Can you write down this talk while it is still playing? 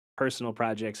personal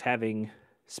projects, having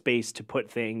space to put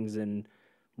things and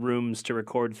rooms to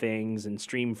record things and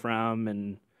stream from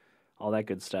and all that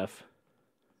good stuff.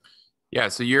 Yeah.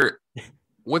 So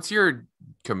what's your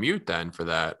commute then for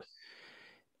that?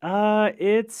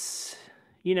 It's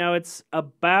it's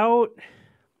about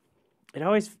it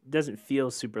always doesn't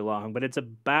feel super long, but it's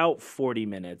about 40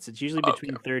 minutes. It's usually Okay.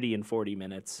 between 30 and 40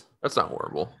 minutes. That's not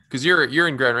horrible because you're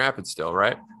in Grand Rapids still,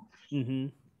 right? Mm-hmm.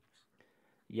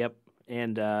 Yep.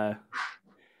 And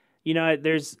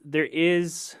there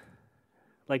is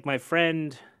like my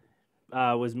friend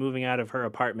was moving out of her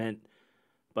apartment,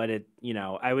 but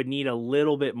I would need a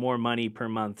little bit more money per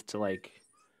month to like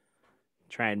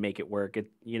try and make it work.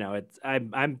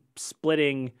 I'm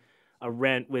splitting a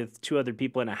rent with two other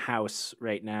people in a house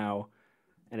right now,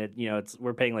 and it's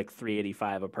we're paying like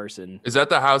 385 a person. Is that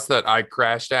the house that I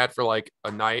crashed at for like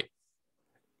a night?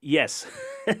 Yes.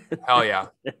 Hell yeah.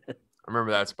 I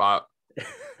remember that spot.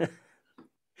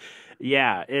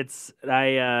 Yeah, it's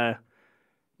I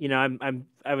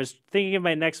was thinking of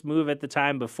my next move at the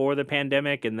time before the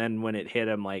pandemic, and then when it hit,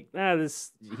 I'm like,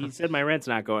 this. He said my rent's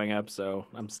not going up, so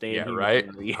I'm staying Yeah, here for right.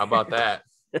 another year. How about that?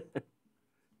 Yeah,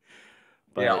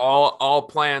 But all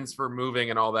plans for moving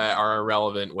and all that are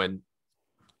irrelevant when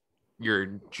your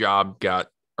job got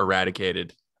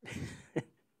eradicated.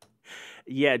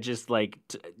 yeah, just like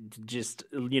just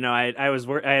I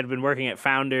had been working at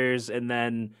Founders, and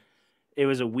then it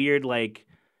was a weird like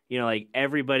like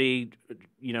everybody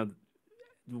you know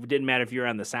didn't matter if you were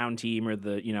on the sound team or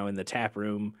the in the tap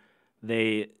room,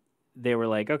 they they were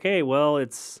like, okay, well,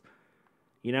 it's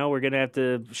we're gonna have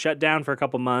to shut down for a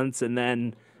couple months, and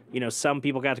then some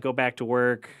people got to go back to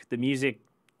work. The music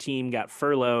team got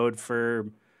furloughed for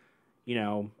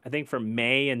I think from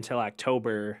May until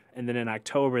October, and then in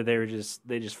October they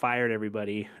just fired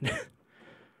everybody.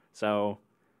 So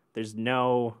there's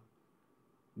no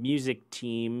music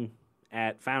team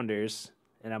at Founders,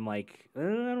 and I'm like, I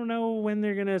don't know when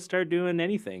they're gonna start doing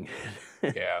anything.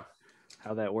 Yeah.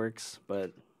 How that works,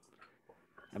 but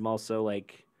I'm also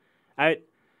like, I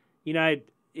you know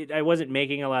I wasn't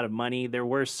making a lot of money. There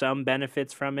were some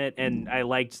benefits from it, and I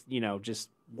liked just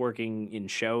working in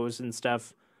shows and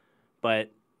stuff.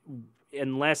 But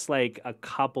unless like a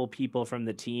couple people from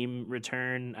the team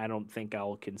return, I don't think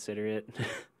I'll consider it.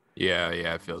 Yeah,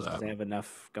 yeah, I feel Just that. because I have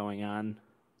enough going on.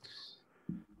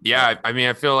 Yeah, But I mean,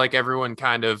 I feel like everyone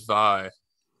kind of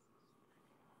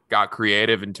got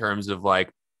creative in terms of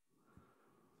like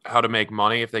how to make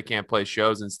money if they can't play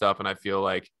shows and stuff. And I feel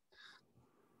like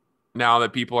now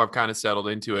that people have kind of settled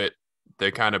into it,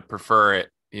 they kind of prefer it.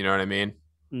 You know what I mean?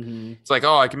 hmm It's like,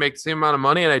 oh, I can make the same amount of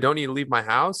money and I don't need to leave my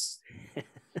house.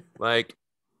 Like,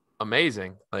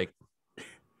 amazing. Like, wait,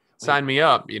 sign me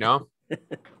up?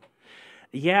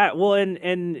 yeah, well,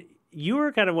 and you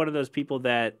were kind of one of those people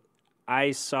that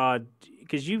I saw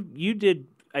because you did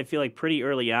I feel like pretty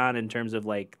early on in terms of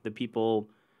like the people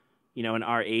in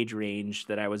our age range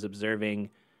that I was observing,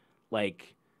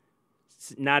 like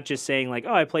not just saying like,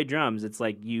 oh, I play drums. It's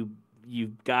like you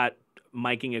got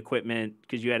miking equipment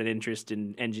because you had an interest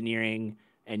in engineering,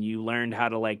 and you learned how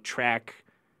to like track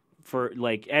for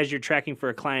like as you're tracking for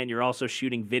a client, you're also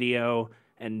shooting video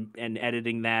and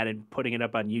editing that and putting it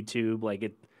up on YouTube.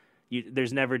 Like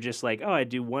there's never just like, oh, I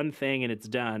do one thing and it's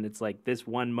done. It's like this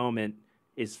one moment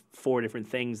is four different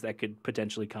things that could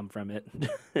potentially come from it.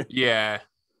 Yeah.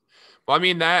 Well, I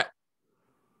mean,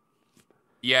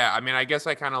 yeah, I mean, I guess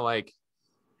I kind of like,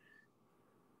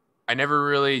 I never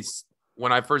really,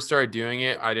 when I first started doing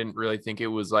it, I didn't really think it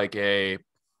was like a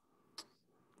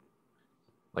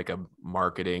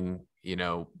marketing,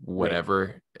 Right.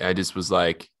 whatever. I just was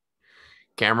like,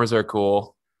 cameras are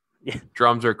cool, Yeah.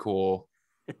 drums are cool.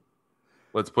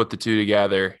 Let's put the two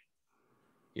together,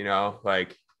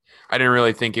 like I didn't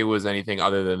really think it was anything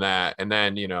other than that. And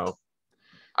then,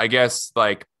 I guess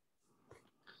like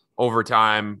over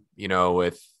time,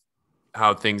 with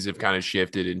how things have kind of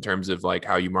shifted in terms of like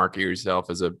how you market yourself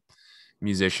as a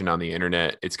musician on the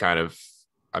internet, it's kind of,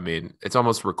 I mean, it's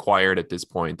almost required at this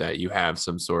point that you have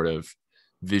some sort of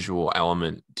visual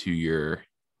element to your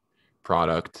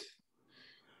product.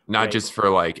 Not Right. just for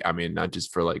like, I mean, not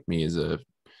just for like me as a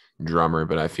drummer,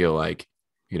 but I feel like,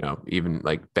 even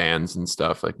like bands and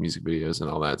stuff, like music videos and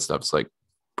all that stuff's like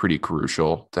pretty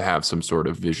crucial to have some sort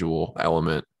of visual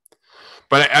element.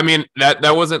 But I mean, that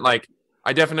wasn't like,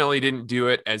 I definitely didn't do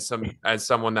it as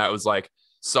someone that was like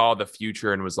saw the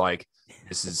future and was like,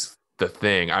 this is the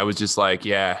thing. I was just like,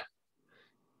 yeah,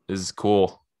 this is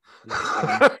cool. This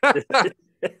is fun.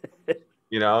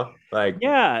 Like,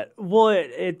 Yeah, well,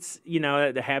 it's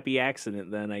a happy accident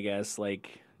then, I guess.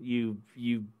 Like you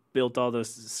built all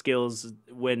those skills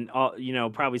when all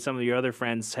probably some of your other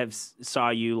friends have saw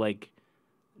you like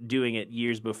doing it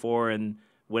years before, and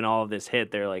when all of this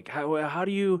hit, they're like, how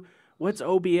do you what's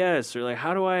OBS, or like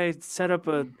how do I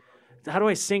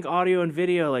sync audio and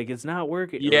video? Like it's not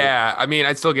working. Like Yeah, I mean,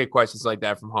 I still get questions like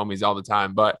that from homies all the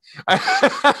time, but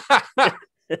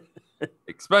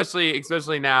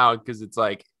especially now because it's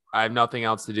like I have nothing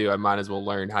else to do. I might as well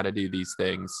learn how to do these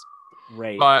things.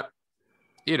 right. But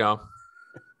you know,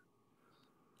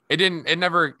 it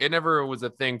never was a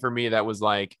thing for me that was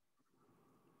like,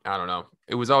 I don't know.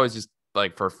 It was always just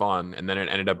like for fun, and then it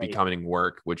ended up Right. becoming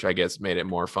work, which I guess made it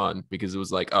more fun because it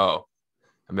was like, oh,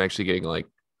 I'm actually getting like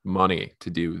money to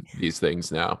do these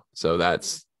things now. So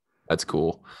that's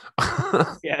cool.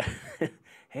 Yeah.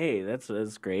 Hey, that's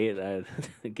great. I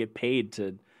get paid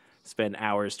to spend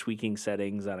hours tweaking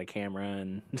settings on a camera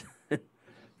and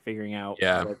figuring out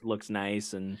Yeah. what looks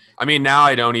nice. And I mean, now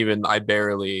I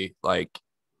barely like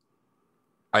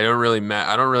I don't really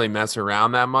mess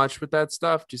around that much with that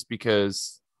stuff just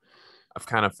because I've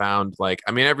kind of found like,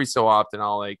 I mean, every so often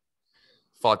I'll like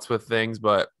futz with things,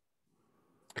 but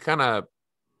I kind of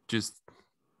just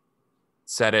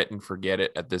set it and forget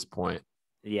it at this point,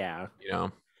 yeah. you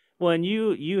know? Well, and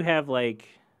you have like,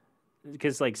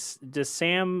 because like does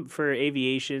Sam for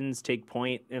Aviations take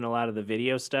point in a lot of the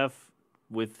video stuff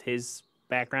with his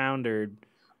background, or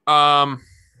Um,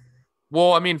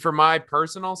 well, I mean, for my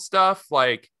personal stuff,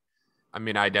 like, I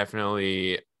mean, I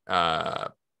definitely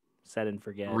set and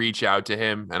forget? reach out to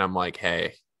him and I'm like,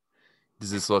 hey,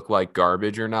 does this look like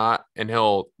garbage or not? And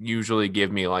he'll usually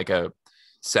give me like a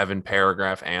 7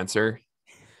 paragraph answer.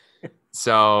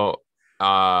 So,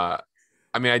 I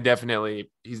mean,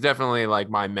 he's definitely like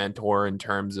my mentor in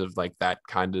terms of like that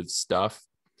kind of stuff.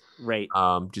 Right.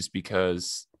 Just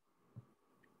because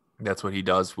that's what he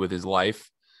does with his life.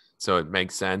 So it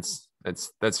makes sense.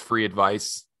 That's free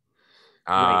advice.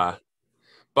 Right. Uh,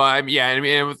 but yeah, I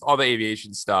mean, with all the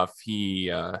aviation stuff,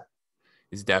 he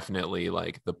is definitely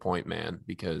like the point man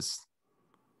because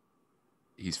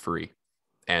he's free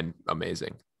and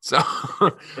amazing. So,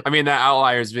 I mean, that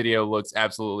Outliers video looks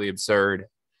absolutely absurd.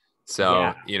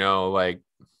 So, Yeah. like,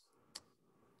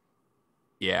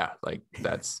 yeah, like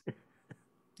that's,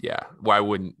 yeah. Why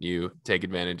wouldn't you take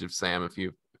advantage of Sam if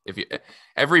you,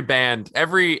 every band,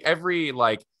 every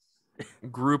like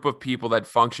group of people that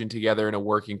function together in a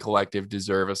working collective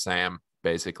deserve a Sam,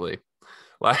 basically.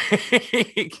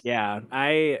 Like, Yeah.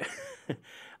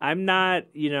 I'm not,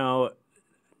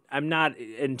 I'm not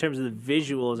in terms of the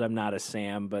visuals. I'm not a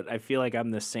Sam, but I feel like I'm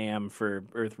the Sam for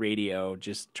Earth Radio,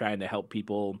 just trying to help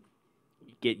people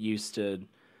get used to,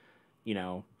 you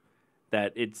know,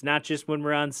 that it's not just when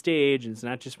we're on stage, and it's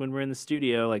not just when we're in the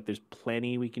studio. Like, there's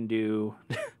plenty we can do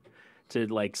to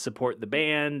like support the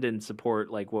band and support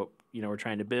like what we're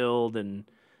trying to build, and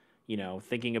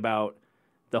thinking about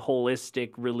the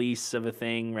holistic release of a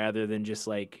thing rather than just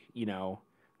like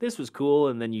this was cool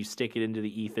and then you stick it into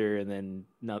the ether and then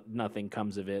nothing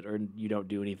comes of it, or you don't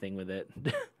do anything with it.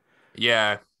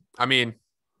 yeah, I mean,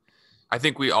 I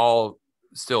think we all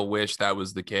still wish that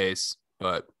was the case,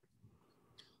 but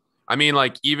I mean,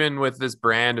 like, even with this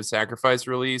brand of sacrifice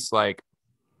release, like,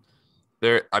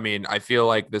 I mean, I feel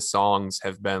like the songs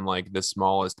have been like the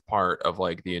smallest part of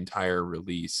like the entire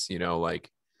release, like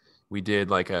we did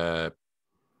like an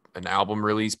album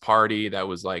release party that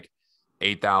was like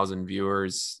 8,000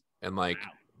 viewers, and like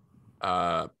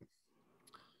uh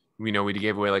we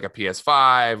gave away like a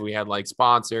PS5, we had like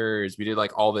sponsors, we did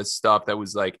like all this stuff that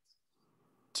was like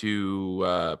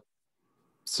to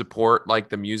support like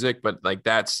the music, but like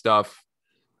that stuff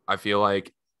I feel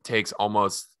like takes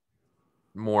almost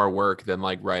more work than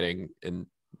like writing and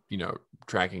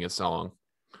tracking a song.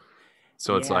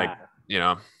 So it's like,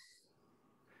 Yeah.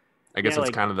 I guess Yeah, that's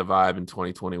like kind of the vibe in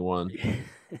 2021.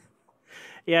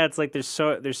 yeah, it's like there's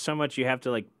so much you have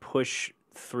to like push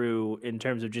through in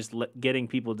terms of just getting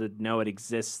people to know it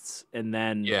exists, and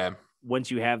then Yeah. once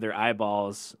you have their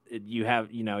eyeballs, you have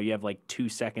you have like 2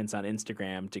 seconds on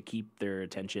Instagram to keep their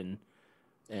attention,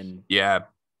 and Yeah.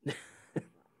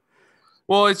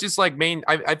 Well, it's just like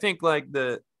I think like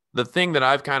the thing that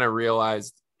I've kind of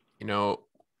realized,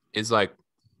 is like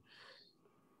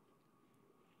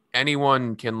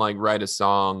anyone can like write a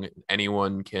song,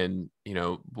 anyone can,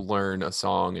 learn a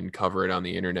song and cover it on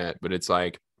the internet, but it's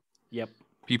like yep,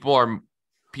 people are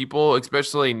people,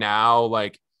 especially now,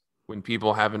 like when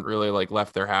people haven't really like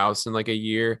left their house in like a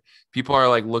year, people are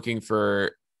like looking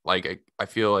for like I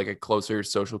feel like a closer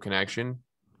social connection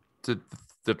to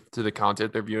the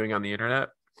content they're viewing on the internet.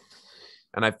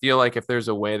 And I feel like if there's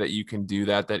a way that you can do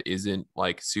that that isn't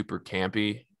like super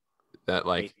campy, that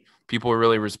right. like people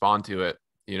really respond to it,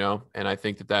 you know? And I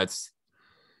think that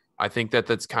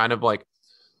that's kind of like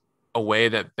a way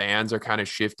that bands are kind of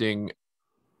shifting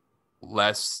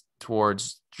less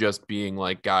towards just being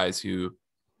like guys who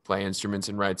play instruments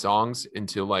and write songs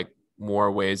into like more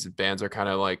ways that bands are kind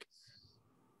of like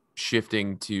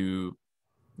shifting to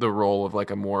the role of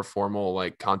like a more formal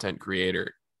like content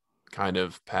creator kind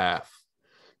of path,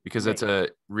 because it's Right. a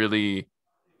really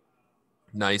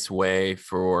nice way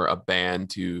for a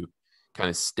band to kind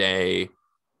of stay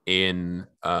in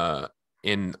a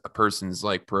person's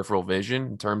like peripheral vision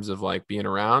in terms of like being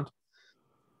around.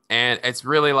 And it's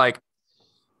really like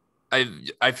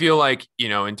I feel like, you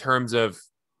know, in terms of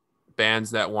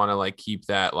bands that want to like keep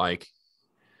that like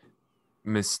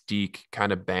mystique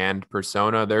kind of band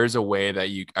persona, there's a way that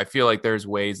I feel like there's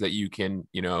ways that you can,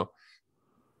 you know,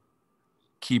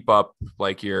 keep up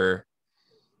like your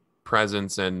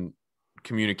presence and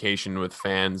communication with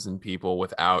fans and people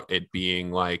without it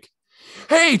being like,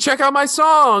 hey, check out my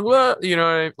song. You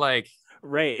know, like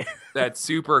Right. that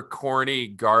super corny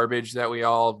garbage that we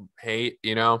all hate,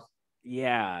 you know?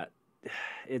 Yeah.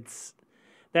 It's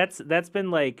that's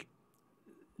been like,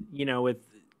 with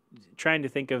trying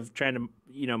to,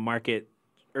 market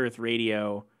Earth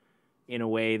Radio in a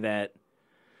way that,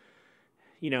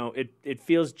 it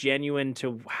feels genuine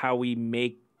to how we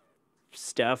make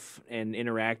stuff and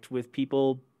interact with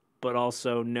people, but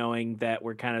also knowing that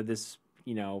we're kind of this,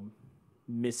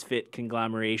 misfit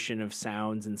conglomeration of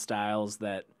sounds and styles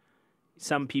that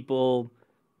some people,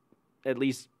 at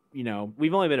least,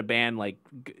 we've only been a band like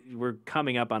we're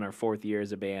coming up on our fourth year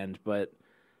as a band, but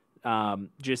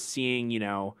just seeing,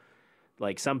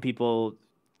 like some people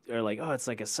are like, oh, it's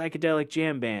like a psychedelic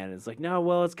jam band. It's like, no,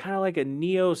 well, it's kind of like a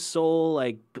neo soul,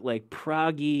 like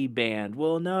proggy band.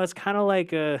 Well, no, it's kind of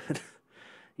like a,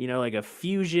 like a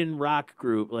fusion rock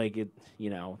group. Like it,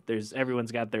 there's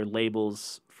everyone's got their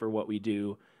labels for what we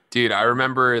do. Dude, I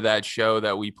remember that show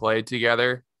that we played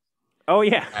together Oh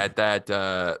yeah, at that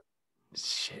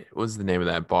shit, what was the name of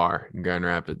that bar in Grand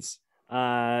Rapids?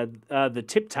 the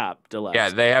Tip Top Yeah,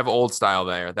 Deluxe. they have old style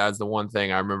there. That's the one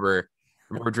thing I remember.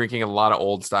 I remember drinking a lot of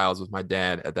old styles with my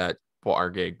dad at that bar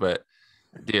gig. But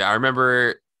dude, I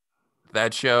remember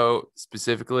that show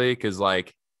specifically because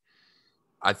like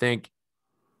I think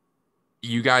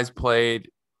you guys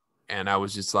played and I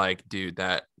was just like, dude,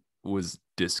 that was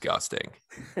disgusting.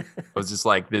 I was just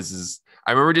like, this is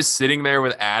I remember just sitting there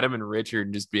with Adam and Richard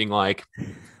and just being like,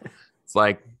 it's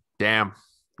like, damn,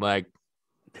 like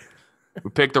we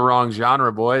picked the wrong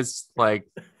genre, boys. Like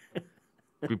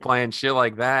we playing shit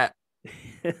like that.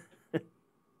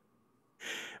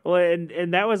 Well,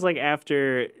 and that was like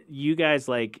after you guys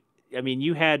like, I mean,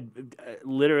 you had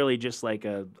literally just like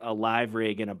a live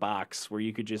rig in a box where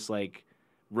you could just like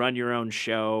run your own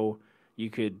show.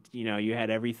 You could, you had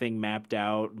everything mapped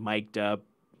out, mic'd up,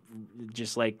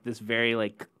 just like this very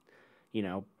like,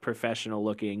 professional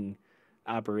looking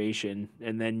operation.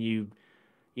 And then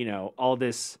all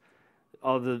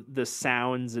the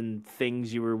sounds and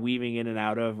things you were weaving in and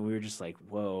out of, and we were just like,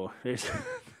 whoa, there's,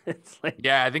 it's like,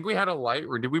 Yeah, I think we had a light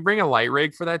rig. Did we bring a light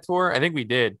rig for that tour? I think we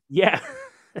did. yeah.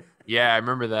 Yeah, I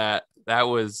remember that. That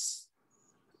was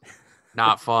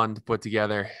not fun to put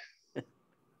together.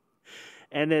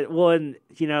 And it, well, and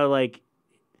like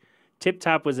Tip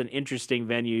Top was an interesting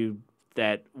venue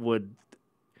that would,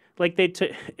 like, they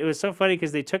took, it was so funny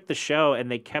because they took the show and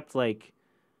they kept like,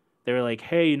 they were like,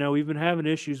 hey, we've been having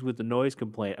issues with the noise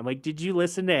complaint. I'm like, did you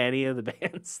listen to any of the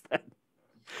bands that,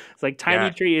 it's like Tiny Yeah,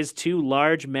 Tree is two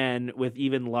large men with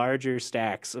even larger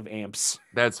stacks of amps.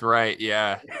 that's right.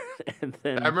 Yeah. And I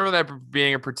then, remember that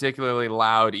being a particularly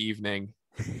loud evening.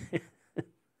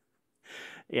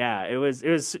 yeah, it was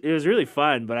really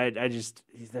fun, but I just,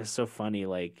 that's so funny.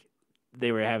 Like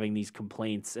they were having these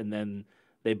complaints and then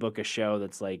they book a show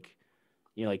that's like,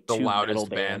 like The two metal loudest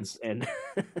bands bands.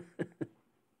 and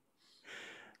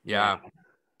yeah. Yeah.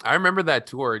 I remember that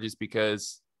tour just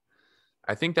because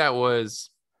I think that was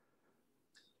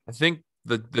I think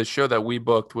the show that we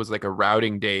booked was like a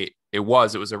routing date. It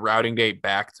was a routing date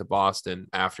back to Boston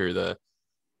after the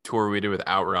tour we did with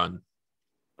Outrun.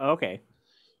 Okay.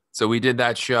 So we did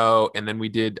that show and then we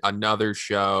did another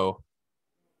show.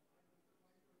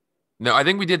 No, I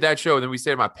think we did that show and then we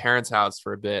stayed at my parents' house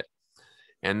for a bit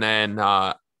and then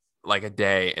like a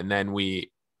day and then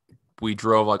we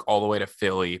drove like all the way to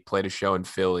Philly, played a show in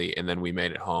Philly and then we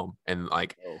made it home. And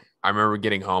like Oh, I remember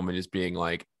getting home and just being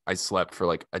like I slept for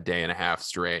like a day and a half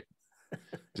straight.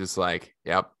 Just like,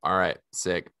 yep, all right,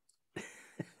 sick.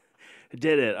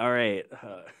 did it. All right.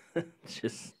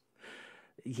 Just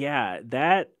yeah,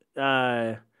 that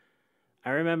I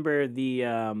remember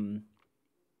the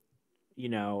you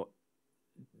know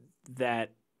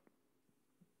that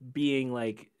being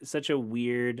like such a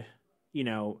weird, you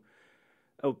know,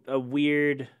 a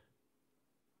weird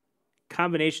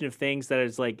combination of things that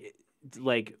is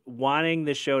like wanting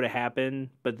the show to happen,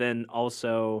 but then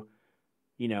also,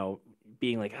 you know,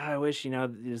 being like, oh, I wish,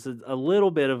 there's a little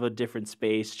bit of a different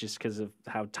space just because of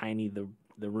how tiny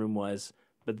the room was.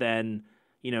 But then,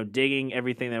 digging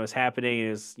everything that was happening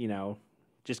is,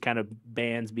 just kind of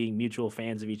bands being mutual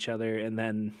fans of each other, and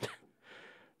then,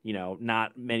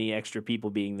 not many extra people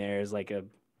being there is like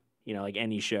like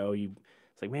any show.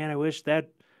 It's like, man, I wish that,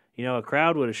 a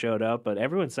crowd would have showed up, but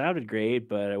everyone sounded great.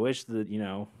 But I wish that,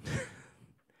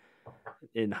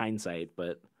 in hindsight,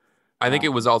 but I think it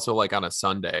was um, also like on a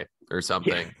Sunday or yeah,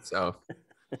 something. So,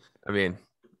 I mean,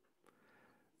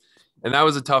 and that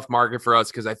was a tough market for us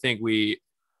because I think we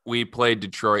played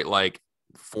Detroit like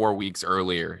 4 weeks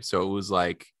earlier. So it was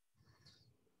like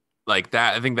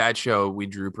that. I think that show we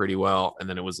drew pretty well. And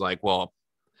then it was like, well,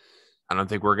 I don't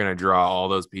think we're gonna draw all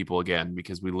those people again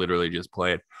because we literally just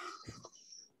played.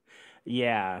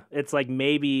 yeah, it's like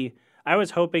maybe I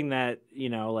was hoping that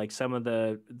like some of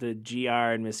the GR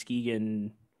and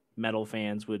Muskegon metal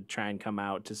fans would try and come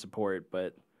out to support,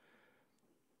 but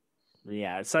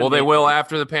yeah, Well, they Sunday will night,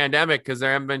 after the pandemic because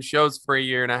there haven't been shows for a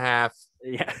year and a half.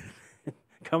 yeah,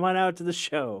 come on out to the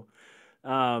show.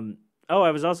 Oh,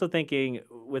 I was also thinking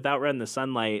with Outrun the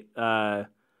Sunlight,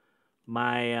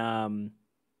 my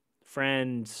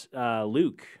friend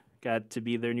Luke got to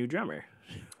be their new drummer.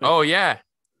 Oh yeah,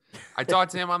 I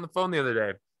talked to him on the phone the other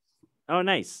day. Oh,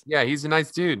 nice. Yeah, he's a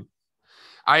nice dude.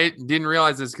 I didn't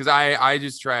realize this because I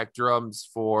just tracked drums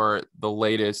for the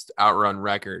latest Outrun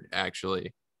record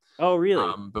actually. Oh,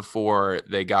 really? Before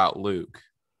they got Luke.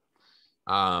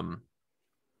 Um,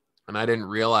 and I didn't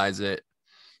realize it,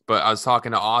 but I was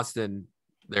talking to Austin,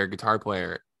 their guitar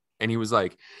player, and he was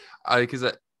like, because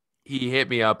he hit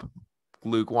me up.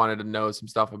 Luke wanted to know some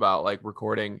stuff about like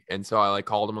recording, and so I like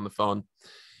called him on the phone.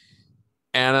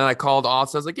 And then I called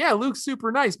Austin. I was like, "Yeah, Luke's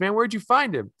super nice, man. Where'd you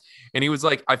find him?" And he was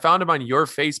like, "I found him on your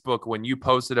Facebook when you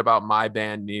posted about my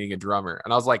band needing a drummer."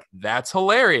 And I was like, "That's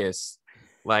hilarious!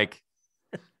 Like,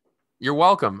 you're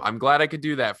welcome. I'm glad I could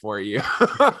do that for you."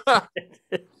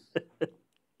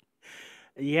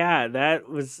 Yeah, that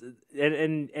was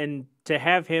and to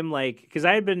have him like because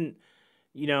I had been,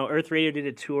 Earth Radio did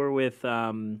a tour with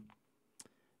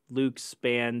Luke's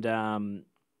band.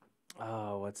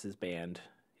 Oh, what's his band?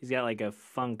 He's got like a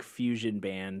funk fusion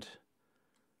band,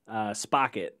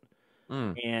 Spocket,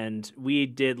 Mm. and we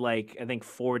did like I think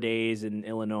 4 days in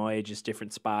Illinois, just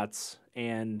different spots,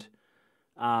 and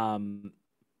um,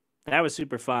 that was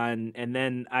super fun. And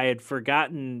then I had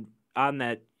forgotten on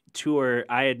that tour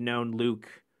I had known Luke,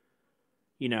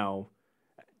 you know,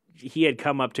 he had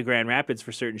come up to Grand Rapids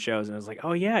for certain shows, and I was like,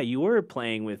 "Oh yeah, you were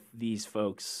playing with these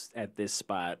folks at this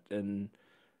spot." And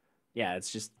yeah,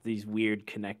 it's just these weird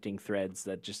connecting threads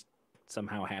that just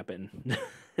somehow happen.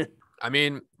 I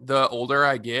mean, the older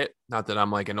I get, not that I'm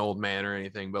like an old man or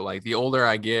anything, but like the older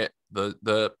I get,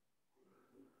 the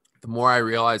more I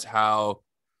realize how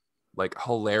like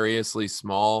hilariously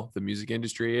small the music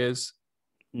industry is.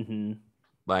 hmm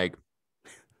Like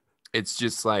it's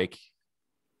just like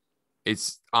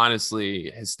it's honestly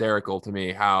hysterical to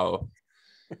me how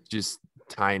just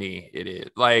tiny it is.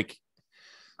 Like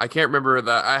I can't remember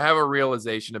that. I have a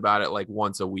realization about it like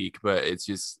once a week, but it's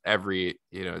just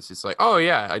it's just like, oh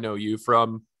yeah, I know you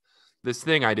from this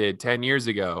thing I did 10 years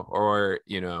ago, or,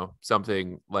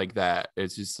 something like that.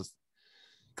 It's just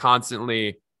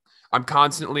constantly, I'm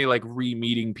constantly like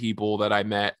re-meeting people that I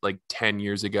met like 10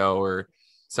 years ago or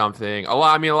something. A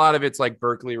lot of it's like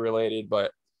Berklee related,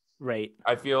 but Right.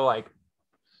 I feel like,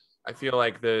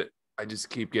 I just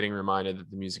keep getting reminded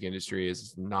that the music industry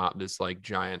is not this like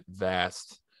giant,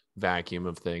 vast vacuum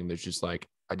of thing. There's just like,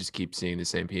 I just keep seeing the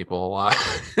same people a lot.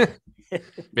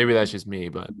 Maybe that's just me,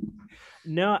 but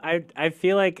No, I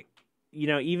feel like,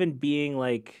 even being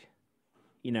like,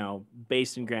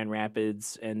 based in Grand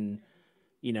Rapids and,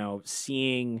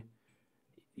 seeing,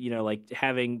 like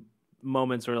having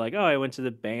moments where like, oh, I went to the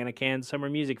Bang on a Can Summer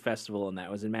Music Festival and that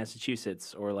was in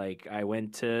Massachusetts, or like I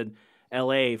went to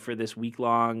LA for this week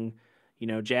long,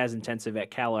 jazz intensive at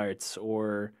CalArts,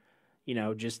 or,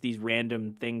 just these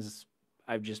random things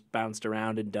I've just bounced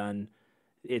around and done.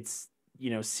 It's,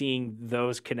 seeing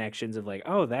those connections of like,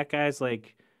 oh, that guy's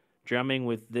like drumming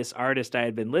with this artist I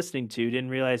had been listening to, didn't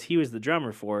realize he was the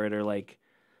drummer for it, or like,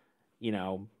 you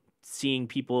know, seeing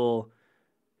people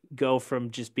go from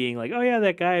just being like, oh yeah,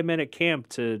 that guy I met at camp,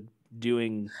 to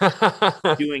doing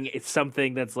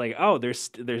something that's like, oh, there's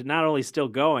not only still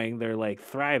going, they're like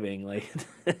thriving, like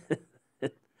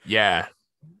yeah, it,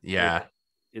 yeah.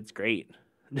 it's great.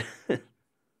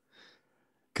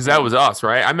 Because that And was us,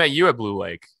 right? I met you at Blue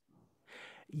Lake.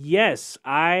 yes,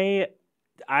 I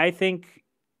think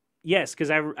yes, because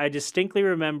I distinctly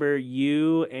remember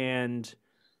you and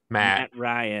Matt. Matt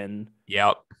Ryan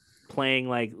Yep. playing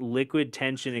like Liquid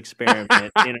Tension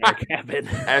Experiment in our cabin.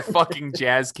 At fucking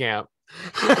jazz camp.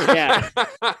 Yeah.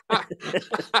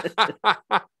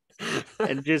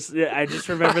 And just I just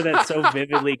remember that so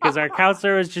vividly because our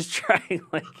counselor was just trying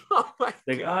Oh my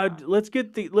God.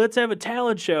 let's have a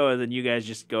talent show, and then you guys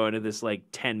just go into this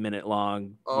like 10-minute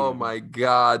long, Oh my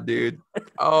God, dude.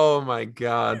 Oh my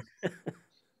God.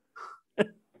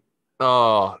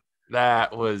 Oh,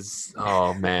 that was,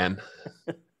 oh man.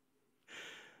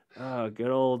 oh,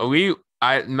 good old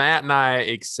Matt and I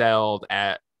excelled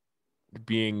at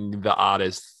being the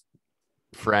oddest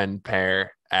friend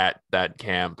pair at that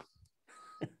camp.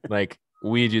 Like,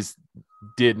 we just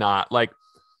did not, like,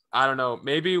 I don't know,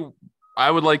 maybe I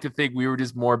would like to think we were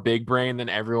just more big brain than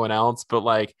everyone else, but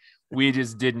like, we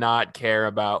just did not care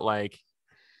about like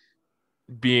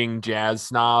being jazz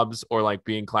snobs or like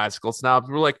being classical snobs.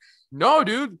 We're like, no,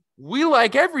 dude, we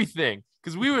like everything.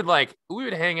 Cause we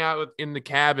would hang out in the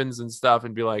cabins and stuff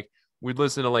and be like, we'd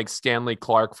listen to like Stanley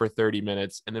Clark for 30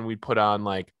 minutes and then we'd put on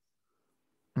like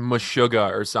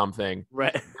Meshuggah or something.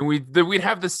 right. And we'd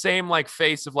have the same like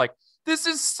face of like, this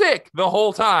is sick the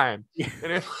whole time.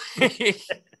 And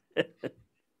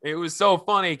it was so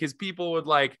funny because people would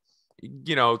like,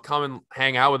 come and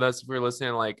hang out with us if we were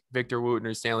listening to like Victor Wooten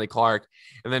or Stanley Clark,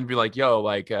 and then be like, yo,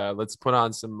 like, let's put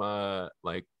on some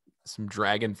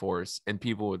Dragon Force, and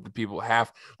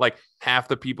half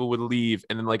the people would leave,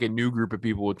 and then like a new group of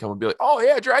people would come and be like, oh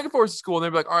yeah, Dragon Force is cool, and they'd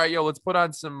be like, all right, yo, let's put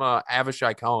on some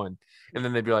Avishai Cohen, and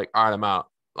then they'd be like, all right, I'm out.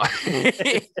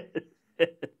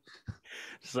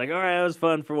 Just like, all right, that was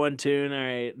fun for one tune. All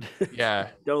right. Yeah.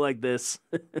 Don't like this.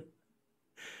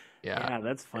 Yeah. Yeah,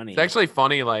 that's funny. It's actually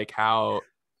funny, like how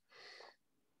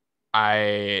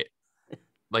I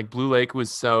like Blue Lake was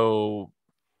so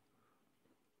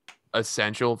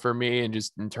essential for me, and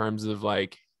just in terms of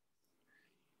like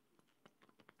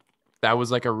that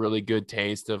was like a really good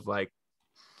taste of like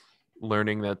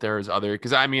learning that there was other,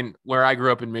 because I mean where I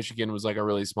grew up in Michigan was like a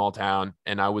really small town,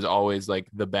 and I was always like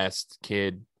the best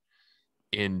kid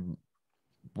in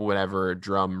whatever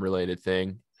drum related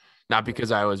thing, not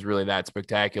because I was really that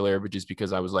spectacular, but just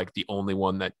because I was like the only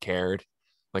one that cared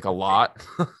like a lot.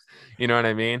 You know what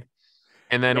I mean?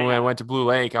 And then when I went to Blue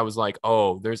Lake, I was like,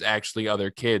 oh, there's actually other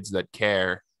kids that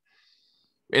care.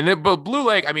 And then, but Blue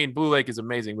Lake, I mean, Blue Lake is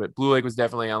amazing, but Blue Lake was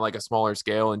definitely on like a smaller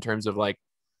scale in terms of like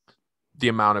the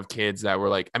amount of kids that were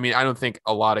like, I mean, I don't think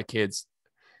a lot of kids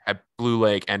at Blue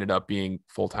Lake ended up being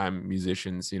full-time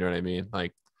musicians. You know what I mean?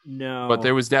 Like, no, but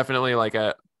there was definitely like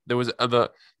the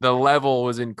level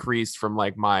was increased from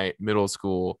like my middle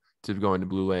school to going to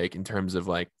Blue Lake in terms of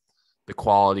like the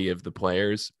quality of the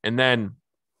players. And then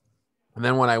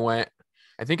when I went,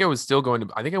 I think I went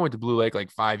to Blue Lake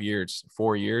like 4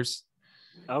 years.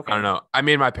 Okay. I don't know. I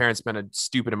made my parents spend a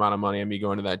stupid amount of money on me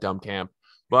going to that dumb camp,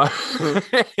 but,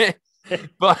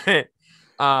 but,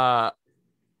 but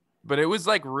it was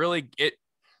like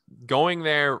going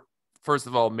there. First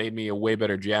of all, made me a way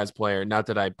better jazz player. Not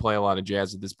that I play a lot of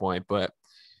jazz at this point, but,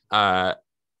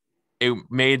 it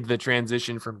made the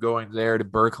transition from going there to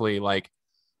Berklee like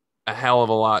a hell of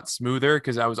a lot smoother,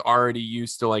 because I was already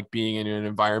used to like being in an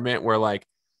environment where like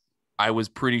I was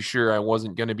pretty sure I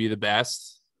wasn't going to be the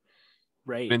best.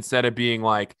 Right. But instead of being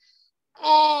like,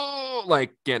 oh,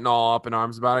 like getting all up in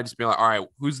arms about it, just be like, all right,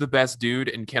 who's the best dude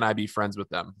and can I be friends with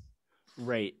them?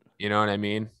 Right. You know what I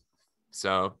mean?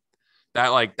 So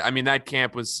that that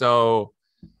camp was so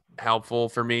helpful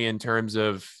for me in terms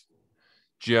of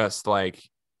just like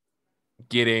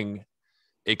getting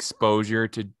exposure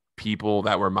to people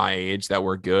that were my age that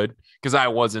were good, because I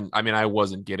wasn't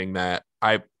getting that.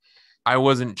 I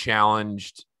wasn't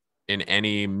challenged in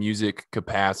any music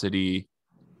capacity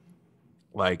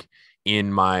like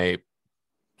in my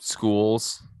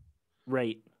schools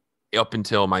Right. up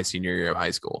until my senior year of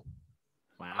high school.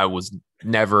 Wow. I was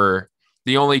never,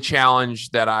 the only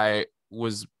challenge that I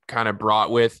was kind of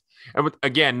brought with, and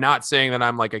again, not saying that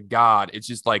I'm like a god, it's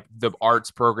just like the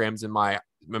arts programs in my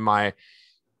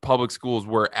public schools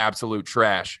were absolute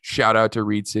trash. Shout out to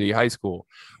Reed City High School.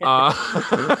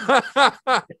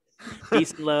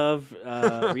 Peace and love,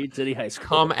 Reed City High School.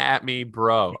 Come at me,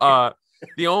 bro.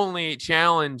 The only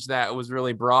challenge that was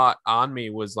really brought on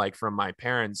me was like from my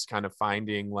parents kind of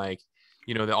finding like,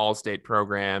 the all-state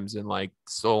programs and like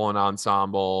solo and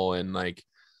ensemble, and like,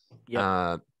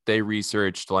 they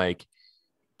researched like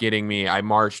getting me. I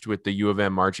marched with the U of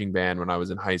M marching band when I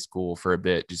was in high school for a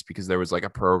bit, just because there was like a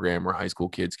program where high school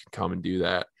kids could come and do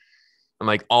that. And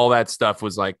like all that stuff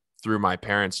was like through my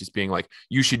parents just being like,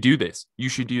 you should do this, you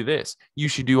should do this, you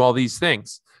should do all these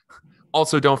things.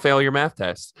 Also, don't fail your math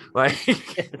test. Like, you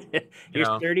Here's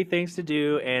know, 30 things to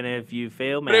do, and if you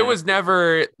fail but it math, was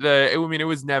never I mean, it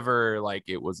was never like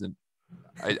it wasn't.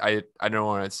 I don't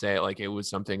want to say it like it was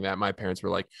something that my parents were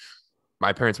like.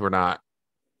 My parents were not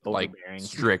like overbearing.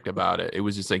 strict about it. It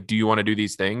was just like, do you want to do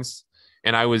these things?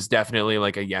 And I was definitely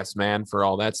like a yes man for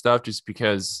all that stuff, just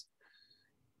because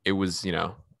it was, it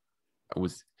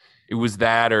was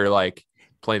that or like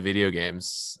play video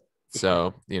games.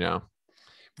 So,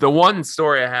 the one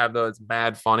story I have though that's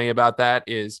bad funny about that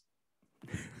is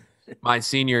my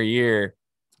senior year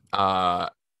uh,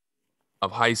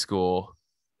 of high school.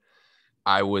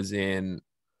 I was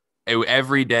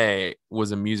every day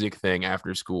was a music thing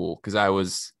after school because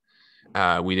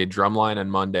we did drumline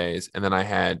on Mondays, and then I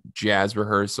had jazz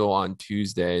rehearsal on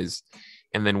Tuesdays,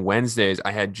 and then Wednesdays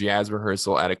I had jazz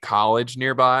rehearsal at a college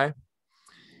nearby.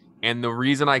 And the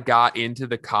reason I got into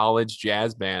the college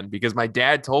jazz band, because my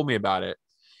dad told me about it,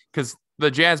 because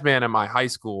the jazz band at my high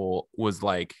school was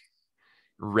like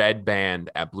red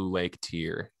band at Blue Lake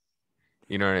tier.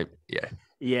 You know what I mean? Yeah.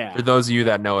 Yeah. For those of you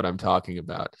that know what I'm talking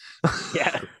about.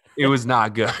 Yeah. It was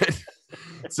not good.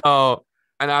 So,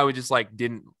 and I would just like,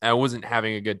 I wasn't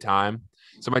having a good time.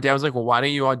 So my dad was like, well, why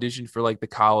don't you audition for like the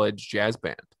college jazz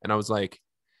band? And I was like,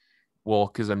 well,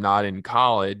 because I'm not in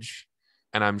college,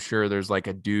 and I'm sure there's like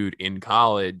a dude in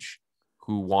college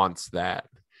who wants that.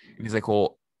 And he's like,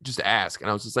 well, just ask. And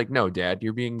I was just like, no, Dad,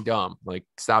 you're being dumb. Like,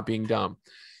 stop being dumb.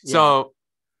 Yeah. So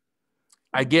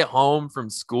I get home from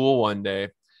school one day,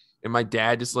 and my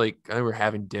dad just like, I think we're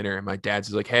having dinner, and my dad's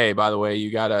just like, hey, by the way,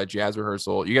 you got a jazz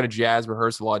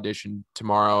rehearsal audition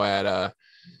tomorrow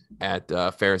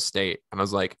at Ferris State. And I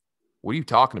was like, what are you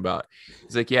talking about?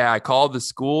 He's like, yeah, I called the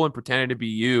school and pretended to be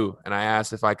you, and I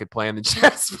asked if I could play in the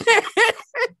jazz band.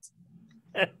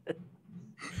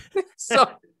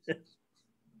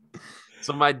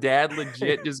 so my dad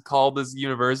legit just called this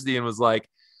university and was like,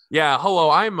 yeah, hello,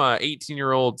 I'm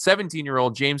 17-year-old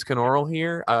James Knoerl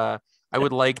here. I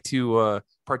would like to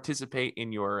participate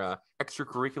in your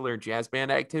extracurricular jazz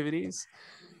band activities.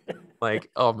 Like,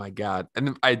 oh my God.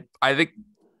 And I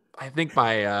think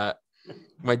my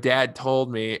dad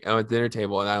told me at the dinner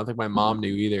table, and I don't think my mom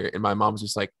knew either. And my mom was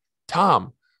just like,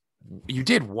 Tom, you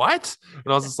did what?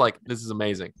 And I was just like, this is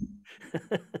amazing.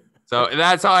 So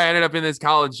that's how I ended up in this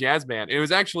college jazz band. It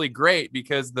was actually great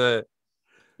because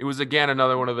it was again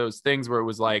another one of those things where it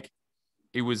was like,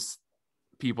 it was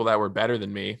people that were better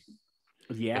than me.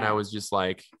 Yeah. And I was just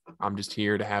like, I'm just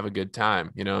here to have a good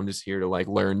time. I'm just here to like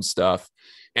learn stuff.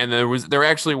 And there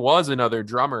actually was another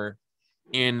drummer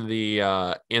in the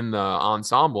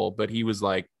ensemble, but he was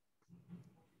like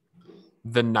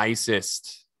the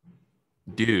nicest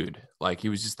dude. Like, he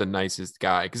was just the nicest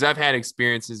guy. Because I've had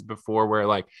experiences before where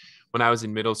like when I was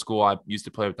in middle school, I used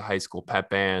to play with the high school pep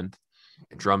band,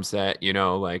 drum set,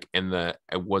 like, and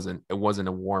it wasn't a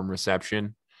warm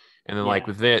reception. And then like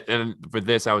with it, and for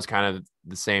this, I was kind of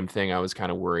the same thing. I was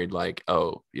kind of worried, like,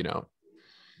 oh,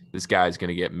 this guy's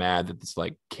gonna get mad that this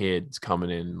like kid's coming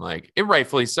in, like, and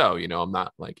rightfully so. I'm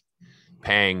not like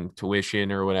paying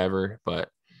tuition or whatever, but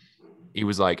he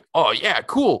was like, oh yeah,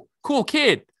 cool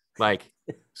kid. Like,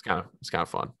 it's kind of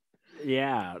fun.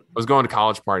 Yeah. I was going to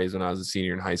college parties when I was a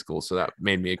senior in high school, so that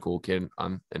made me a cool kid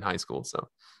in high school. So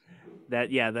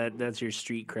that's your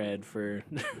street cred for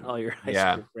all your high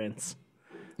school friends.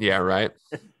 Yeah, right.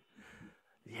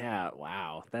 Yeah,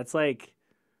 wow. That's like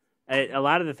a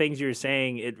lot of the things you were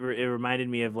saying. It reminded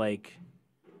me of like,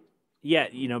 yeah,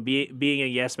 being a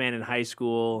yes man in high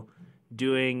school,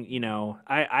 doing,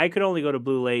 I could only go to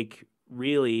Blue Lake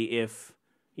really if,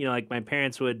 like my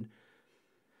parents would,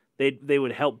 they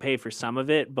would help pay for some of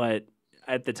it, but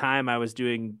at the time I was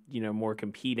doing, more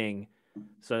competing.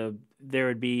 So there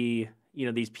would be,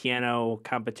 these piano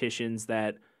competitions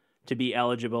that to be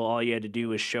eligible, all you had to do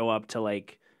was show up to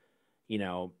like,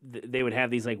 they would have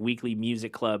these like weekly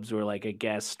music clubs where like a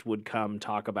guest would come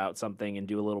talk about something and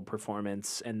do a little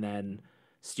performance, and then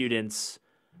students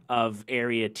of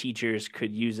area teachers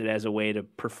could use it as a way to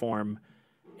perform.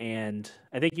 And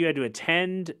I think you had to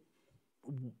attend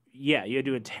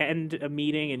a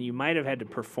meeting, and you might have had to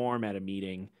perform at a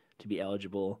meeting to be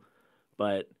eligible.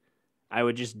 But I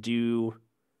would just do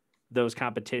those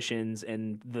competitions,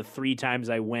 and the 3 times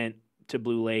I went to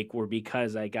Blue Lake were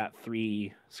because I got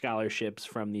 3 scholarships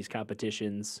from these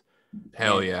competitions.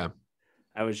 Hell yeah.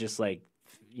 I was just like,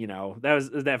 that was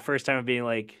that first time of being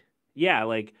like, yeah,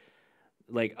 like,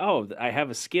 oh, I have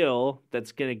a skill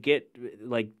that's going to get,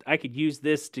 like, I could use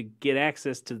this to get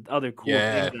access to other cool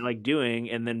things I like doing.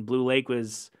 And then Blue Lake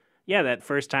was yeah, that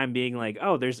first time being like,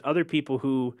 oh, there's other people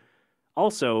who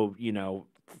also,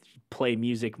 play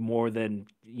music more than,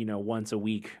 once a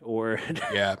week, or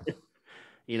Yeah.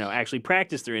 actually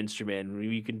practice their instrument.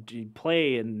 You can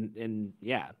play and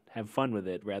yeah, have fun with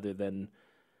it rather than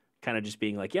kind of just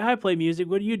being like, yeah, I play music.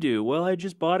 What do you do? Well, I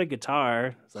just bought a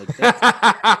guitar. It's like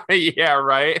that's Yeah,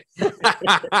 right.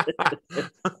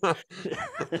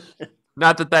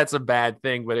 Not that that's a bad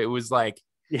thing, but it was like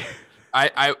yeah,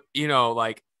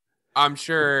 like I'm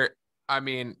sure. I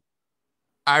mean,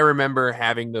 I remember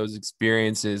having those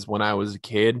experiences when I was a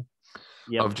kid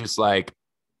yep, of just like,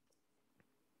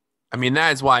 I mean,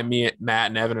 that is why me, Matt,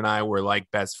 and Evan and I were like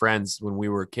best friends when we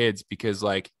were kids because,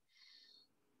 like,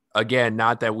 again,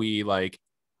 not that we like,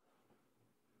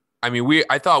 I mean,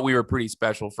 I thought we were pretty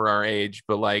special for our age,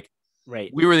 but like, right,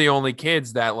 we were the only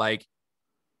kids that, like,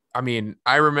 I mean,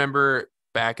 I remember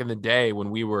back in the day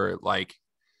when we were like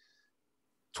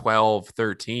 12,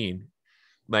 13,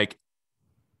 like,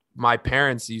 my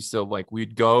parents used to like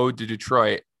we'd go to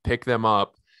Detroit, pick them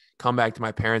up, come back to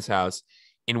my parents' house,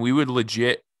 and we would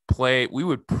legit play. We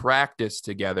would practice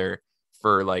together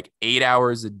for like 8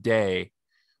 hours a day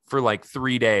for like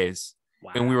 3 days,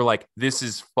 and we wow, were like, "This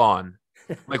is fun."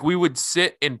 Like we would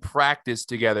sit and practice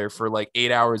together for like 8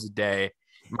 hours a day.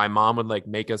 My mom would like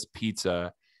make us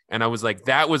pizza, and I was like,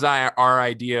 "That was our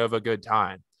idea of a good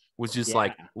time." Was just yeah,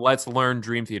 like, let's learn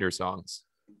Dream Theater songs.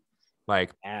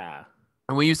 Like yeah,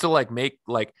 and we used to like make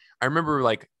like I remember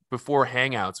like before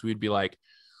hangouts, we'd be like,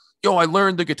 yo, I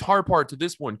learned the guitar part to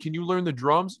this one. Can you learn the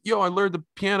drums? Yo, I learned the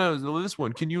piano to this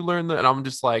one. Can you learn the and I'm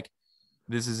just like,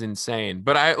 this is insane.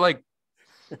 But I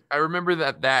remember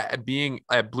that being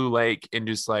at Blue Lake and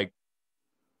just like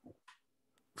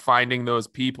finding those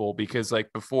people because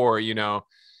like before,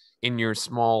 in your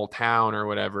small town or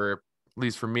whatever, at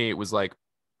least for me, it was like,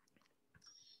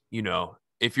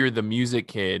 if you're the music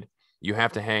kid, you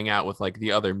have to hang out with like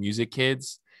the other music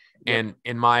kids. yep, And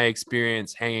in my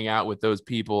experience, hanging out with those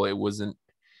people, it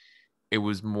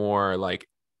was more like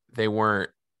they weren't,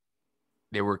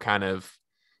 they were kind of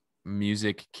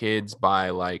music kids by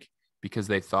like, because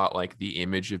they thought like the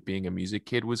image of being a music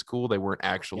kid was cool. They weren't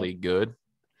yep, actually good.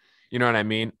 You know what I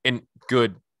mean? And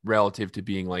good relative to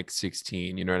being like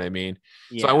 16. You know what I mean?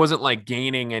 So I yeah, wasn't like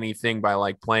gaining anything by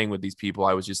like playing with these people.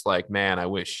 I was just like, man, I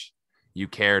wish you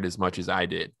cared as much as I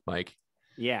did. Like,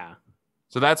 yeah,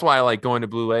 so that's why I like going to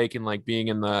Blue Lake and like being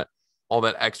in the all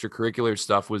that extracurricular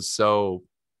stuff was so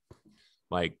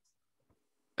like,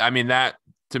 I mean, that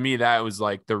to me, that was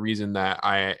like the reason that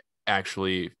I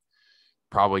actually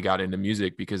probably got into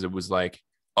music because it was like,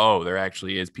 oh, there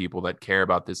actually is people that care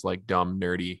about this like dumb,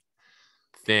 nerdy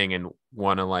thing and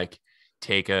want to like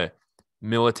take a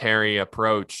military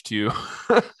approach to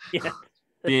yeah,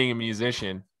 being a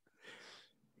musician.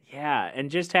 yeah, and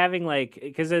just having like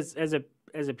because as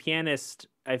a pianist,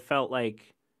 I felt like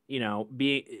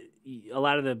being a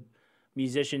lot of the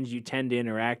musicians you tend to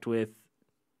interact with,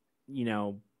 you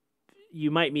know,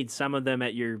 you might meet some of them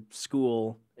at your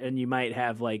school and you might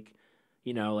have like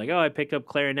like, oh, I picked up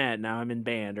clarinet, now I'm in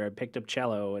band, or I picked up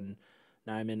cello and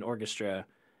now I'm in orchestra,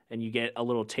 and you get a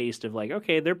little taste of like,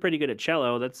 okay, they're pretty good at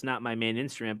cello, that's not my main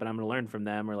instrument, but I'm going to learn from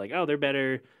them. Or like, oh, they're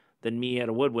better than me at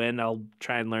a woodwind, I'll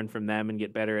try and learn from them and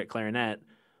get better at clarinet.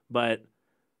 But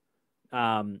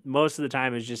most of the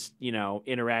time is just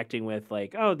interacting with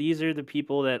like, oh, these are the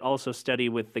people that also study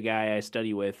with the guy I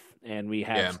study with, and we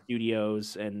have Yeah.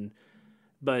 studios. And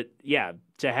but yeah,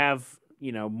 to have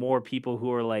more people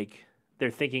who are like, they're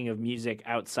thinking of music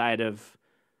outside of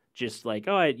just like,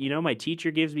 oh, my teacher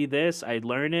gives me this, I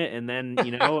learn it, and then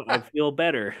I feel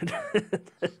better.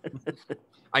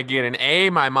 I get an A.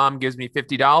 My mom gives me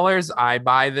 $50. I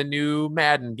buy the new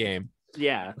Madden game.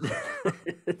 Yeah.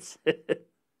 it's,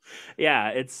 yeah,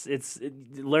 it's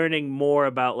learning more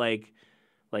about like,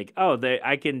 oh,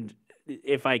 I can,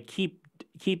 if I keep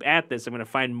at this, I'm going to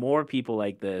find more people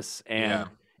like this, Yeah. and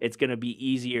it's going to be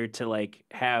easier to like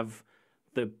have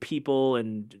the people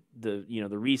and the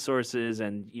resources,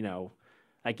 and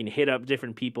I can hit up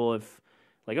different people if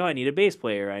like, oh, I need a bass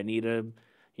player, I need a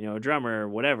drummer or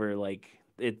whatever. Like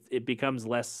it becomes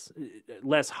less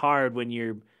hard when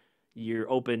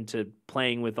you're open to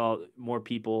playing with all more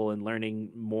people and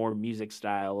learning more music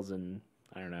styles. And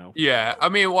I don't know. Yeah. I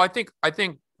mean, well, I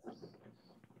think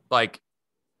like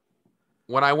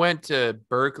when I went to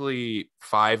Berklee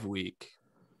 5 week,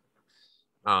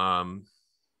 um,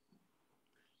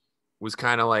 was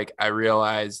kind of like I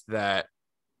realized that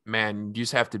man, you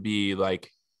just have to be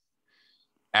like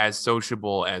as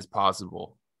sociable as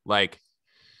possible. Like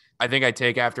I think I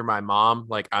take after my mom.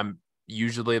 Like I'm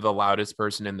usually the loudest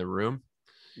person in the room,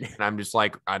 and I just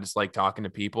like talking to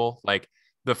people. Like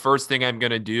the first thing I'm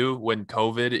going to do when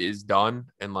COVID is done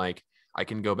and like I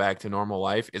can go back to normal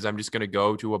life is I'm just going to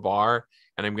go to a bar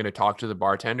and I'm going to talk to the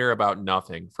bartender about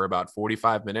nothing for about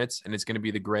 45 minutes. And it's going to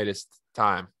be the greatest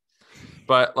time.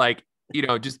 But like,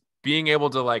 just being able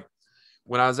to like,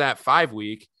 when I was at 5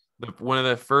 Week, one of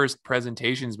the first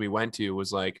presentations we went to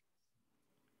was like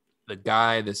the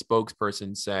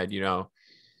spokesperson said,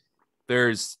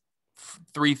 there's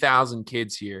 3,000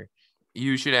 kids here.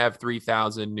 You should have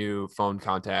 3,000 new phone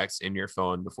contacts in your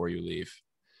phone before you leave.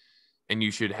 And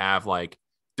you should have like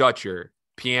Dutcher,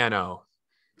 piano,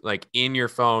 like in your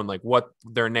phone, like what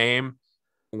their name,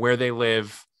 where they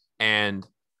live, and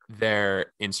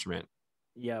their instrument.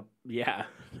 Yep. Yeah.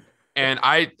 And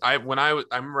I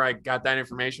remember I got that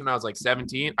information when I was like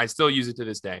 17. I still use it to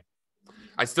this day.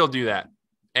 I still do that.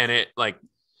 And it like,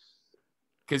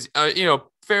 because,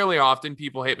 fairly often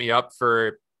people hit me up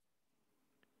for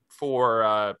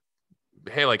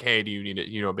hey, do you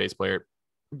need a bass player?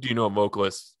 Do you know a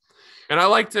vocalist? And I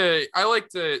like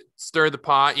to stir the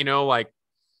pot, like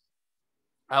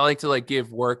I like to like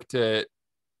give work to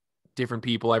different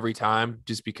people every time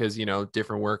just because,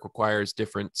 different work requires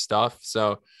different stuff.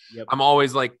 So Yep. I'm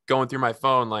always like going through my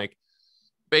phone, like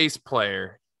bass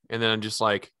player. And then I'm just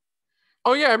like,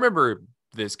 oh yeah, I remember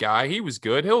this guy. He was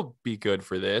good. He'll be good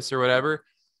for this or whatever.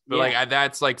 But like,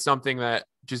 that's like something that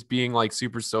just being like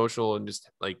super social and just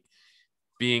like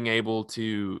being able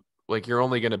to like, you're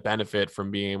only going to benefit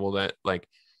from being able to like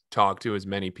talk to as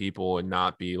many people and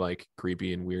not be like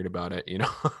creepy and weird about it,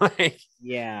 like,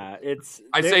 yeah,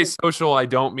 I say social, I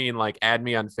don't mean like add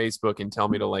me on Facebook and tell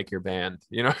me to like your band,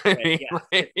 you know what I mean? Yeah,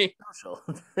 like, social.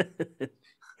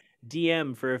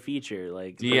 DM for a feature,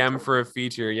 like DM for a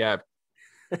feature, yeah.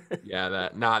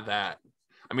 Not that.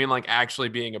 I mean like actually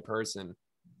being a person.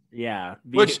 Yeah.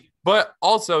 But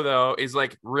also though is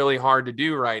like really hard to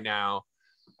do right now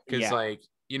because like,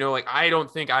 like I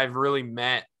don't think I've really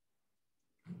met.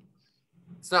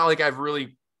 It's not like I've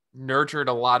really nurtured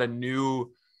a lot of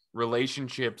new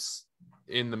relationships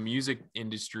in the music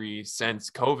industry since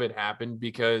COVID happened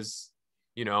because,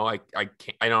 I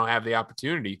can't, I don't have the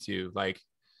opportunity to. Like,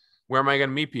 where am I going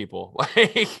to meet people?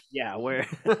 Like, where,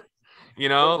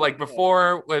 like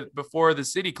before the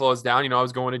city closed down, I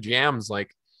was going to jams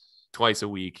like twice a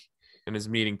week and is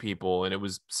meeting people and it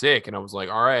was sick. And I was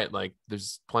like, all right, like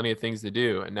there's plenty of things to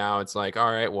do. And now it's like,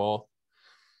 all right, well,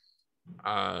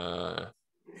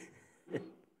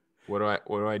 what do I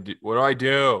do? What do I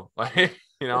do? Like,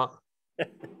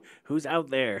 who's out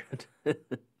there?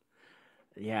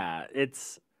 Yeah,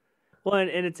 it's and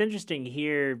it's interesting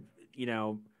here,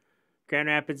 Grand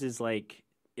Rapids is like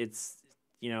it's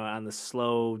on the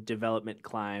slow development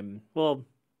climb. Well,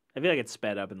 I feel like it's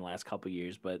sped up in the last couple of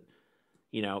years, but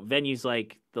venues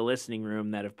like the Listening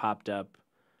Room that have popped up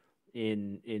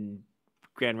in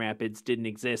Grand Rapids didn't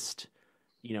exist,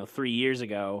 3 years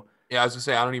ago. Yeah, I was gonna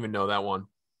say I don't even know that one.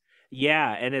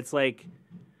 Yeah, and it's like,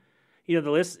 the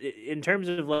list in terms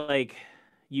of like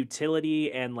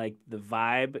utility and like the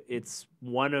vibe, it's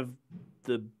one of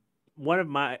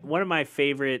my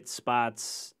favorite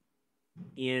spots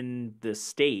in the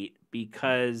state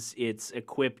because it's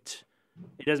equipped.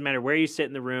 It doesn't matter where you sit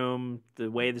in the room,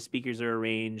 the way the speakers are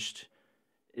arranged.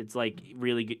 It's like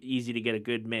really easy to get a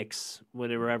good mix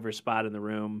whatever spot in the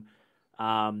room.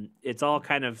 It's all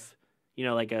kind of,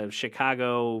 like a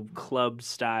Chicago club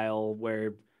style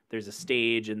where there's a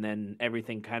stage and then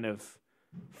everything kind of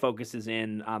focuses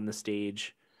in on the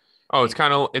stage. Oh,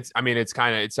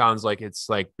 it sounds like it's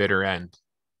like Bitter End.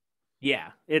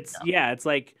 Yeah, it's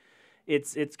like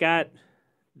it's got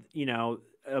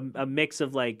a mix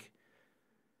of like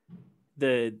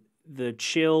the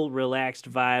chill,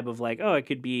 relaxed vibe of like, oh, it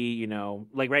could be,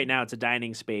 like right now it's a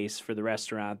dining space for the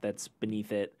restaurant that's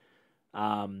beneath it.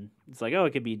 It's like, oh,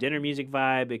 it could be dinner music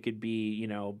vibe. It could be,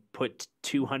 put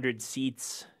 200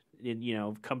 seats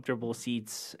in, comfortable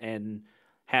seats and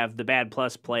have the Bad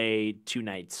Plus play 2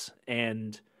 nights.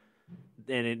 And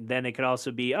then it could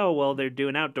also be, oh, well, they're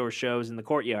doing outdoor shows in the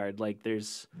courtyard. Like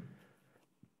there's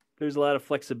a lot of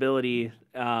flexibility.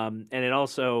 And it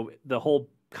also, the whole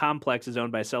complex is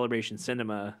owned by Celebration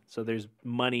Cinema. So there's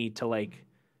money to like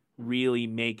really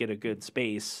make it a good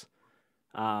space.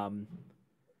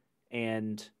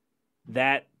 And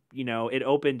that, it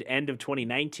opened end of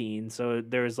 2019. So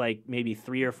there was like maybe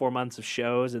 3 or 4 months of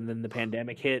shows and then the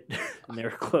pandemic hit and they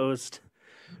were closed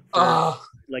for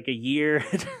like a year.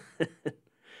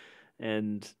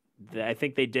 And I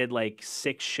think they did like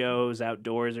 6 shows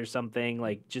outdoors or something,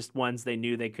 like just ones they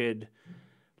knew they could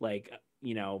like,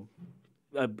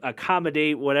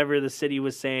 accommodate whatever the city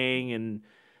was saying and,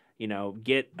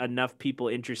 get enough people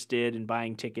interested in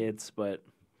buying tickets. But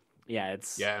Yeah,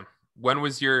 it's Yeah. When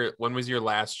was your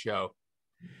last show?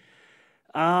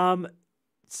 um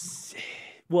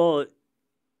well,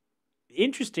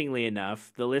 interestingly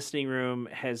enough, the listening room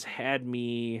has had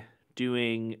me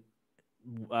doing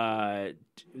uh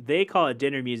they call it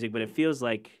dinner music, but it feels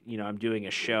like, I'm doing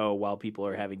a show while people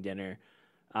are having dinner.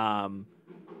 Um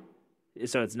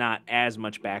so it's not as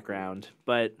much background,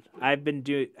 but I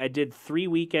did 3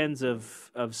 weekends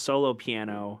of solo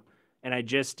piano, and I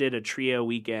just did a trio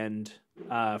weekend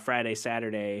Friday,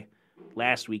 Saturday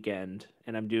last weekend,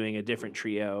 and I'm doing a different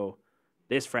trio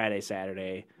this Friday,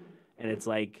 Saturday, and it's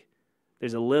like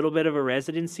there's a little bit of a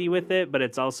residency with it, but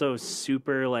it's also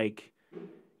super like,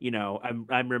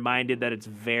 I'm reminded that it's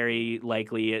very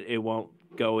likely it won't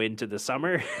go into the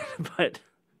summer, but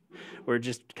we're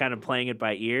just kind of playing it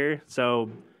by ear.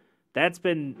 So that's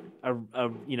been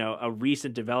a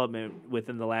recent development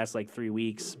within the last like 3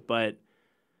 weeks. But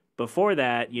before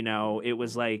that, it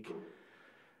was like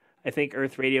I think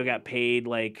Earth Radio got paid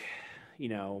like, you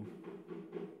know,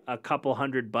 a couple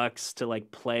 $100 to like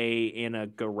play in a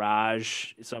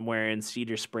garage somewhere in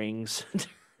Cedar Springs.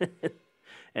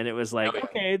 And it was Hell like, yeah.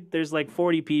 okay, there's like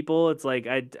 40 people. It's like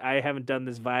I haven't done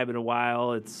this vibe in a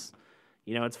while. It's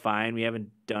it's fine. We haven't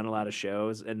done a lot of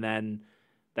shows. And then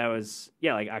that was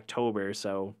like October,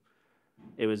 so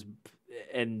it was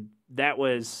and that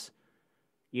was,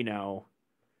 you know,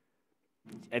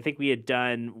 I think we had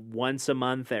done once a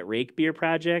month at Rake Beer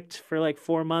Project for like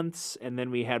 4 months, and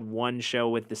then we had one show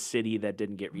with the city that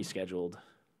didn't get rescheduled.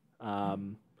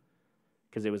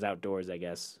 Because it was outdoors, I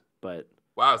guess. But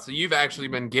Wow, so you've actually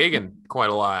been gigging quite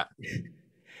a lot.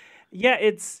 yeah,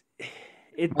 it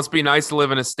Must be nice to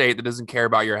live in a state that doesn't care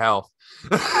about your health.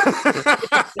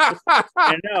 I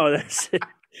know that's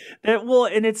that well,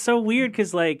 and it's so weird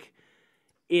because like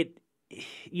it,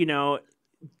 you know,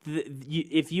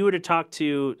 if you were to talk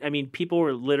to, I mean, people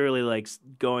were literally like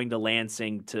going to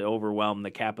Lansing to overwhelm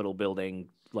the Capitol building.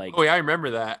 Like, Oh yeah, I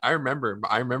remember that. I remember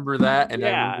that, and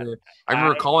yeah, I I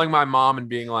remember calling my mom and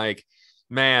being like,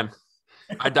 "Man,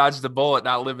 I dodged a bullet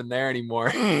not living there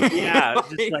anymore." yeah,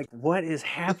 just Like, like what is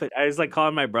happening? I was like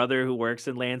calling my brother who works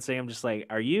in Lansing. I'm just like,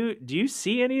 do you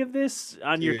see any of this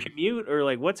on your dude, commute or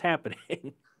like what's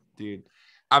happening? dude.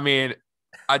 I mean,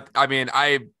 I mean,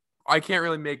 I can't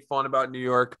really make fun about New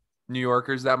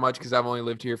Yorkers that much because I've only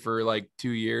lived here for like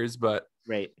 2 years, but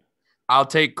Right. I'll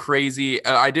take crazy.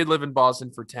 I did live in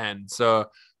Boston for 10, so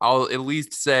I'll at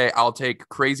least say I'll take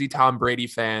crazy Tom Brady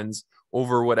fans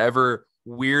over whatever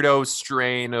weirdo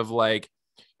strain of like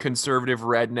conservative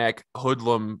redneck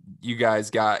hoodlum you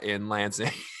guys got in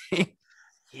Lansing.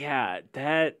 Yeah,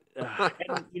 that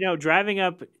and driving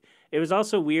up, it was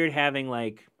also weird having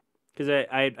like because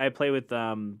I play with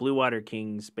Blue Water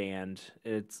Kings band.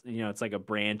 It's it's like a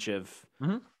branch of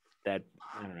Mhm. that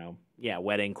I don't know, yeah,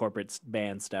 wedding corporate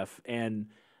band stuff, and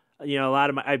a lot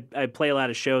of I play a lot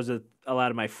of shows with a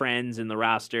lot of my friends in the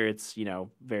roster. It's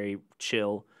very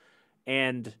chill,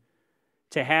 and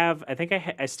to have I think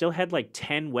I still had like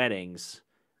 10 weddings,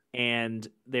 and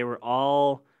they were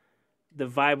all the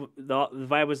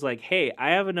vibe was like, hey,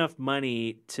 I have enough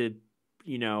money to,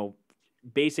 you know,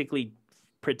 basically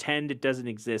pretend it doesn't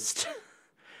exist.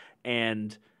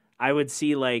 And I would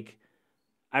see like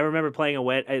I remember playing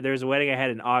there was a wedding I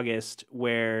had in August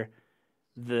where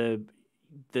the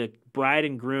the bride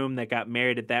and groom that got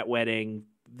married at that wedding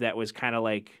that was kind of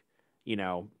like,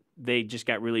 they just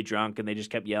got really drunk and they just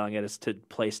kept yelling at us to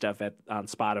play stuff on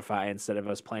Spotify instead of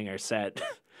us playing our set.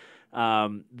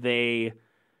 They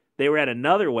were at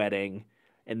another wedding,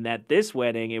 and at this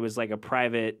wedding it was like a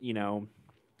private,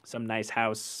 some nice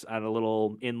house on a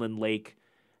little inland lake,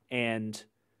 and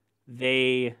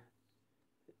they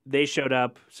showed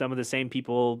up. Some of the same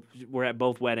people were at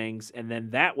both weddings, and then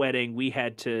that wedding we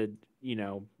had to,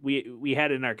 we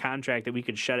had in our contract that we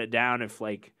could shut it down if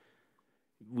like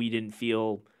we didn't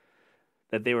feel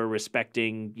that they were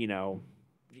respecting,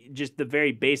 just the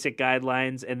very basic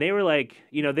guidelines. And they were like,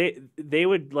 they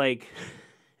would like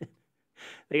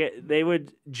they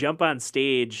would jump on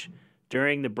stage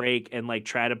during the break and like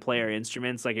try to play our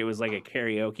instruments like it was like a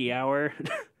karaoke hour.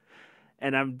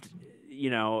 And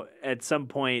at some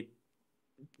point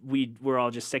we were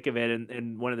all just sick of it,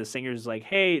 and one of the singers was like,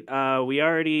 hey, we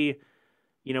already,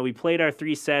 we played our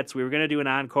 3 sets, we were going to do an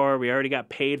encore, we already got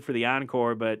paid for the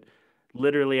encore, but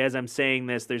literally as I'm saying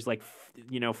this, there's like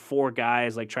 4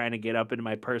 guys like trying to get up into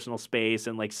my personal space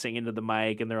and like sing into the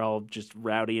mic, and they're all just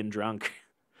rowdy and drunk.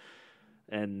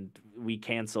 And we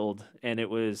canceled, and it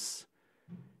was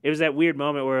that weird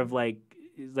moment where of like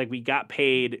we got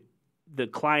paid, the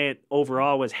client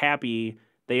overall was happy,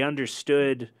 they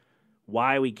understood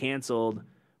why we canceled,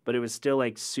 but it was still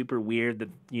like super weird that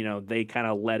they kind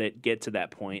of let it get to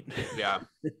that point. Yeah.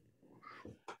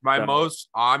 My So most,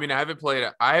 I mean, I haven't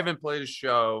played a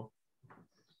show.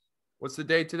 What's the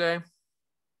date today?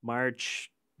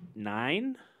 March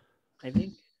 9, I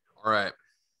think. All right.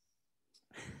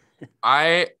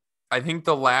 I think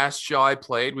the last show I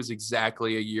played was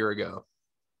exactly a year ago.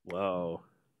 Whoa.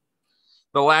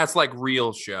 The last like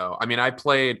real show. I mean, I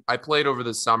played over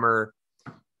the summer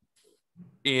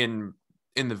in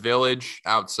the village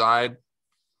outside,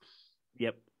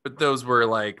 Yep. but those were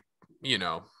like, you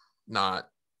know, not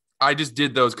I just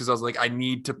did those because I was like, I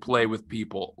need to play with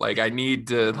people. Like I need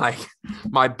to like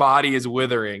my body is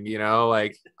withering,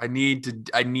 like I need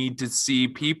to see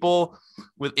people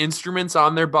with instruments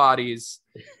on their bodies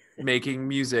making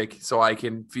music so I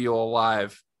can feel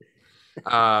alive.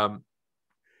 Um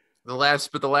the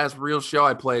last real show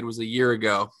I played was a year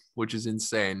ago, which is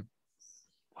insane.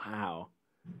 Wow.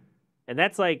 And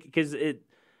that's like because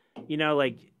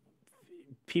like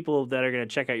people that are gonna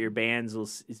check out your bands will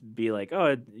be like,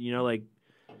 oh,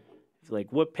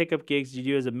 like what pickup gigs do you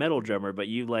do as a metal drummer? But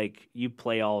you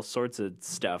play all sorts of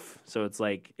stuff, so it's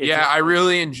like it's Yeah, I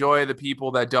really enjoy the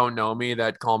people that don't know me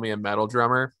that call me a metal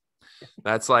drummer.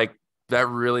 That's like that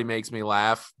really makes me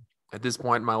laugh at this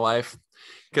point in my life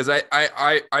because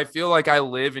I feel like I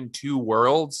live in two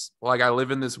worlds. Like I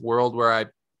live in this world where I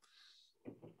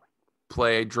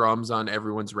play drums on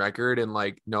everyone's record and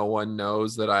like no one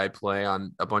knows that I play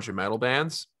on a bunch of metal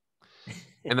bands.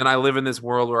 And then I live in this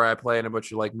world where I play in a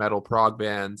bunch of like metal prog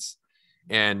bands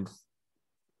and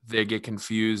they get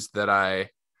confused that I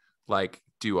like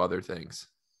do other things.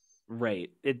 right.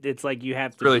 It's like you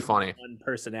have It's to really be funny. one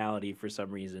personality for some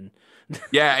reason.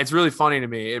 Yeah, it's really funny to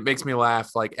me. It makes me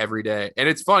laugh like every day. And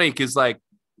it's funny because like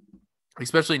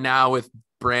especially now with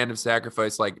Brand of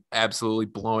Sacrifice like absolutely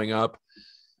blowing up.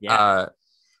 Yeah.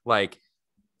 Like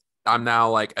I'm now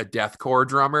like a deathcore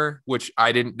drummer, which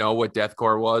I didn't know what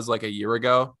deathcore was like a year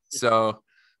ago. So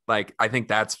like I think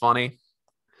that's funny.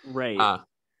 Right. Uh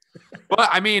but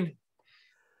I mean,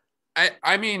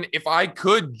 if I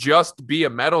could just be a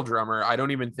metal drummer, I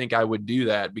don't even think I would do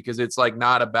that because it's like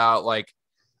not about like,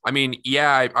 I mean,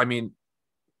 yeah, I mean,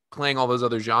 playing all those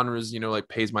other genres, like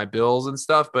pays my bills and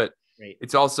stuff, but Right.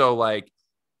 it's also like,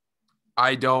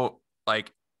 I don't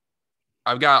like,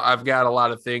 I've got a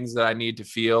lot of things that I need to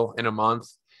feel in a month.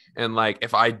 And like,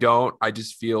 if I don't, I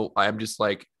just feel I'm just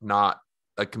like not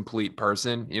a complete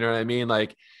person. You know what I mean?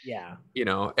 Like, Yeah.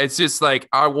 it's just like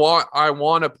I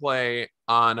want to play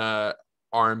on a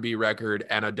R&B record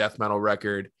and a death metal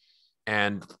record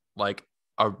and like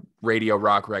a radio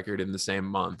rock record in the same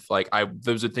month. Like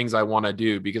those are things I want to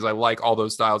do because I like all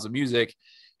those styles of music.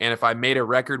 And if I made a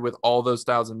record with all those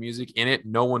styles of music in it,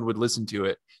 no one would listen to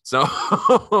it. So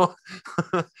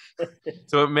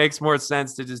so it makes more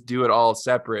sense to just do it all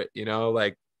separate,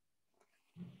 like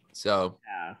so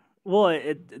Yeah. Well,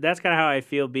 that's kind of how I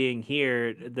feel being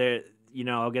here. There,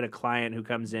 I'll get a client who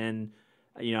comes in,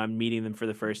 I'm meeting them for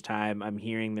the first time. I'm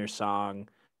hearing their song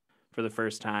for the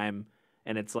first time,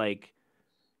 and it's like,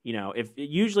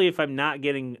 if I'm not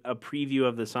getting a preview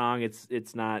of the song,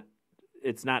 it's not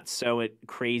so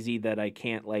crazy that I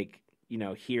can't like,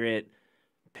 hear it,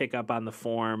 pick up on the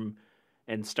form,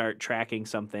 and start tracking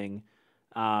something.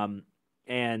 Um,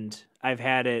 and I've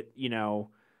had it,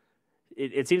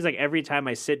 it seems like every time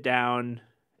I sit down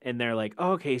and they're like,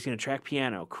 oh, okay, he's gonna track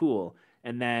piano, cool.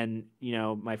 And then,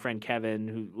 my friend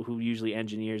Kevin, who usually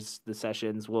engineers the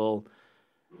sessions, will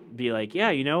be like, yeah,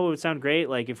 it would sound great.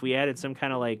 Like if we added some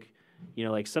kind of like,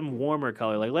 like some warmer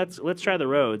color, like let's try the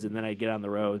Rhodes. And then I get on the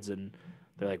Rhodes and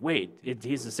they're like, wait,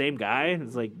 he's the same guy? And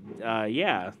it's like,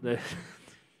 yeah,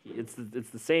 it's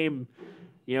the same.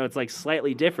 It's like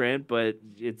slightly different, but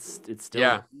it's still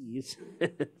yeah. keys.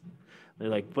 They're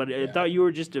like, but I Yeah. thought you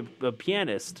were just a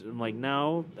pianist. I'm like,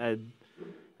 no, I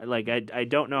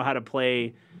don't know how to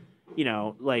play.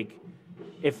 Like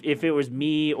if it was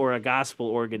me or a gospel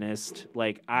organist,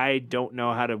 like I don't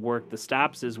know how to work the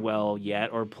stops as well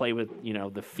yet, or play with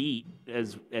the feet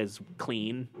as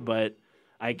clean, but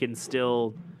I can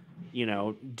still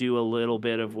do a little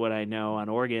bit of what I know on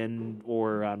organ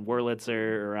or on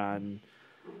Wurlitzer or on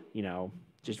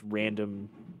just random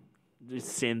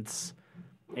synths.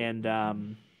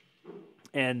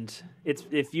 And it's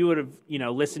if you would have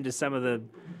listened to some of the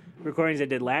recordings I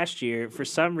did last year, for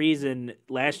some reason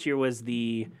last year was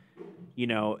the you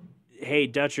know hey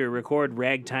Dutcher, record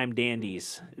ragtime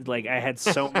dandies. Like I had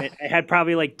so many, I had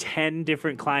probably like 10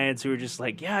 different clients who were just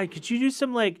like, yeah, could you do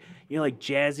some like like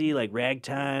jazzy like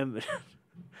ragtime.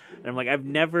 And I'm like,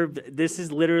 this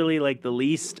is literally like the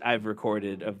least I've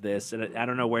recorded of this, and I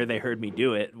don't know where they heard me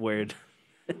do it, where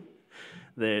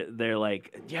they're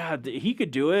like, yeah, he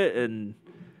could do it, and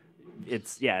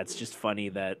it's just funny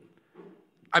that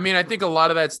I mean, I think a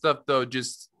lot of that stuff though,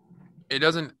 just it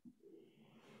doesn't.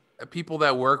 People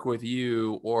that work with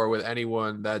you or with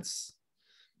anyone that's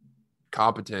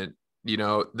competent, you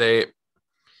know, they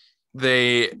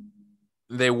they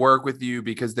work with you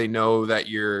because they know that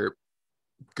you're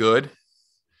good,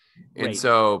 and right,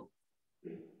 so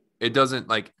it doesn't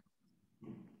like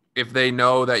if they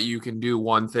know that you can do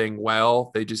one thing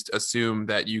well, they just assume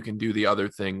that you can do the other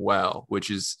thing well, which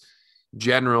is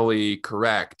generally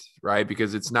correct, right?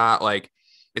 Because it's not like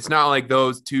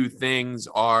those two things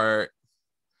are.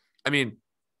 I mean,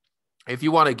 if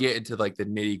you want to get into like the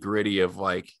nitty gritty of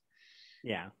like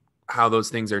yeah, how those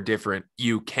things are different,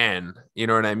 you can, you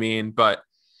know what I mean? But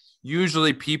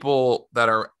usually people that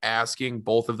are asking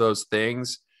both of those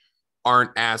things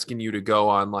aren't asking you to go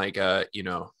on like a, you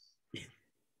know,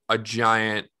 a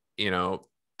giant, you know,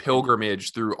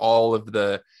 pilgrimage through all of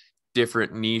the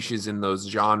different niches in those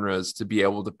genres to be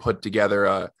able to put together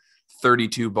a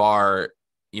 32 bar,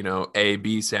 you know, A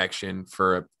B section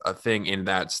for a thing in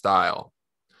that style.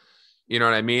 You know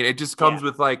what I mean? It just yeah, comes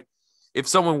with like, if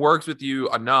someone works with you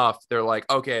enough, they're like,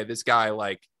 okay, this guy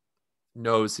like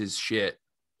knows his shit.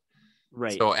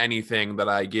 right, So anything that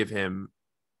I give him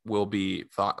will be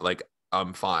thought like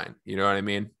I'm fine. You know what I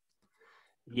mean?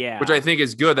 Which I yeah. think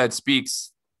is good. That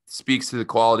speaks to the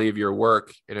quality of your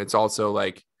work, and it's also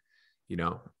like, you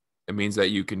know, it means that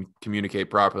you can communicate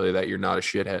properly, that you're not a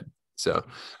shithead. So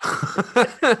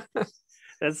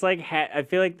That's like I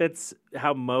feel like that's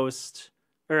how most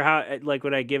or how like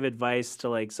when I give advice to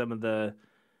like some of the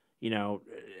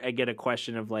I get a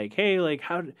question of like, hey, like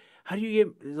how do you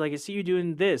get like I see you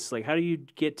doing this, like how do you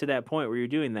get to that point where you're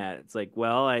doing that? It's like,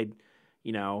 well,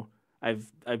 you know, I've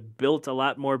built a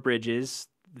lot more bridges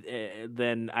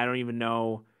than I don't even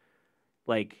know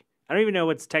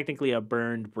what's technically a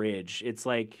burned bridge. It's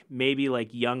like maybe like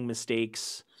young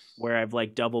mistakes where I've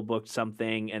like double booked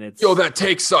something and yo, it's that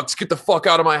take sucks. Get the fuck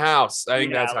out of my house. I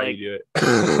think yeah, that's how like you do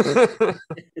it.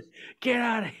 get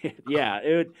out of here.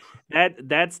 Yeah,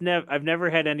 that's never I've never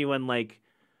had anyone like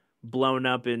blown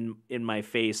up in my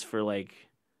face for like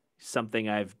something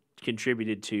I've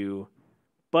contributed to,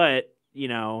 but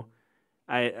it's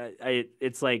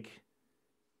like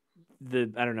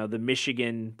I don't know,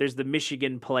 there's the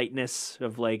Michigan politeness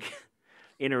of like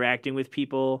interacting with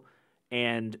people,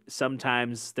 and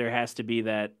sometimes there has to be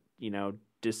that,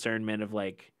 discernment of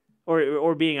like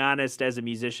or being honest as a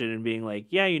musician and being like,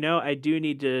 yeah, I do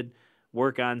need to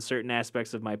work on certain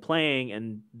aspects of my playing,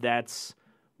 and that's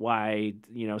why,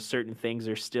 certain things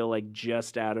are still like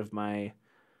just out of my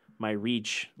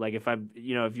reach. Like if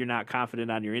you're not confident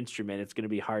on your instrument, it's going to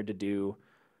be hard to do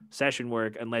session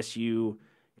work unless you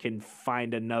can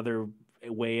find another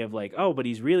way of like, oh, but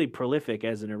he's really prolific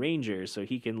as an arranger, so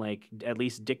he can like at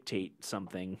least dictate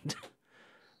something.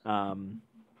 um,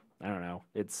 I don't know.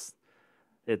 It's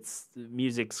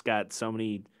music's got so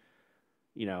many.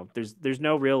 There's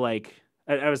no real like.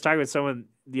 I was talking with someone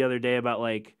the other day about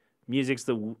like music's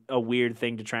a weird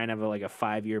thing to try and have like a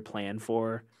 5-year plan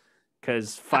for.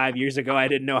 Because 5 years ago I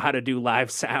didn't know how to do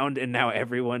live sound, and now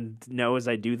everyone knows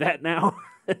I do that now.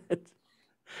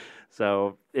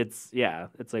 So it's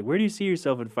like, where do you see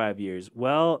yourself in 5 years?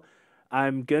 Well,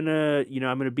 I'm gonna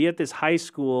be at this high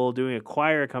school doing a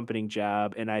choir accompanying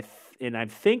job, and I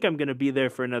think I'm gonna be there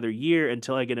for another year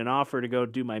until I get an offer to go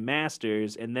do my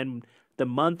master's, and then the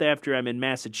month after I'm in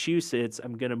Massachusetts,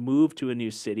 I'm gonna move to a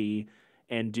new city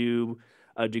and do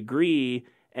a degree,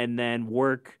 and then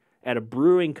work at a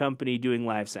brewing company doing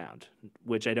live sound,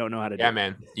 which I don't know how to Yeah, do.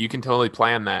 man, you can totally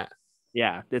plan that.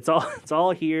 Yeah, it's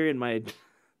all here in my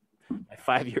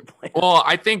 5-year plan. Well,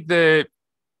 I think the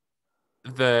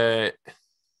the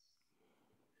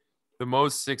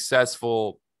most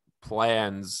successful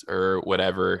plans or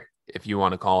whatever, if you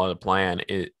want to call it a plan,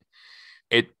 it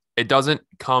it doesn't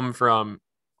come from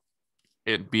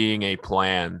it being a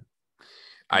plan.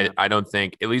 No. I don't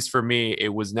think, at least for me, it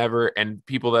was never, and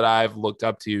people that I've looked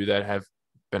up to that have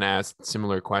been asked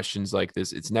similar questions like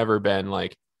this, it's never been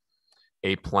like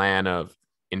a plan of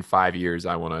in 5 years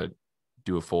I want to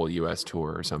do a full US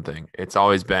tour or something. It's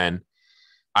always been,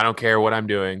 I don't care what I'm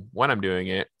doing, when I'm doing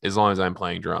it, as long as I'm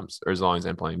playing drums or as long as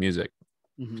I'm playing music.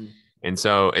 Hmm. And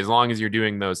so as long as you're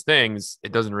doing those things,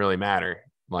 it doesn't really matter.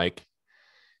 Like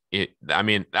I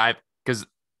mean, because,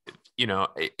 you know,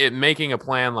 it making a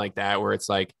plan like that where it's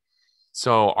like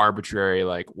so arbitrary,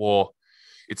 like, well,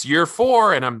 it's year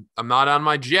 4 and I'm not on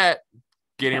my jet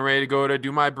getting Yeah. ready to go to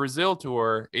do my Brazil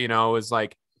tour, you know, is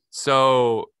like,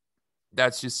 so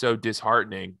that's just so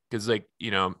disheartening because, like,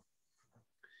 you know,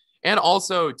 and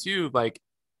also too, like,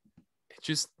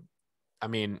 just, I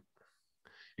mean,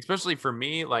 especially for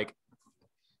me, like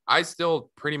I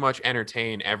still pretty much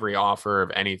entertain every offer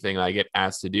of anything I get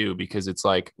asked to do because it's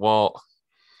like, well,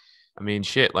 I mean,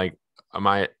 shit, like, am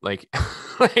I like,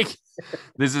 like,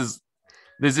 this is,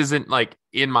 this isn't like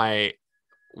in my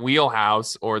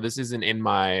wheelhouse, or this isn't in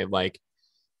my like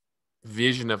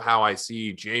vision of how I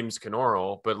see James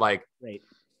Knoerl, but like, Right.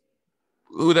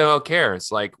 who the hell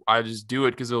cares? Like, I just do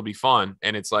it because it'll be fun.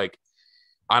 And it's like,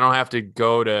 I don't have to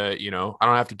go to, I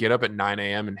don't have to get up at 9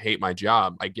 a.m. and hate my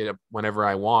job. I get up whenever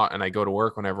I want and I go to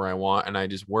work whenever I want. And I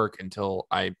just work until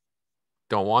I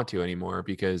don't want to anymore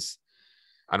because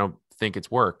I don't think it's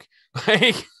work.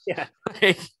 Like, Yeah.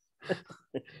 like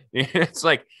it's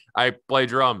like I play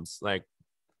drums. Like,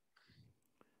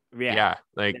 yeah,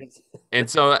 like, and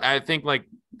so I think like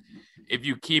if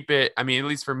you keep it, I mean, at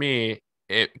least for me,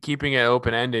 keeping it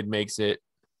open-ended makes it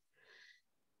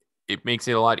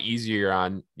a lot easier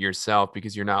on yourself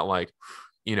because you're not like,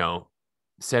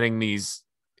 setting these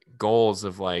goals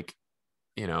of like,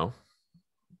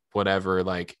 whatever,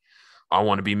 like, I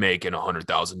want to be making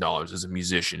 $100,000 as a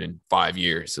musician in 5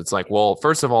 years. It's like, well,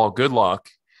 first of all, good luck.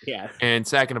 Yeah. And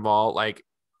second of all, like,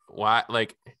 what,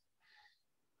 like,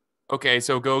 okay,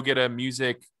 so go get a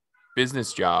music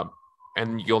business job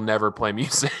and you'll never play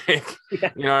music. Yeah.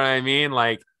 You know what I mean?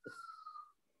 Like,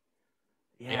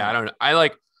 yeah, I don't know. I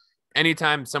like,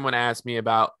 anytime someone asks me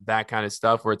about that kind of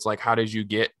stuff where it's like, how did you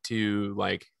get to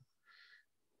like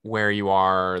where you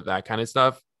are, that kind of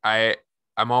stuff, I'm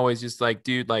always just like,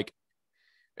 dude, like,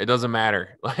 it doesn't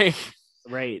matter. Like,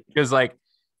 Right. because like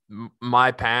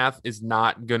my path is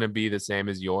not going to be the same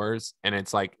as yours. And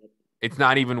it's like, it's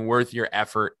not even worth your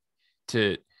effort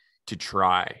to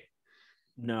try.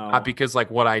 No. Not because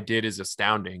like what I did is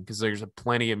astounding, because there's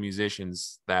plenty of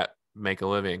musicians that make a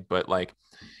living, but like,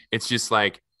 it's just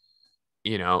like,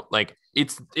 like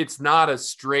it's not a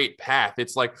straight path.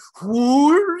 It's like,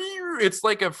 it's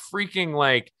like a freaking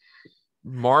like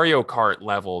Mario Kart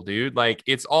level, dude. Like,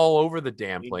 it's all over the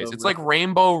damn place. It's like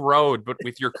Rainbow Road, but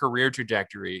with your career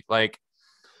trajectory. Like,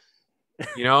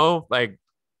 like,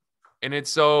 and it's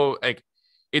so like,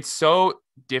 it's so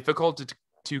difficult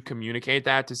to communicate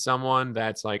that to someone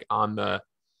that's like on the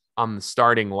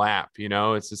starting lap.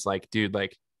 It's just like, dude,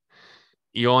 like,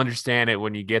 you'll understand it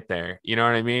when you get there. You know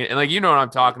what I mean? And like, what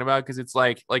I'm talking about. Cause it's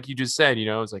like you just said,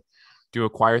 it's like do a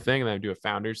choir thing and then I do a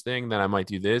founders thing. Then I might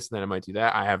do this, and then I might do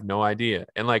that. I have no idea.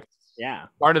 And like, yeah,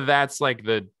 part of that's like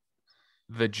the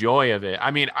joy of it.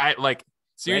 I mean, I like,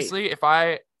 seriously,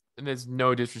 right. And there's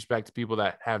no disrespect to people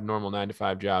that have normal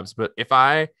 9-to-5 jobs, but if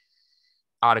I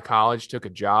out of college took a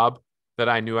job that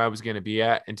I knew I was going to be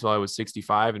at until I was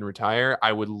 65 and retire,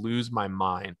 I would lose my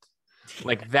mind.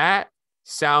 Like, that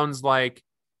sounds like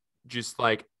just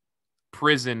like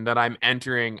prison that I'm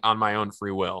entering on my own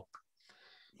free will.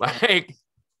 Like,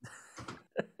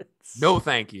 no,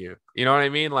 thank you. You know what I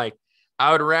mean? Like,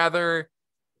 I would rather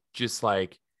just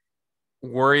like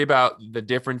worry about the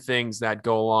different things that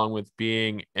go along with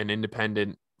being an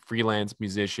independent freelance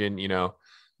musician,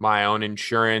 my own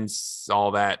insurance,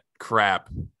 all that crap.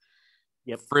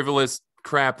 Yep. Frivolous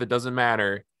crap that doesn't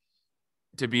matter,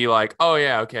 to be like, oh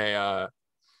yeah, okay,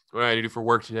 what do I do for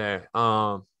work today?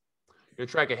 Gonna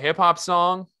track a hip hop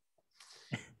song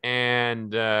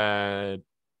and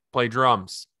play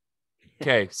drums.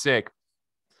 Okay, sick.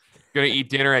 Gonna eat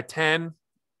dinner at 10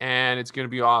 and it's gonna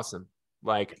be awesome.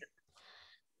 Like,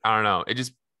 I don't know. It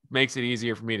just makes it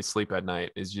easier for me to sleep at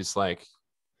night. It's just like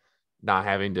not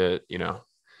having to,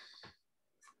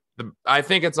 I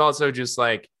think it's also just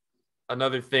like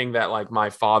another thing that like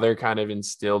my father kind of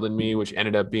instilled in me, which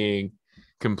ended up being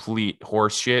complete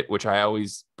horse shit, which I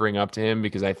always bring up to him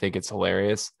because I think it's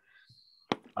hilarious.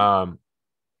 Was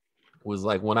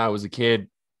like, when I was a kid,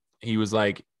 he was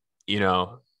like,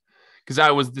 because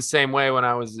I was the same way when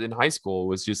I was in high school. It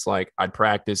was just like, I'd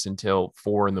practice until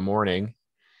 4 a.m.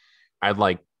 I'd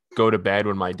like go to bed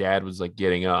when my dad was like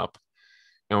getting up.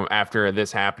 And after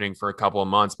this happening for a couple of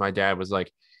months, my dad was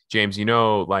like, James,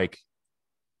 like,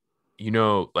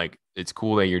 it's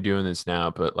cool that you're doing this now,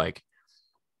 but like,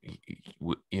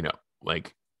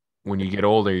 like, when you get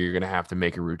older, you're going to have to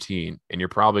make a routine and you're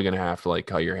probably going to have to like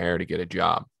cut your hair to get a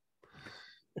job.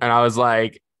 And I was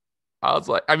like,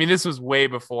 I mean, this was way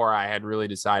before I had really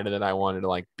decided that I wanted to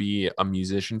like be a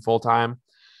musician full time.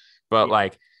 But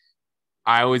like,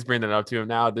 I always bring that up to him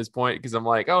now at this point, because I'm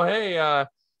like, oh, hey, I'll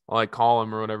like call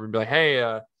him or whatever and be like,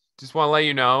 hey, just want to let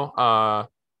you know,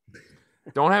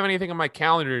 don't have anything on my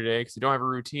calendar today because I don't have a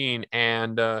routine,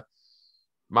 and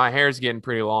my hair's getting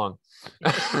pretty long.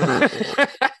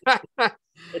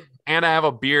 And I have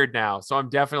a beard now, so I'm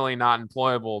definitely not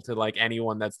employable to like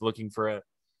anyone that's looking for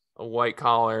a a white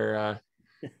collar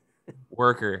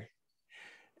worker.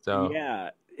 So Yeah,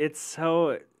 it's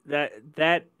so that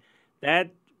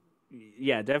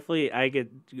yeah, definitely I get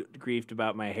griefed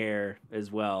about my hair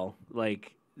as well.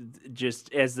 Like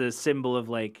just as the symbol of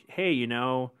like, hey,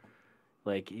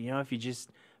 like, if you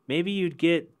just maybe you'd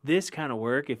get this kind of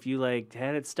work if you like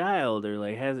had it styled or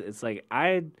like has it's like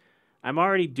I'm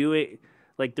already doing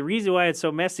like the reason why it's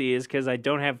so messy is because I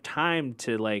don't have time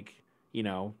to like, you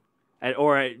know,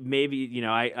 maybe,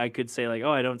 I could say like,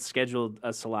 oh, I don't schedule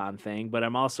a salon thing, but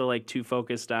I'm also like too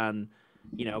focused on,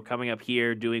 coming up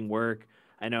here doing work.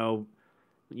 I know,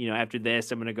 after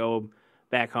this, I'm going to go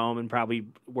back home and probably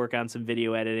work on some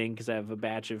video editing because I have a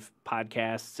batch of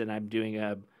podcasts and I'm doing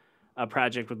a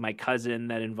project with my cousin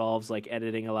that involves like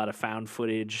editing a lot of found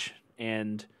footage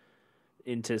and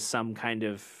into some kind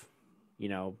of,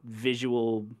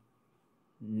 visual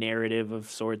narrative of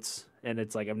sorts. And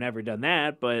it's like I've never done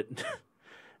that, but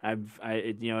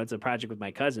it's a project with my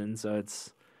cousin, so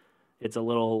it's a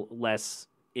little less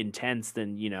intense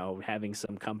than having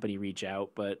some company reach out.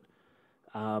 But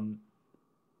um,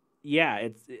 yeah,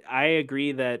 I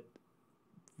agree that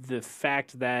the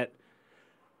fact that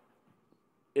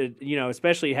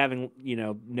especially having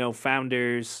no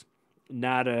founders,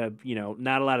 not a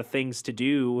lot of things to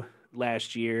do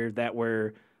last year that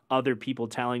were other people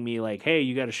telling me like, hey,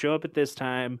 you got to show up at this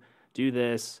time, do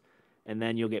this, and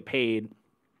then you'll get paid.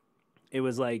 It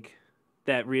was like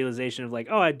that realization of like,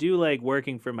 oh, I do like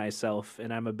working for myself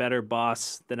and I'm a better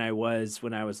boss than I was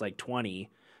when I was like 20.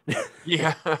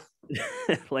 yeah.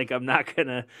 Like I'm not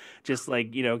gonna just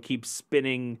like, keep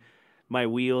spinning my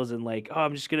wheels and like, oh,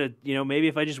 I'm just gonna, maybe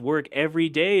if I just work every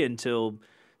day until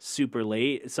super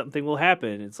late, something will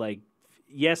happen. It's like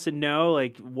yes and no.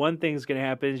 Like one thing's gonna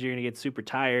happen is you're gonna get super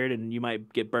tired and you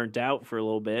might get burnt out for a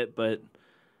little bit, but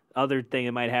other thing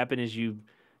that might happen is you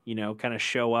kind of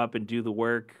show up and do the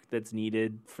work that's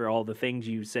needed for all the things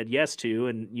you said yes to,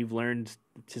 and you've learned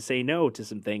to say no to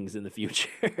some things in the future.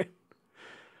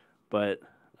 But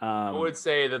I would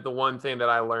say that the one thing that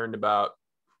I learned about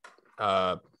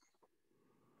uh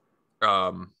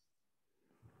um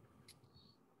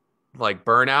like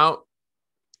burnout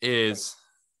is,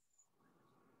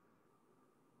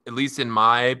 at least in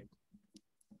my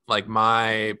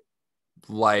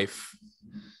life,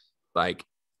 like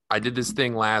I did this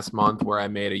thing last month where I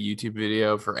made a YouTube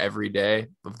video for every day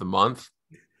of the month.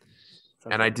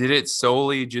 And I did it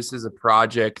solely just as a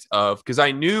project of, because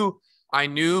I knew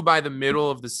by the middle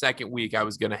of the second week I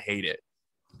was gonna hate it.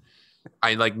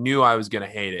 I like knew I was gonna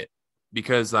hate it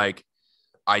because like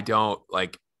I don't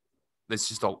like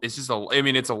I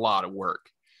mean it's a lot of work.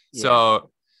 yeah,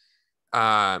 So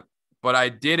but I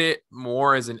did it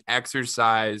more as an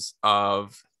exercise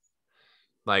of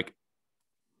like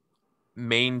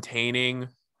maintaining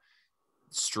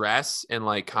stress and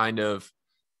like kind of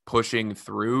pushing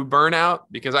through burnout,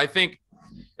 because I think,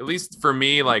 at least for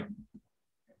me, like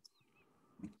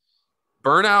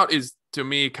burnout is, to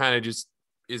me, kind of just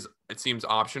it seems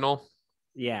optional.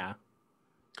 yeah,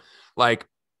 Like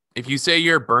if you say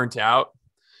you're burnt out,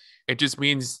 it just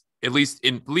means, at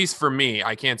least for me,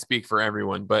 I can't speak for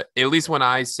everyone, but at least when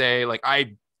I say like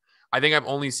I think I've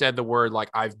only said the word like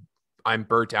I'm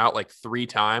burnt out like 3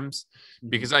 times,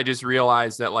 because I just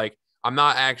realized that like I'm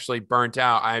not actually burnt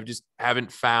out. I just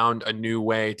haven't found a new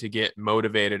way to get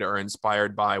motivated or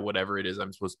inspired by whatever it is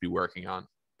I'm supposed to be working on.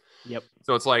 yep,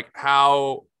 So it's like,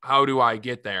 how do I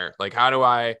get there? Like, how do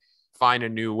I find a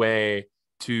new way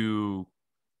to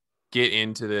get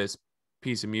into this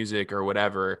piece of music or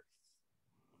whatever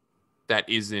that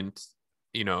isn't,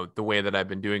 the way that I've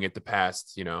been doing it the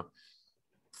past,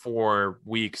 4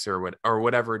 weeks or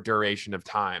whatever duration of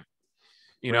time,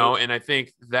 right, and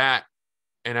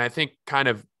I think kind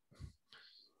of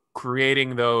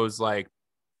creating those like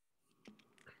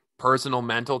personal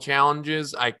mental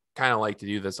challenges. I kind of like to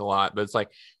do this a lot, but it's like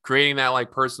creating that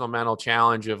like personal mental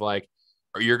challenge of like,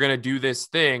 you're going to do this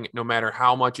thing no matter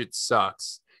how much it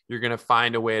sucks. You're going to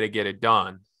find a way to get it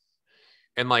done.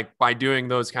 And like by doing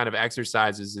those kind of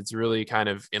exercises, it's really kind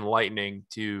of enlightening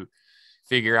to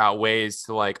figure out ways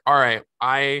to like, all right,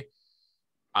 I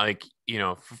like,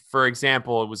 for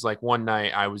example, it was like one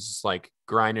night I was just like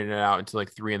grinding it out until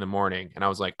like 3 a.m. and I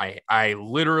was like, I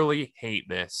literally hate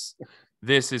this.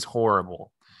 This is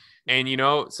horrible. And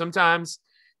sometimes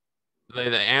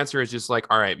the answer is just like,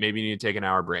 all right, maybe you need to take an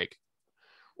hour break,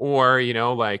 or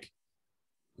like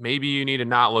maybe you need to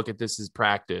not look at this as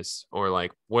practice, or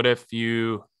like what if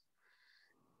you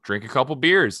drink a couple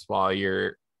beers while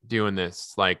you're doing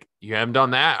this? Like, you haven't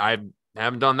done that. I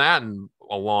haven't done that in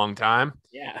a long time.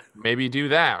 yeah, Maybe do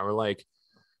that, or like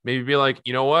maybe be like,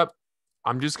 you know what,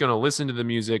 I'm just going to listen to the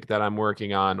music that I'm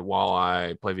working on while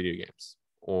I play video games,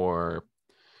 or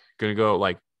going to go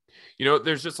like,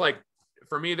 there's just like,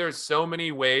 for me, there's so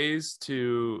many ways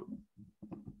to,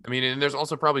 I mean, and there's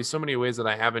also probably so many ways that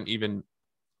I haven't even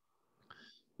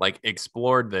like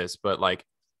explored this, but like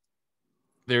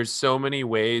there's so many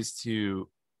ways to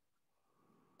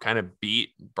kind of beat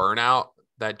burnout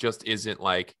that just isn't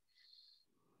like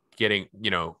getting,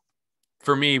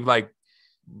 for me, like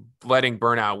letting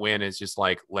burnout win is just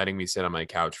like letting me sit on my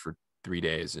couch for 3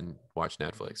 days and watch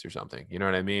Netflix or something. You know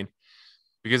what I mean?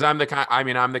 Because I'm the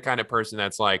kind of person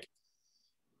that's like,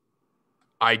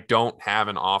 I don't have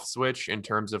an off switch in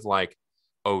terms of like,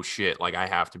 oh shit, like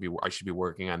I should be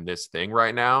working on this thing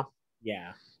right now.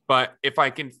 Yeah. But if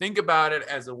I can think about it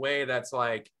as a way that's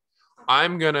like,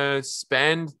 I'm going to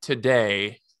spend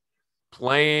today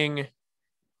playing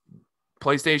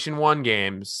PlayStation 1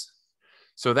 games.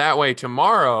 So that way,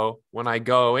 tomorrow, when I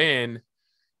go in,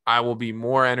 I will be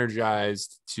more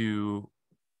energized to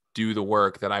do the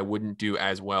work that I wouldn't do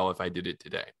as well if I did it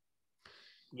today.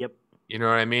 Yep. You know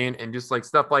what I mean? And just like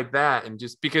stuff like that. And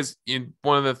just because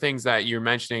one of the things that you're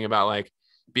mentioning about like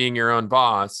being your own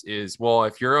boss is, well,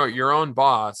 if you're your own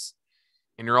boss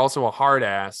and you're also a hard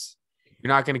ass,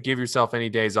 you're not going to give yourself any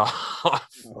days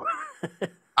off.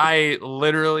 I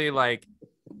literally like,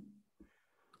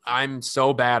 I'm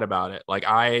so bad about it. Like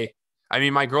I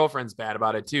mean, my girlfriend's bad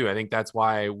about it too. I think that's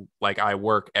why like I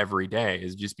work every day,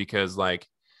 is just because like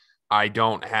I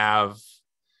don't have,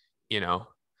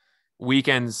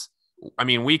 weekends. I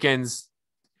mean, weekends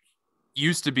I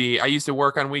used to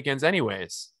work on weekends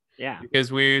anyways. Yeah.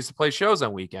 Because we used to play shows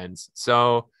on weekends.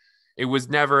 So it was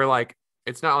never like,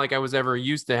 it's not like I was ever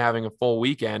used to having a full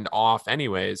weekend off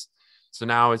anyways. So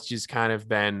now it's just kind of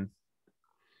been,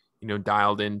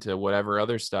 dialed into whatever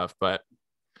other stuff. But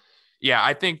yeah,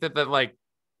 I think that like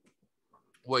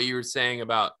what you were saying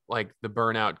about like the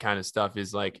burnout kind of stuff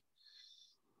is like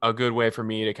a good way for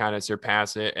me to kind of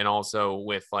surpass it. And also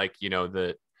with like,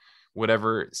 the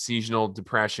whatever seasonal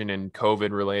depression and COVID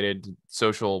related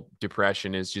social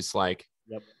depression is just like,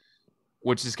 Yep.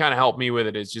 which has kind of helped me with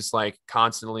it, is just like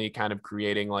constantly kind of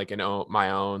creating like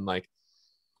my own like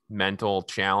mental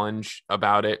challenge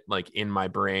about it, like in my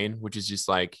brain, which is just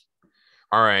like,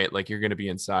 all right, like you're going to be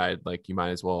inside, like you might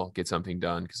as well get something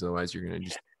done, because otherwise you're going to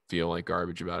just feel like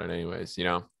garbage about it anyways,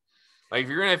 like if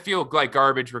you're going to feel like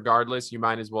garbage regardless, you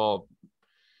might as well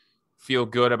feel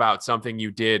good about something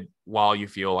you did while you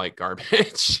feel like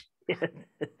garbage.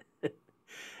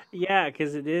 Yeah,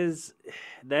 because it is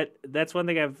that's one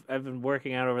thing I've been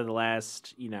working out over the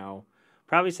last,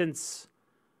 probably since,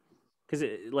 because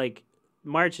like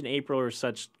March and April are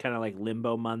such kind of like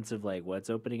limbo months of like what's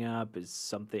opening up. Is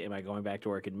something, am I going back to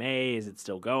work in May? Is it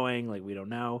still going? Like we don't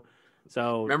know.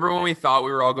 So Remember when we thought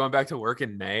we were all going back to work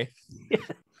in May?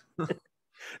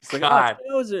 it's like, oh, God.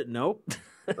 so is it? Nope.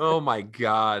 Oh my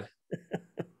God.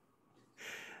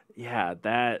 Yeah,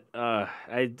 that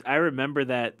I remember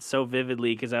that so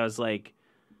vividly, because I was like,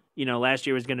 last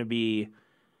year was going to be,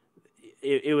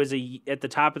 it was at the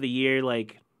top of the year,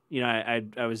 like, I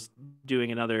was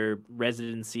doing another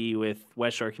residency with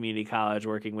West Shore Community College,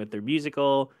 working with their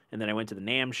musical, and then I went to the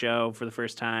NAMM show for the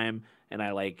first time, and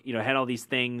I like, had all these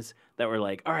things that were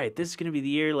like, all right, this is going to be the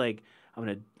year, like I'm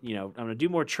going to, I'm going to do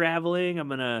more traveling, I'm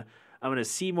gonna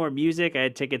see more music. I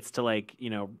had tickets to like,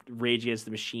 Rage Against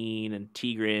the Machine and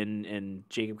Tigran and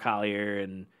Jacob Collier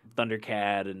and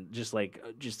Thundercat and just like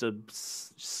just a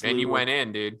slew. And you went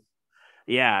in, dude.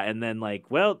 Yeah, and then like,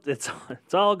 well, it's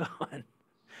all gone.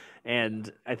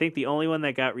 And I think the only one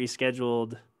that got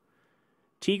rescheduled,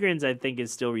 Tigran's, I think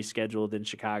is still rescheduled in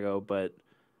Chicago, but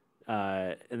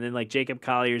and then like Jacob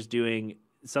Collier's doing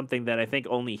something that I think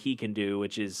only he can do,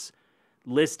 which is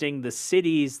listing the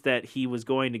cities that he was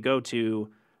going to go to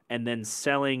and then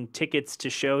selling tickets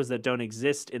to shows that don't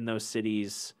exist in those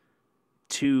cities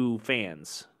to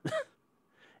fans.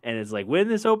 And it's like, when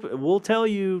this open, we'll tell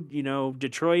you,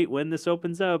 Detroit, when this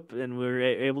opens up and we're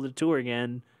able to tour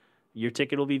again, your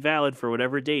ticket will be valid for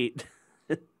whatever date.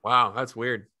 Wow, that's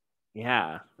weird.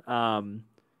 Yeah. But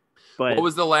what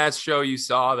was the last show you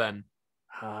saw then?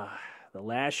 The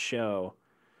last show,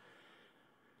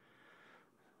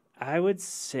 I would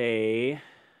say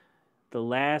the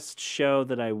last show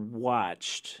that I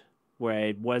watched where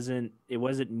it wasn't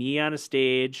me on a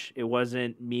stage, it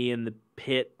wasn't me in the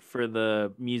pit for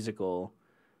the musical.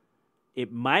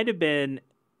 It might have been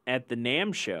at the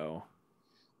NAMM show.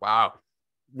 Wow.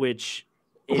 Which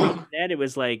it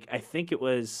was like, I think it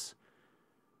was,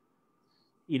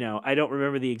 I don't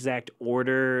remember the exact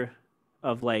order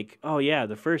of like, oh yeah,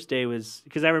 the first day was,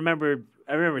 because I remember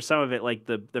some of it, like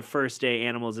the first day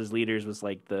Animals as Leaders was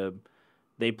like the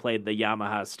they played the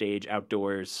Yamaha stage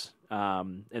outdoors,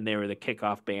 and they were the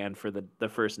kickoff band for the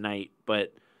first night.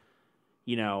 But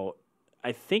you know,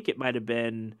 I think it might have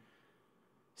been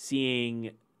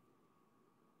seeing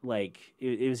like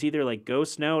it was either like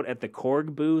Ghost Note at the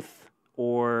Korg booth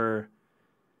or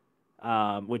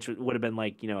which would have been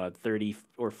like a 30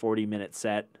 or 40-minute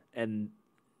set, and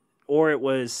or it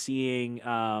was seeing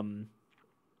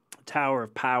Tower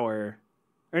of Power,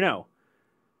 or no,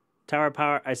 Tower of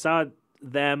Power. I saw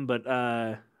them, but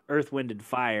Earth, Wind, and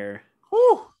Fire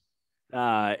Whew.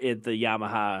 at the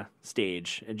Yamaha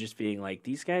stage, and just being like,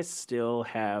 these guys still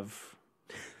have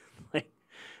like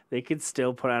they could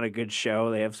still put on a good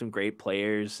show. They have some great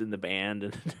players in the band,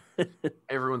 and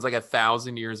Everyone's like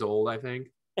 1,000 years old, I think.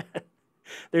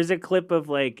 there's a clip of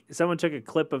like someone took a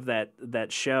clip of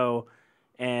that show,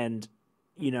 and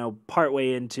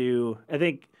partway into, I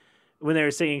think when they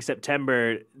were singing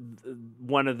September,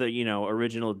 one of the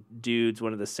original dudes,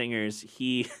 one of the singers,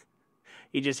 he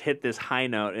just hit this high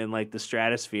note in like the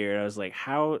stratosphere, and I was like,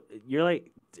 how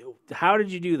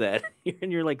did you do that? You're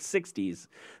in your like 60s.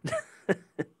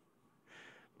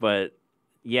 But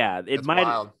yeah, That's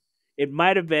wild. it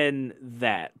might have been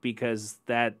that, because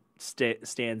that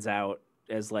stands out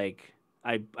as like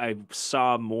I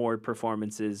saw more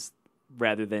performances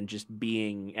rather than just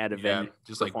being at a Yeah, venue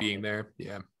just like being performing. there.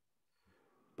 Yeah.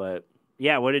 But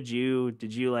yeah, what did you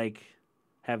like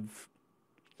have,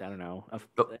 I don't know,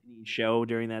 The, any show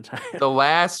during that time? the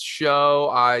last show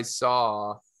I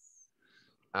saw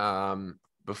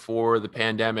before the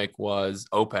pandemic was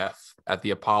Opeth at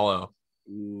the Apollo.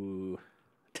 Ooh.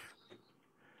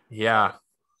 Yeah.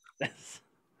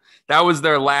 That was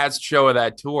their last show of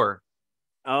that tour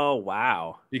Oh,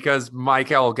 wow. because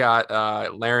Michael got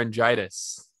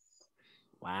laryngitis.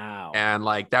 Wow. And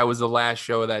like that was the last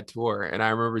show of that tour. And I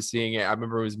remember seeing it. I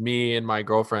remember it was me and my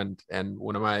girlfriend and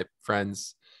one of my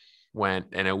friends went,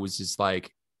 and it was just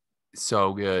like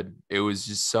so good. It was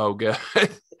just so good.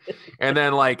 And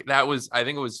then like that was, I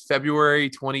think it was February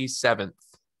 27th.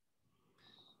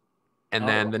 And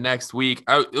then Oh. the next week,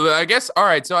 I guess, all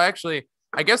right. So actually,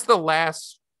 I guess the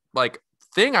last like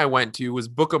thing I went to was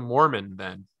Book of Mormon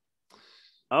then.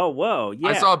 Oh, whoa.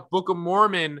 I Yeah. saw Book of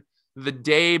Mormon the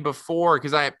day before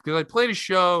because I played a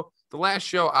show. The last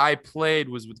show I played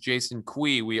was with Jason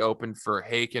Quee. We opened for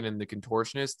Haken and the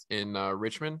Contortionist in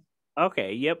Richmond.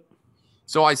 Okay. Yep.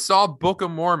 So I saw Book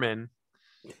of Mormon,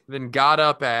 then got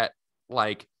up at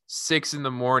like 6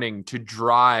 a.m. to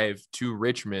drive to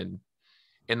Richmond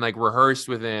and like rehearsed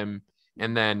with him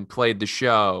and then played the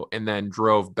show and then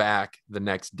drove back the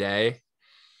next day.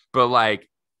 But like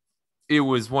it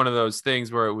was one of those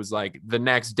things where it was like the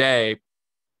next day,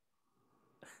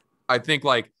 I think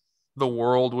like the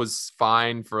world was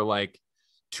fine for like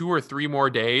 2 or 3 more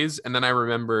days. And then I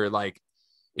remember like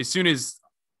as soon as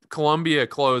Columbia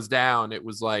closed down, it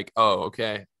was like, oh,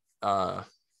 okay.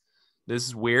 This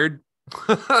is weird.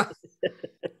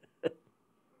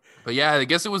 But yeah, I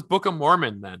guess it was Book of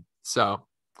Mormon then. So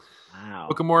Book Wow.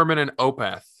 of Mormon and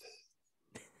Opeth.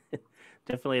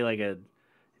 Definitely like a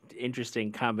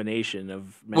interesting combination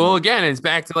of Well, memory. again, it's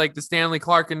back to like the Stanley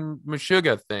Clark and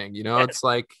Meshuggah thing. You know, it's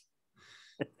like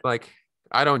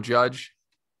I don't judge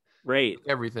Right.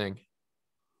 everything.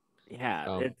 Yeah.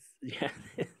 So It's yeah.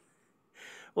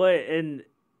 Well, and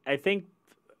I think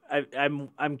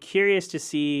I'm curious to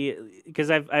see, because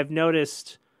I've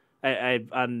noticed I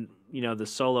on the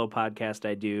solo podcast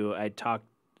I do, I talked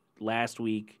last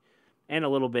week and a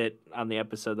little bit on the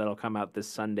episode that'll come out this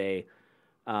Sunday,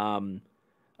 um,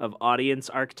 of audience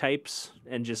archetypes,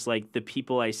 and just like the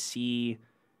people I see,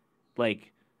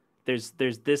 like there's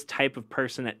this type of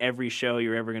person at every show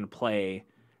you're ever going to play,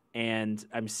 and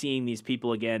I'm seeing these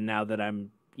people again now that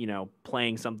I'm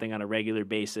playing something on a regular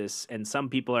basis, and some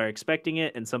people are expecting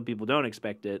it and some people don't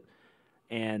expect it,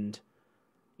 and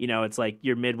it's like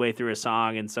you're midway through a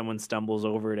song and someone stumbles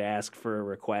over to ask for a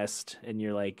request, and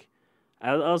you're like,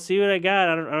 I'll see what I got.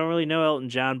 I don't really know Elton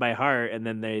John by heart, and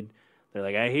then they're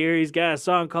like, I hear he's got a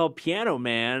song called Piano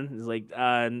Man. It's like,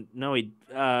 no, he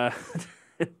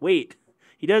wait,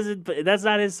 he doesn't. That's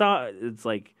not his song. It's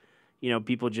like,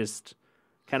 people just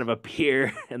kind of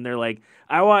appear and they're like,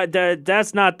 I want that.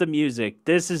 That's not the music.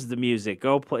 This is the music.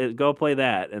 Go play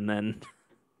that. And then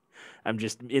I'm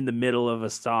just in the middle of a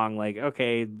song, like,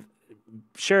 okay,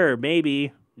 sure,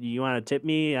 maybe you want to tip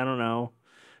me. I don't know.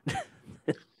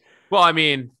 well, I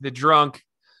mean, the drunk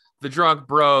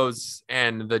bros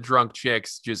and the drunk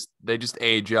chicks they just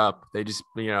age up. They just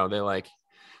they like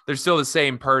they're still the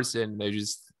same person. They're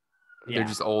Yeah,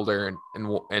 just older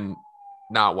and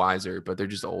not wiser, but they're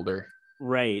just older.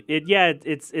 right.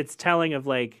 It's telling of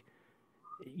like,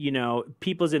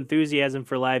 people's enthusiasm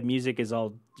for live music is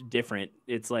all different.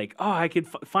 It's like, oh,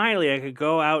 finally I could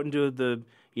go out into the,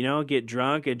 get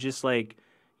drunk and just like,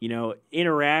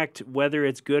 interact, whether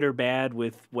it's good or bad,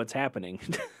 with what's happening.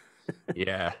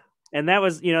 Yeah. And that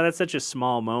was, that's such a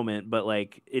small moment, but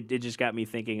like it just got me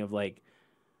thinking of like,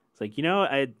 it's like,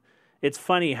 it's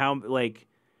funny how like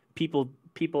people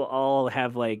all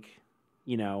have like,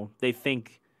 they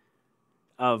think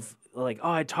of like,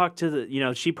 oh, I talked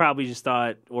to she probably just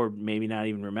thought, or maybe not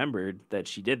even remembered that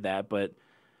she did that, but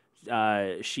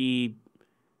she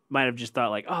might have just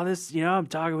thought like, oh, this, I'm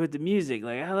talking with the music.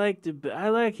 Like I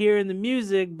like hearing the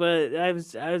music, but I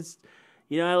was, I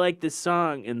like this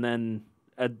song. And then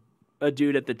a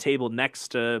dude at the table next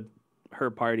to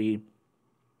her party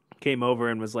came over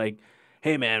and was like,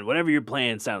 hey man, whatever you're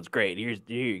playing sounds great. Here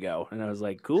you go. And I was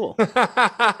like, cool.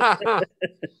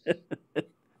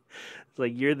 It's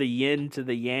like you're the yin to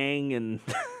the yang, and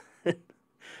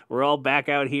we're all back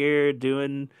out here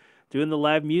doing the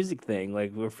live music thing.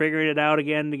 Like we're figuring it out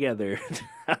again together,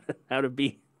 how to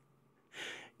be.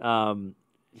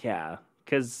 Yeah,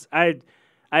 because and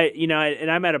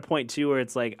I'm at a point too where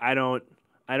it's like I don't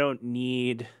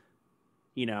need,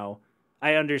 you know,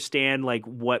 I understand like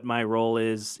what my role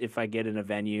is if I get in a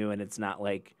venue and it's not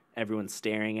like everyone's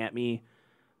staring at me.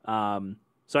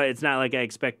 So it's not like I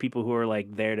expect people who are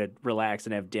like there to relax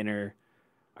and have dinner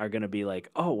are gonna be like,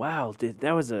 "Oh wow,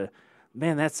 that was a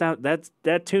man.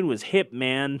 That tune was hip,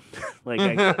 man." Like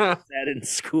I got that in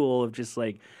school of just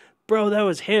like, "Bro, that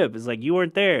was hip." It's like you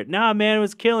weren't there. Nah, man, it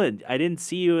was killing. I didn't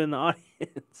see you in the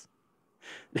audience.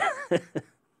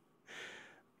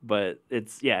 But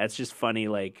it's just funny.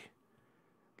 Like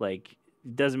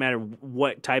it doesn't matter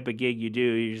what type of gig you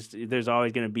do. There's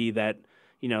always gonna be that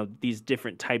these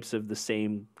different types of the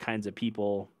same kinds of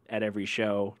people at every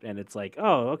show, and it's like,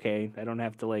 oh, okay, I don't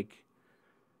have to like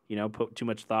put too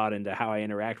much thought into how I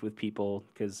interact with people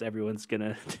because everyone's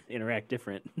gonna interact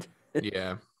different.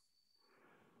 Yeah.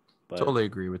 But Totally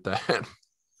agree with that.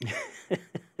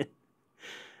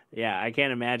 yeah, I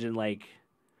can't imagine like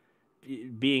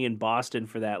being in Boston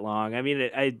for that long. I mean,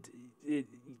 it,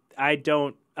 I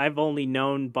don't. I've only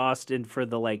known Boston for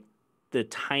the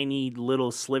tiny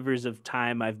little slivers of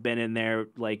time I've been in there,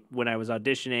 like when I was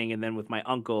auditioning, and then with my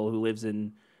uncle who lives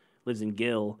in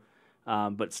Gill,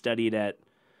 but studied at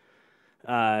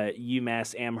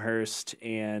UMass Amherst,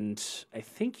 and I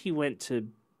think he went to.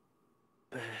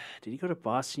 Did he go to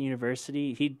Boston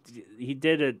University? He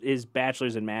did his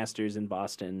bachelor's and master's in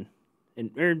Boston,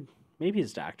 and or maybe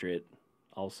his doctorate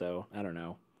also. I don't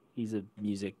know. He's a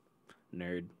music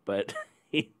nerd, but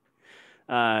he,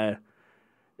 uh,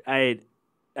 I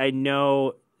I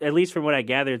know, at least from what I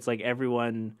gather, it's like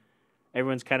everyone's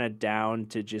kind of down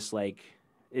to just like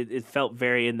it felt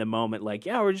very in the moment. Like,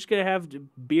 yeah, we're just gonna have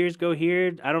beers go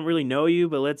here. I don't really know you,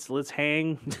 but let's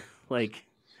hang. Like,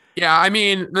 Yeah, I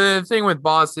mean, the thing with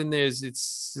Boston is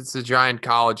it's a giant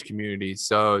college community,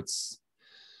 so it's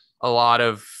a lot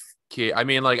of kid. I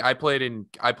mean, like I played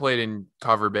in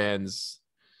cover bands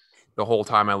the whole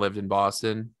time I lived in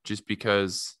Boston, just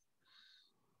because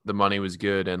the money was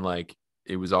good and like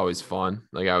it was always fun.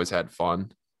 Like I always had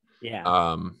fun. yeah,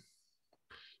 Um,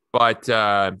 but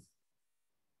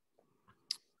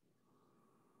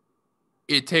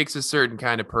it takes a certain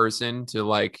kind of person to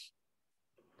like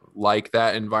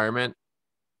that environment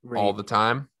all right, the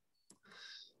time.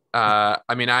 I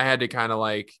mean, I had to kind of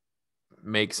like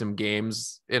make some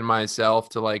games in myself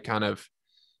to like kind of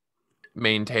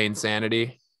maintain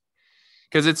sanity,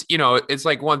 because it's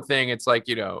like one thing. It's like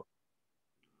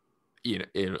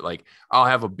like I'll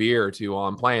have a beer or two while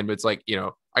I'm playing, but it's like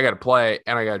I got to play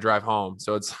and I got to drive home,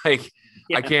 so it's like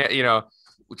I yeah, can't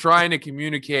trying to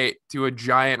communicate to a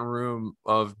giant room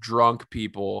of drunk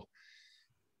people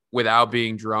without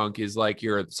being drunk is like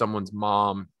you're someone's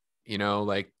mom,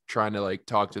 like trying to like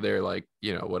talk to their like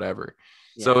whatever.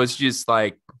 So yeah, it's just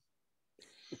like,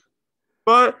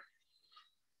 but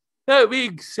that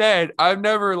being said, I've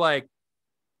never like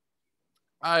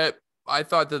I I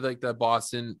thought that like the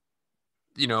Boston,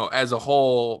 as a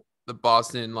whole, the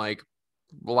Boston like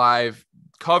live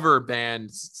cover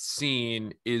band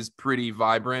scene is pretty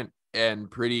vibrant and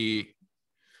pretty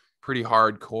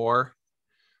hardcore.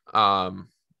 Um,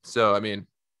 so I mean,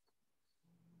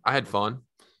 I had fun.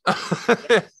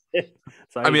 so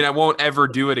I mean, I won't ever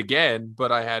do it again,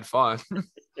 but I had fun.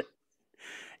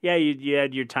 yeah, you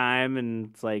had your time, and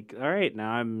it's like, all right,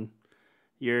 now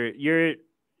you're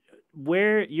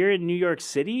where you're in New York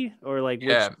City, or like which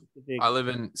Yeah, specific? I live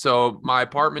in, so my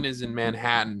apartment is in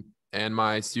Manhattan and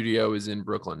my studio is in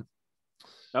Brooklyn.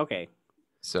 Okay,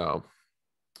 So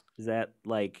is that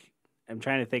like, I'm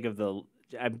trying to think of the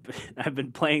I've I've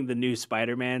been playing the new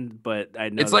Spider-Man, but I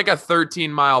know It's that. like a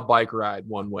 13-mile bike ride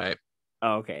one way.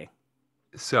 Oh, okay.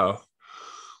 So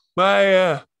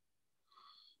my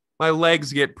my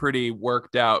legs get pretty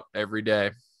worked out every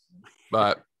day,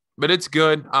 but it's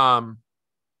good. I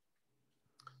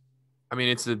mean,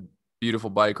 it's a beautiful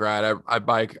bike ride. I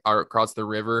bike across the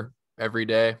river every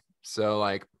day, so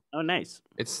like Oh, nice.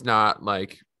 it's not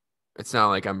like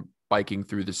I'm biking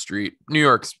through the street. New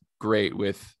York's great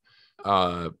with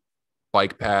uh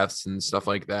bike paths and stuff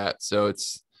like that, so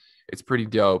it's pretty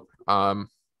dope. But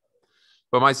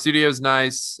my studio's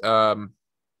nice.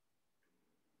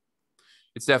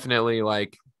 It's definitely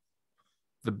like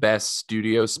the best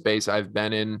studio space I've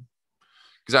been in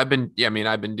because I've been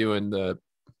doing the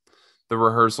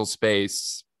rehearsal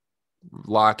space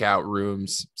lockout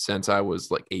rooms since I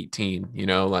was like 18,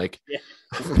 like Yeah.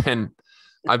 I've been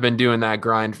I've been doing that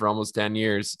grind for almost 10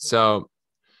 years. So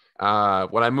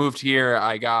when I moved here,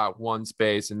 I got one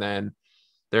space, and then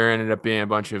there ended up being a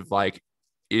bunch of like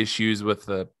issues with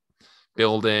the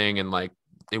building, and like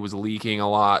it was leaking a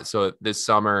lot. So this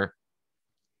summer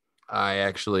I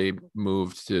actually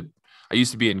moved to I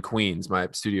used to be in Queens. My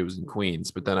studio was in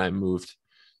Queens, but then I moved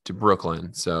to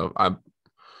Brooklyn. So I'm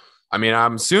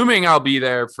assuming I'll be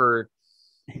there for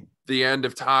the end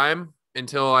of time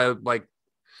until I like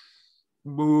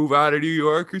move out of New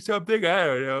York or something. I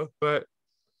don't know, but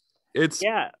it's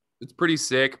Yeah. it's pretty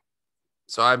sick.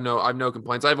 So I have no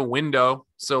complaints. I have a window,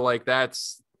 so like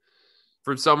that's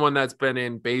for someone that's been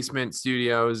in basement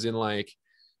studios in like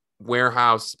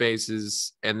warehouse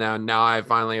spaces, and now I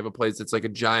finally have a place that's like a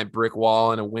giant brick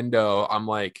wall and a window. I'm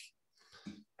like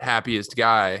happiest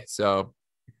guy. So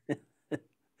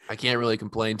I can't really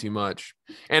complain too much.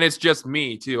 And it's just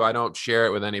me too. I don't share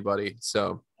it with anybody.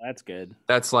 So That's good.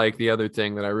 that's like the other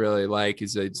thing that I really like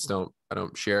is I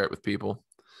don't share it with people.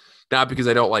 Not because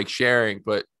I don't like sharing,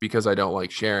 but because I don't like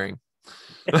sharing.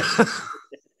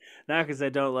 Not because I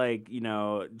don't like,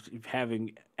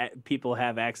 having people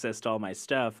have access to all my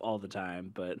stuff all the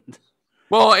time, but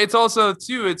Well, it's also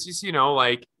too, it's just,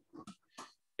 like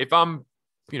if I'm,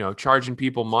 charging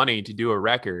people money to do a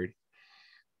record,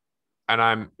 and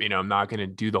I'm not going to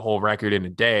do the whole record in a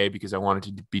day because I want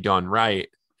it to be done right.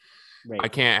 I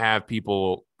right. can't have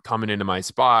people coming into my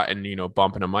spot and,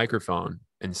 bumping a microphone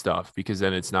and stuff, because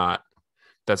then that's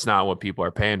not what people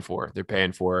are paying for. They're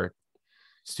paying for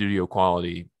studio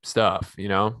quality stuff,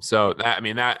 So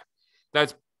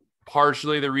that's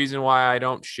partially the reason why I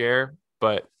don't share.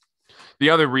 But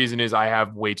the other reason is I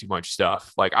have way too much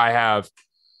stuff. Like I have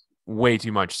way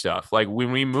too much stuff. Like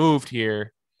when we moved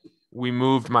here, we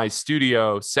moved my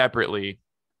studio separately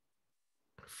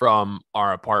from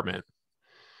our apartment.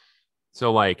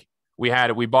 So like we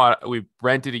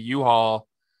rented a U-Haul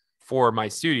for my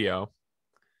studio,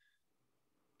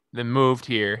 then moved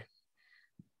here,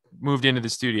 moved into the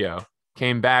studio,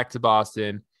 came back to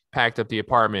Boston, packed up the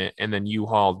apartment, and then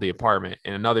U-Hauled the apartment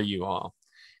in another U-Haul.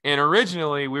 And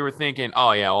originally we were thinking,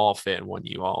 oh yeah, I'll fit in one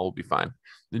U-Haul, we'll be fine.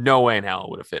 There's no way in hell it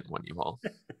would have fit in one U-Haul.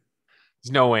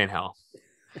 There's no way in hell.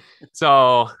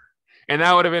 So, and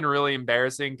that would have been really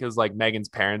embarrassing because like Megan's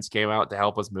parents came out to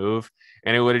help us move,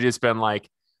 and it would have just been like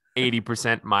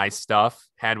 80% my stuff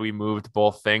had we moved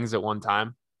both things at one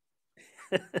time.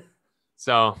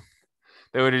 So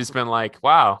they would have just been like,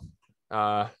 wow,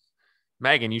 uh,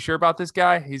 Megan, you sure about this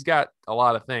guy? He's got a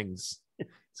lot of things. He's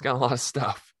got a lot of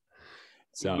stuff.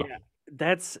 So Yeah,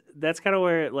 that's kind of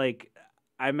where like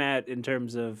I'm at in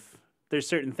terms of there's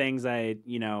certain things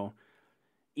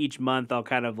each month I'll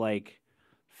kind of like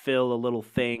fill a little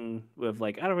thing with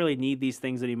like I don't really need these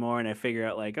things anymore, and I figure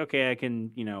out like okay, I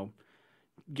can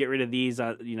get rid of these,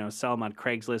 sell them on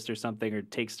Craigslist or something, or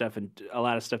take stuff and a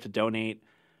lot of stuff to donate.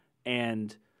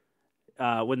 And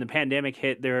when the pandemic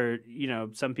hit, there,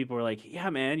 some people were like, yeah,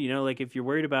 man, like if you're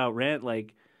worried about rent,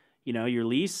 like, your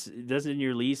lease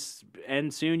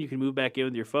end soon? You can move back in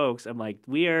with your folks. I'm like,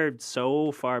 we are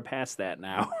so far past that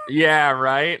now. yeah,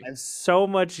 right. I'm so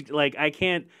much like I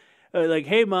can't like,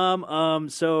 hey mom,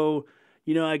 so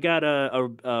I got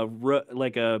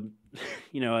like a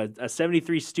a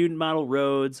 73 student model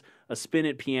Rhodes, a spin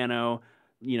it piano,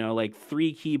 like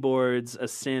three keyboards, a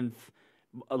synth,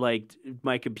 like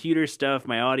my computer stuff,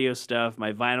 my audio stuff,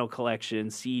 my vinyl collection,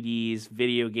 CDs,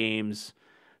 video games,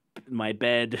 my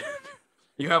bed.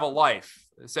 You have a life,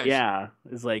 essentially. Yeah,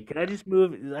 it's like, can I just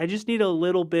move? I just need a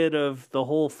little bit of the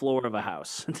whole floor of a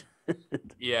house.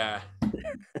 Yeah.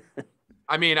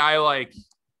 I mean, I like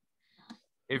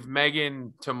if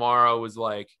Megan tomorrow was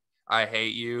like, I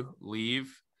hate you,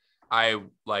 leave, I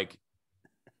like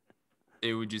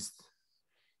it would just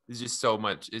It's just so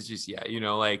much. It's just, yeah, you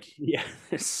know, like Yeah,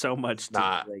 there's so much to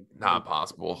not like. not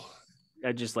possible.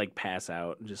 I just like pass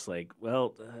out, just like,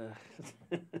 well,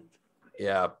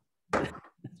 Yeah.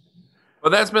 But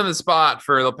that's been the spot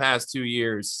for the past 2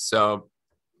 years. So,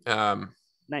 um,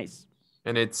 nice.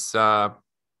 and it's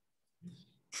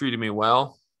treated me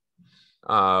well.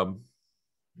 Um,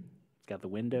 Got the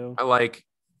window. I like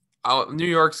New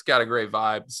York's got a great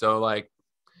vibe. So like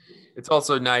it's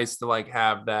also nice to like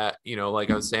have that, you know, like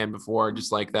I was saying before,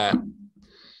 just like that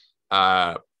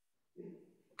uh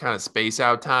kind of space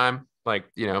out time. Like,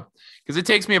 you know, because it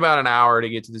takes me about an hour to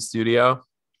get to the studio.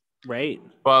 Right.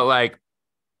 But like,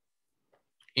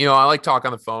 you know, I like talk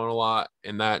on the phone a lot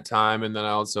in that time. And then I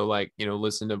also like, you know,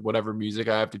 listen to whatever music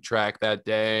I have to track that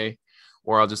day,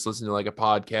 or I'll just listen to like a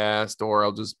podcast, or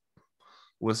I'll just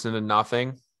listen to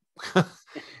nothing.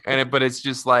 But it's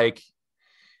just like,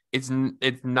 it's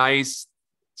nice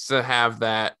to have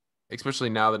that, especially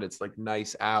now that it's like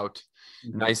nice out,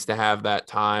 nice to have that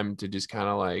time to just kind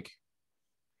of like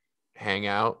hang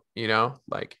out, you know,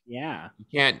 like Yeah. you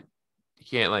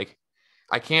can't like,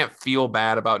 I can't feel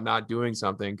bad about not doing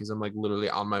something because I'm like literally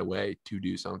on my way to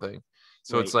do something.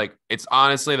 So Right. it's like, it's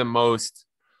honestly the most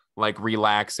like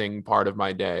relaxing part of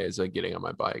my day is like getting on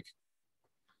my bike.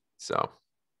 So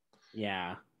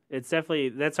Yeah. It's definitely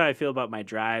that's how I feel about my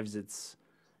drives. It's,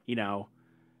 you know,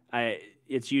 I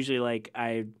it's usually like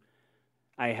I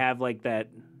have like that,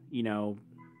 you know,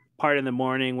 part in the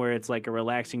morning where it's like a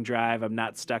relaxing drive. I'm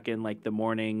not stuck in like the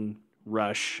morning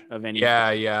rush of anything.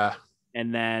 yeah, yeah.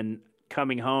 And then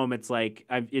coming home, it's like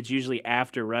it's usually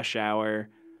after rush hour,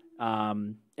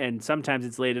 and sometimes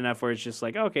it's late enough where it's just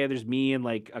like, okay, there's me and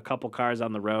like a couple cars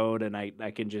on the road, and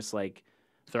I can just like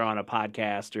throw on a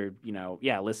podcast or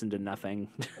yeah, listen to nothing.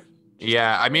 Just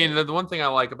Yeah, I mean, the one thing I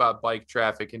like about bike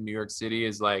traffic in New York City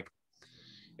is like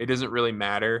it doesn't really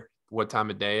matter what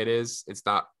time of day it is. It's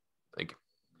not like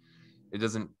it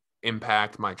doesn't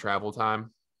impact my travel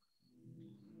time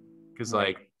because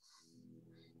right. like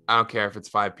I don't care if it's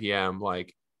 5 p.m.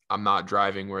 Like I'm not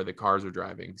driving where the cars are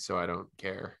driving, so I don't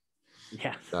care.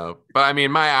 Yeah. So, but I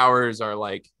mean, my hours are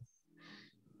like,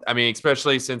 I mean,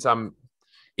 especially since I'm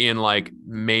in like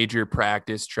major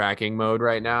practice tracking mode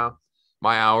right now,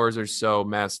 my hours are so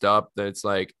messed up that it's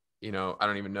like, you know, I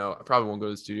don't even know. I probably won't go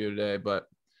to the studio today, but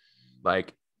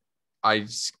like I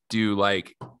just do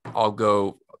like I'll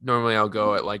go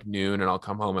at like noon and I'll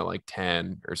come home at like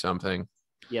 10 or something.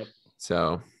 Yep.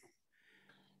 So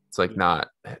it's like Yeah.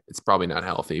 it's probably not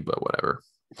healthy, but whatever.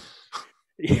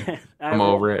 Yeah. I I'm will.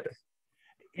 over it.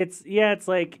 It's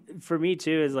like for me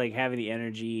too is like having the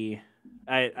energy.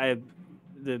 I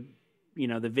the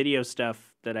the video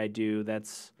stuff that I do.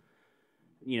 That's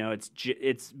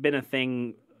it's been a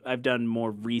thing I've done more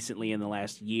recently in the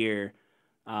last year,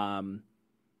 um,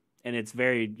 and it's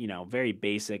very very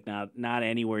basic, not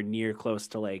anywhere near close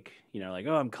to like like,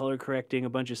 oh, I'm color correcting a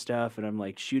bunch of stuff and I'm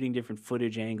like shooting different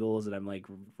footage angles and I'm like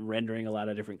rendering a lot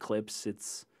of different clips.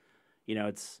 It's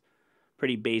it's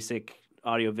pretty basic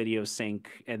audio video sync,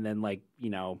 and then like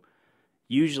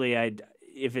usually I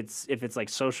if it's like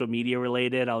social media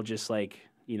related, I'll just like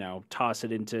toss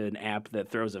it into an app that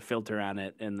throws a filter on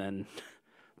it and then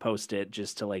post it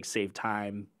just to like save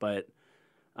time. But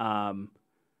um,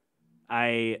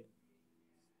 I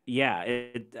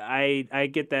I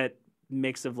get that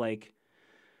mix of like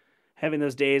having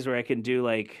those days where I can do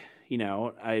like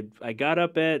I got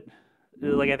up at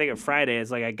like I think of Friday,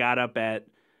 it's like I got up at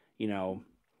you know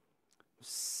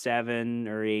 7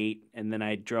 or 8, and then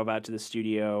I drove out to the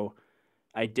studio.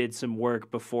 I did some work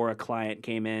before a client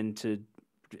came in to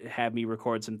have me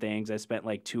record some things. I spent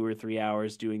like 2 or 3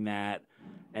 hours doing that,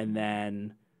 and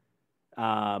then,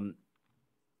 um,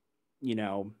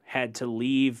 had to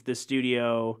leave the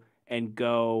studio and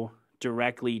go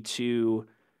directly to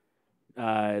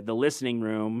the listening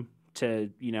room to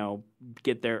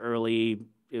get there early.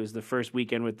 It was the first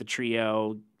weekend with the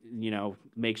trio.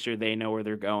 Make sure they know where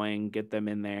they're going, get them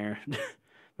in there,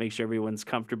 make sure everyone's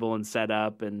comfortable and set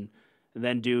up, and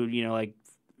then do like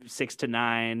 6 to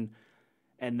 9,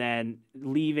 and then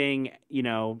leaving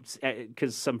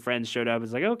because some friends showed up.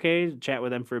 It's like, okay, chat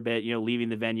with them for a bit, leaving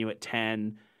the venue at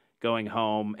 10, going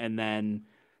home, and then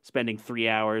spending 3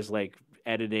 hours like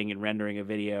editing and rendering a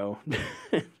video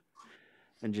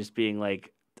and just being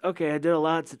like, okay, I did a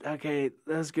lot. Okay,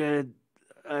 that's good.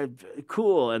 Uh,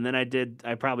 cool. And then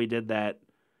I probably did that,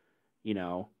 you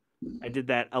know, I did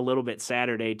that a little bit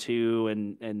Saturday too,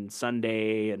 and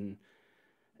Sunday. And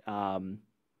um,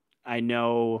 I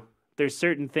know there's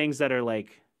certain things that are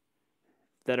like,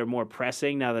 that are more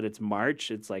pressing now that it's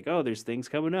March. It's like, oh, there's things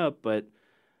coming up. But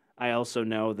I also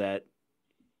know that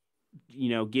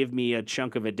give me a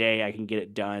chunk of a day, I can get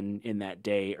it done in that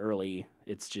day early.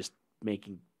 It's just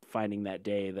finding that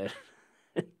day that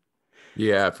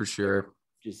Yeah, for sure.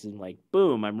 just in like,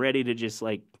 boom, I'm ready to just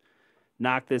like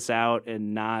knock this out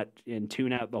and not and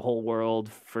tune out the whole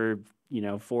world for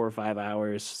 4 or 5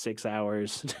 hours, 6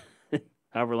 hours,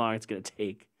 however long it's gonna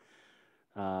take.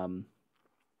 Um,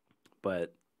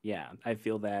 but yeah, I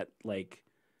feel that like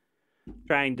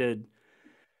trying to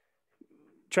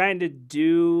trying to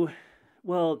do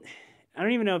well. I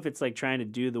don't even know if it's like trying to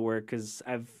do the work because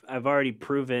I've already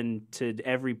proven to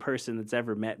every person that's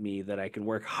ever met me that I can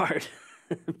work hard.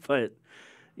 But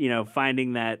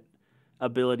finding that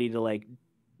ability to like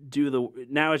do the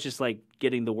now it's just like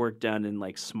getting the work done in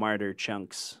like smarter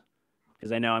chunks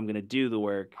because I know I'm gonna do the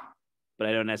work, but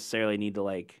I don't necessarily need to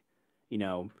like, you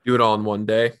know, Do it all in one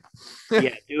day.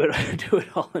 yeah, do it do it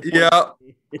all in one. Yeah.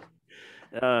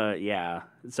 Yeah.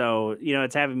 So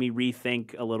it's having me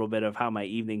rethink a little bit of how my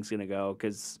evening's gonna go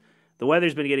because the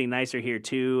weather's been getting nicer here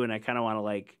too, and I kind of want to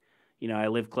like, I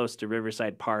live close to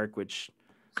Riverside Park, which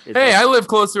is Hey, like, I live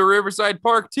close to a Riverside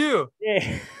Park too.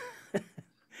 yeah,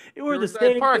 we're the Riverside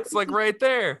same. Park's like right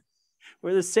there.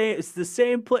 We're the same. It's the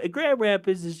same place. Grand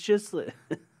Rapids is just like,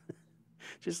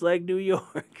 just like New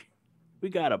York. We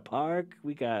got a park.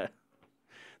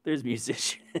 There's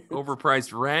musicians.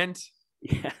 Overpriced rent.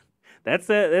 Yeah,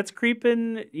 that's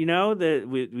creeping. That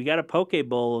we got a poke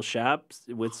bowl shop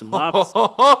with some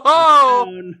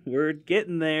lobster. We're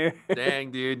getting there.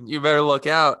 Dang, dude, you better look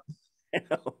out.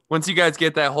 Once you guys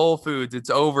get that Whole Foods, it's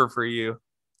over for you.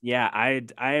 Yeah, I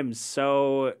am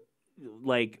so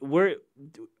like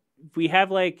we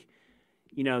have like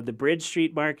the Bridge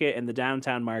Street Market and the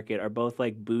downtown market are both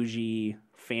like bougie,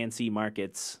 fancy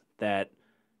markets that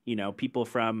people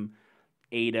from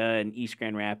Ada and East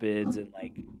Grand Rapids and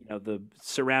like the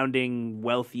surrounding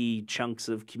wealthy chunks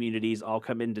of communities all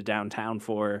come into downtown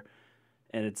for,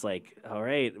 and it's like, all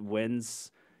right,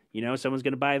 when's someone's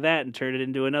gonna buy that and turn it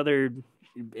into another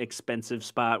expensive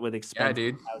spot with Yeah, expensive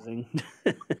dude. housing.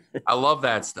 I love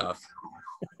that stuff.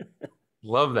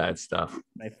 Love that stuff.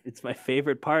 It's my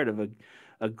favorite part of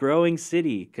a growing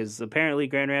city because apparently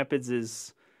Grand Rapids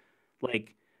is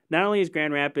like not only is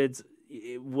Grand Rapids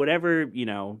whatever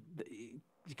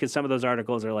because some of those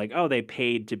articles are like, oh, they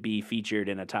paid to be featured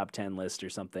in a top 10 list or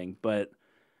something, but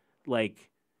like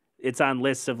it's on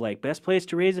lists of like best place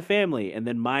to raise a family, and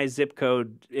then my zip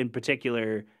code in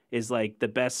particular is like the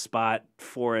best spot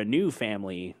for a new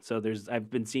family. So I've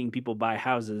been seeing people buy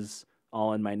houses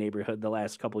all in my neighborhood the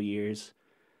last couple years,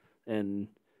 and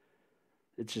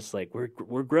it's just like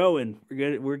we're growing,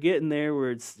 we're getting there.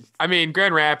 Where I mean,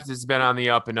 Grand Rapids has been on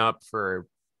the up and up for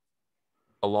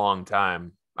a long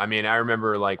time. I mean, I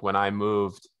remember like when I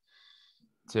moved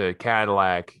to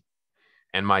Cadillac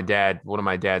and one of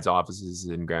my dad's offices is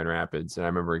in Grand Rapids. And I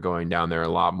remember going down there a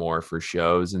lot more for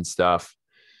shows and stuff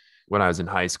when I was in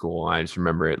high school. I just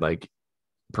remember it like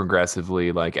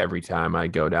progressively, like every time I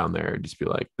go down there, just be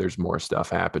like, there's more stuff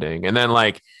happening. And then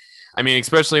like, I mean,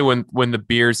 especially when the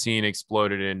beer scene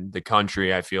exploded in the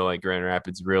country, I feel like Grand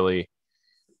Rapids really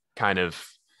kind of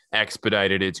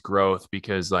expedited its growth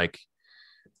because like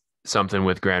something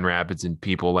with Grand Rapids and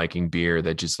people liking beer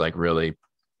that just like really,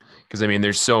 because I mean,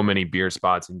 there's so many beer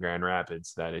spots in Grand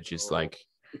Rapids that it just like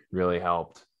really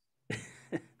helped.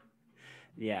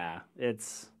 yeah,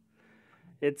 it's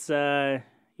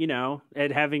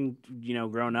and having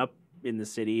grown up in the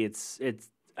city, it's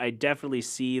I definitely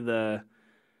see the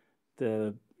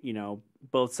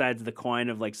both sides of the coin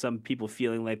of like some people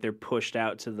feeling like they're pushed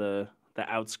out to the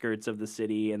outskirts of the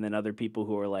city, and then other people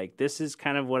who are like, this is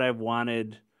kind of what I've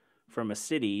wanted from a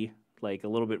city, like a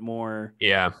little bit more,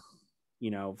 Yeah.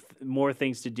 more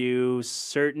things to do.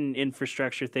 Certain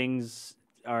infrastructure things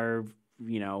are,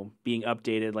 being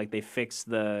updated. Like they fixed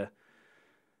like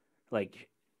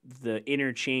the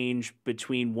interchange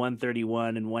between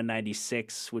 131 and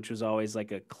 196, which was always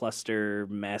like a cluster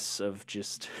mess of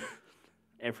just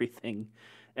everything.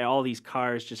 And all these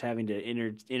cars just having to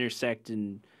intersect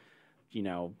and,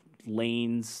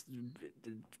 lanes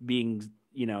being,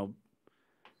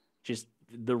 just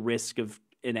the risk of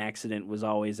an accident was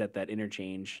always at that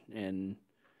interchange, and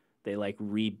they like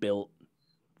rebuilt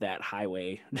that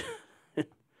highway.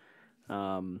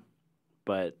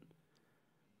 But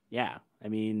yeah, I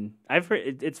mean, I've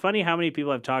heard it's funny how many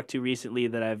people I've talked to recently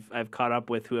that I've caught up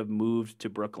with who have moved to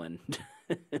Brooklyn.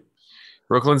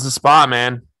 Brooklyn's the spot,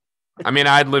 man. I mean,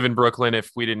 I'd live in Brooklyn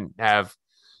if we didn't have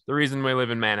the reason we live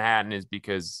in Manhattan is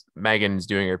because Megan's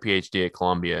doing her PhD at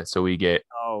Columbia. So we get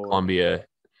Oh, Columbia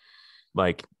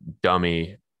like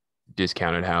dummy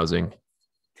discounted housing.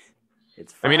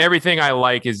 it's I fine. mean, everything I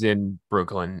like is in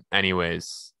Brooklyn,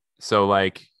 anyways. So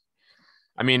like,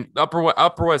 I mean, Upper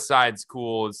West Side's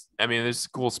cool. I mean, there's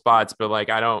cool spots, but like,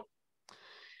 I don't.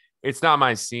 It's not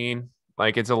my scene.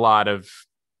 Like, it's a lot of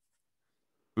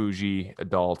bougie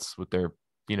adults with their,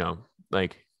 you know,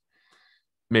 like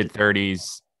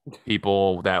mid-30s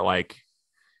people that like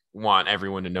want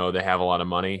everyone to know they have a lot of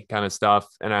money kind of stuff.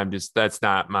 And I'm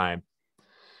not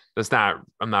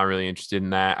really interested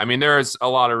in that. I mean, there's a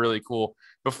lot of really cool,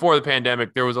 before the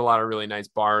pandemic, there was a lot of really nice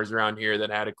bars around here that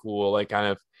had a cool, like kind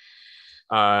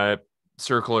of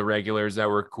circle of regulars that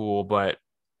were cool. But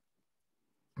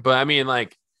I mean,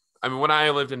 when I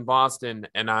lived in Boston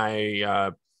and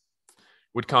I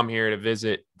would come here to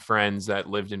visit friends that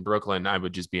lived in Brooklyn, I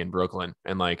would just be in Brooklyn.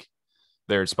 And like,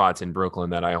 there are spots in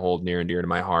Brooklyn that I hold near and dear to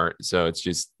my heart. So it's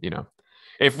just,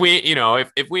 if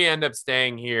we end up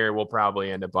staying here, we'll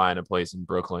probably end up buying a place in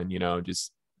Brooklyn,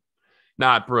 just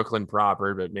not Brooklyn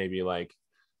proper, but maybe like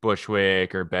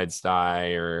Bushwick or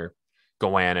Bed-Stuy or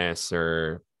Gowanus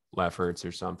or Lefferts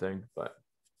or something. But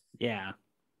Yeah,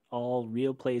 all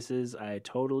real places I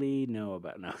totally know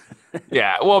about now.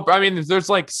 yeah, well, I mean, there's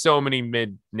like so many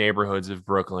mid neighborhoods of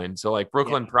Brooklyn. So like Yeah,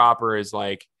 Brooklyn proper is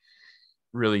like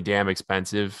really damn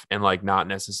expensive and like not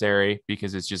necessary,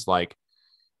 because it's like,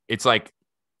 like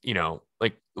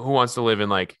who wants to live in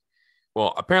like,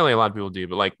 well, apparently a lot of people do,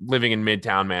 but like living in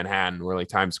Midtown Manhattan where like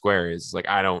Times Square is, like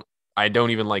I don't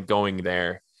even like going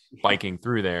there, yeah, biking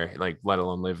through there, like let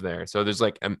alone live there. So there's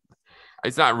like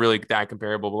it's not really that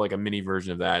comparable, but like a mini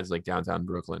version of that is like downtown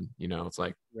Brooklyn. It's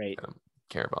like right. I don't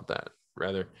care about that.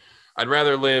 I'd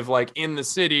rather live like in the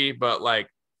city, but like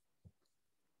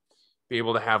be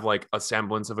able to have like a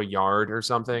semblance of a yard or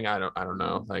something. I don't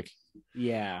know. Like,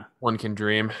 Yeah, one can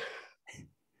dream.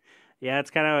 yeah.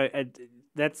 It's kind of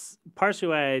that's partially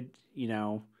why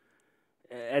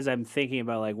as I'm thinking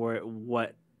about like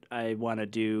what I want to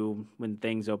do when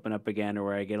things open up again, or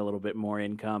where I get a little bit more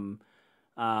income.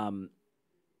 Um,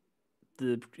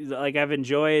 like I've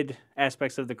enjoyed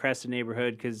aspects of the Creston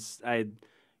neighborhood because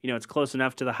it's close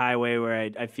enough to the highway where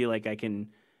I feel like I can,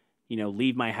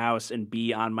 leave my house and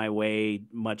be on my way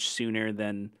much sooner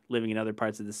than living in other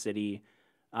parts of the city.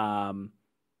 Um,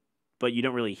 but you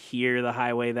don't really hear the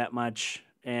highway that much.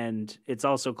 And it's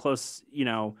also close,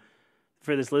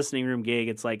 for this listening room gig,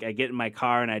 it's like I get in my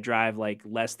car and I drive like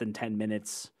less than 10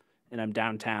 minutes and I'm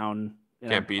downtown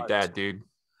and I'm Can't beat parked. that, dude.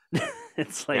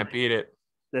 It's Can't like, beat it.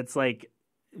 that's like,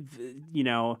 you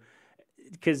know,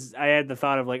 because I had the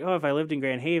thought of like, oh, if I lived in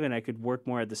Grand Haven, I could work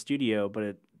more at the studio,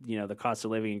 but the cost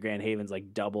of living in Grand Haven's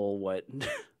like double what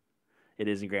it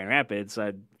is in Grand Rapids.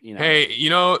 So Hey,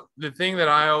 the thing that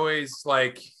I always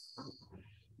like,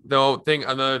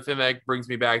 another thing that brings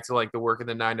me back to like the work in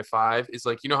the 9 to 5 is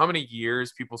like, how many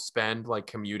years people spend like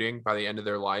commuting by the end of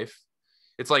their life?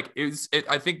 It's like,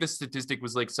 I think the statistic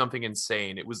was like something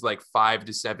insane. It was like 5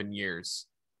 to 7 years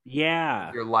of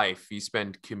yeah, your life you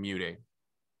spend commuting.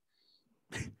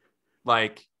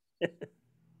 Like,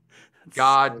 that's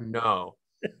God, so, no.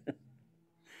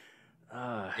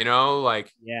 uh,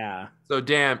 Like, yeah, so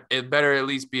damn, it better at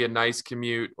least be a nice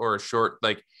commute or a short,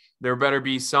 like, there better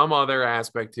be some other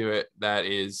aspect to it that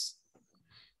is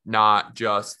not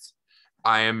just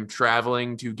I am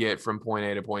traveling to get from point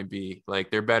A to point B. Like,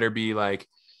 there better be like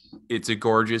it's a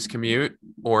gorgeous commute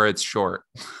or it's short.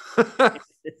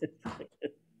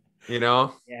 you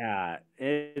know? yeah.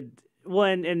 Well,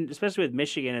 and especially with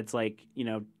Michigan, it's like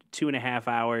 2.5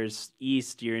 hours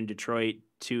east, you're in Detroit.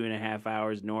 2.5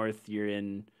 hours north, you're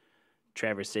in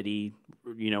Traverse City.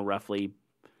 Roughly,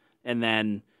 and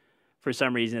then for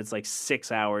some reason it's like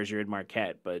 6 hours you're in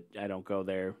Marquette, but I don't go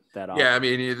there that Yeah, often. I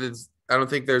mean, I don't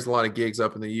think there's a lot of gigs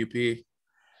up in the UP.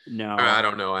 No, I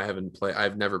don't know.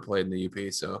 I've never played in the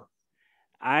UP, so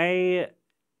I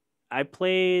I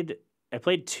played I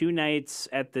played 2 nights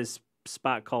at this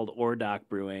spot called Ordock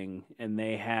Brewing, and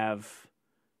they have,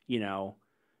 you know,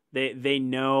 they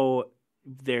know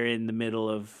they're in the middle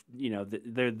of,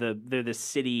 they're the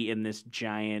city in this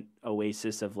giant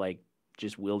oasis of like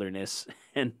just wilderness,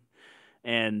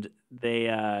 and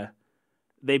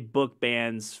they book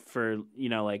bands for,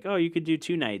 like, oh, you could do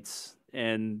 2 nights,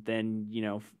 and then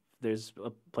there's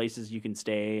places you can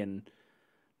stay, and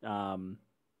um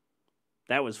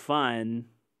that was fun.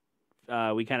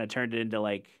 We kind of turned it into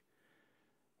like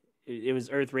it was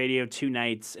Earth Radio 2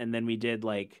 nights, and then we did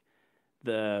like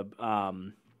the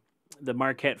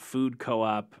Marquette Food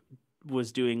Co-op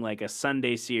was doing like a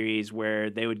Sunday series where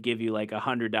they would give you like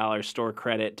 $100 store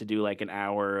credit to do like an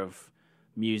hour of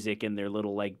music in their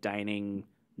little like dining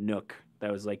nook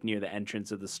that was like near the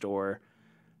entrance of the store,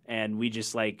 and we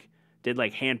just like did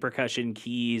like hand percussion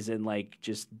keys and like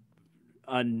just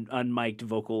unmiked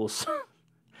vocals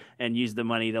and use the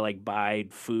money to like buy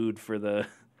food for the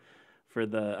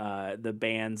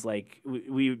bands. Like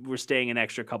we were staying an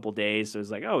extra couple days, so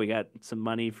it's like, oh, we got some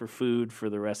money for food for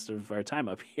the rest of our time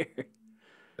up here.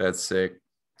 That's sick.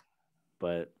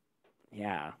 But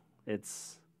yeah,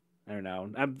 it's I don't know.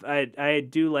 I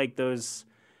do like those.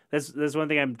 That's one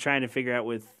thing I'm trying to figure out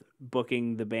with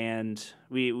booking the band.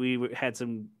 We had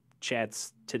some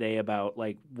chats today about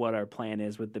like what our plan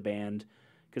is with the band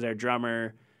because our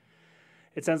drummer.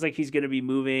 It sounds like he's going to be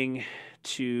moving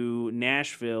to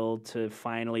Nashville to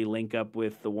finally link up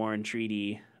with the Warren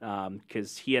Treaty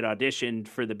because he had auditioned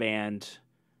for the band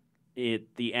at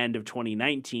the end of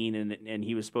 2019 and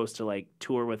he was supposed to like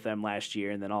tour with them last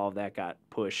year and then all of that got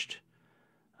pushed.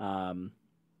 And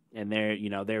they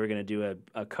were going to do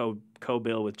a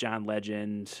co-bill with John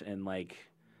Legend and like,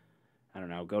 I don't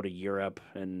know, go to Europe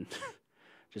and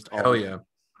just all. Hell yeah.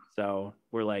 So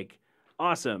we're like,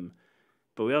 awesome.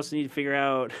 But we also need to figure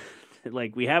out,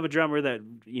 like, we have a drummer that,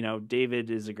 David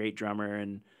is a great drummer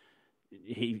and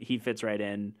he fits right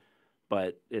in,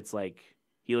 but it's like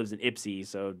he lives in Ipsy,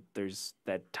 so there's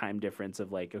that time difference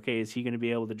of like, okay, is he going to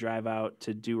be able to drive out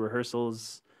to do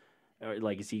rehearsals? Or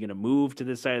like, is he going to move to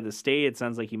this side of the state? It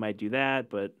sounds like he might do that,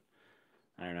 but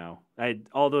I don't know.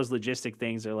 All those logistic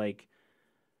things are like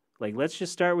let's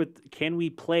just start with, can we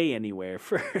play anywhere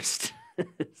first?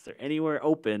 Is there anywhere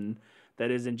open that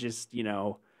isn't just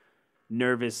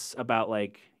nervous about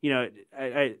like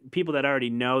people that already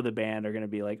know the band are going to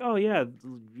be like, oh yeah,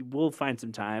 we'll find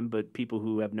some time, but people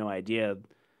who have no idea,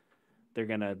 they're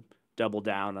going to double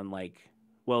down on like,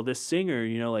 well, this singer,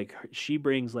 like she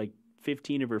brings like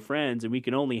 15 of her friends and we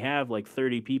can only have like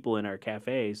 30 people in our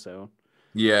cafe, so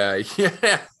Yeah.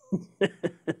 Yeah.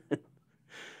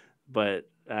 but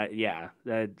yeah,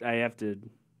 I have to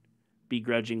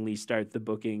begrudgingly start the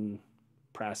booking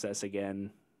process again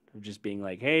of just being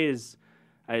like, hey,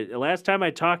 last time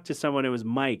I talked to someone, it was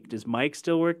Mike. Does Mike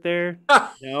still work there?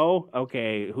 No?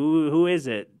 Okay. Who is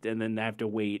it? And then I have to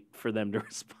wait for them to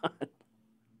respond.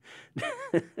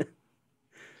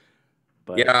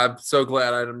 But Yeah, I'm so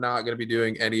glad I'm not going to be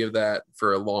doing any of that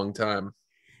for a long time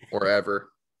or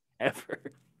ever. ever.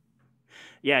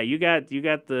 Yeah, you got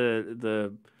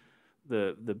the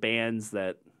bands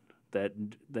that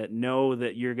know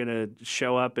that you're gonna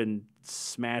show up and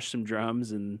smash some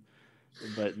drums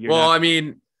but you're Well, not. I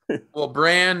mean,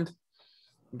 Brand,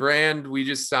 we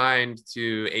just signed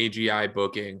to AGI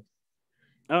Booking.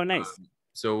 Oh, nice.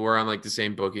 So we're on like the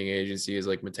same booking agency as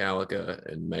like Metallica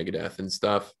and Megadeth and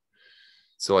stuff.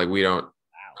 So like I don't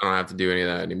have to do any of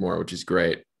that anymore, which is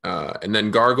great. And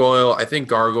then Gargoyl, I think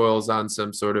Gargoyl's on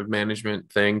some sort of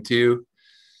management thing too.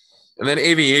 And then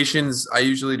Aviations, I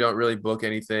usually don't really book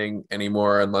anything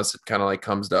anymore unless it kind of like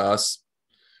comes to us,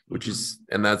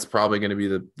 and that's probably going to be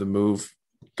the move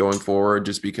going forward,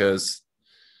 just because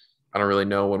I don't really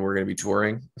know when we're going to be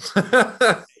touring.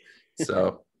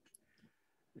 So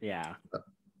Yeah.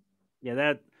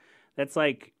 That's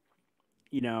like,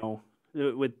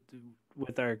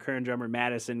 with our current drummer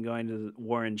Madison going to the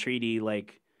Warren Treaty,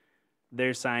 like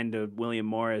they're signed to William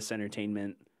Morris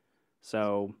Entertainment,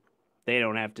 so they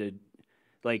don't have to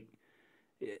like.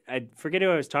 I forget who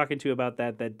I was talking to about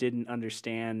that didn't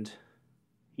understand,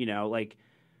 like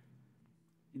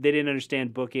they didn't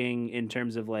understand booking in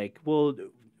terms of like, well,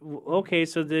 okay,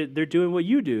 so they're doing what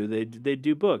you do. They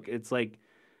do book. It's like,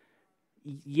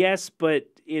 yes, but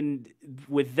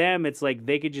with them, it's like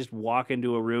they could just walk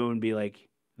into a room and be like,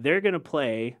 they're gonna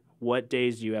play. What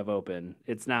days do you have open?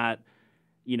 It's not,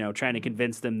 trying to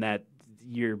convince them that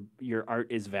your art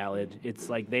is valid. It's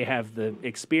like they have the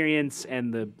experience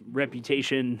and the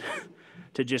reputation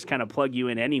to just kind of plug you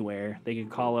in anywhere. They can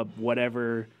call up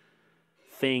whatever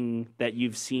thing that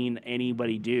you've seen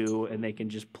anybody do, and they can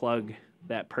just plug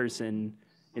that person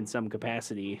in some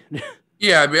capacity.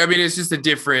 yeah, I mean,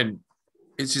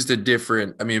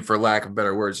 I mean, for lack of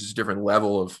better words, just a different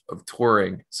level of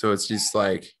touring. So it's just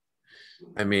like,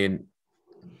 I mean,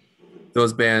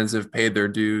 those bands have paid their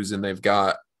dues and they've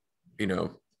got,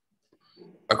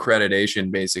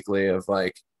 accreditation basically of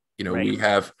like,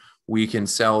 Right. we can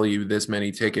sell you this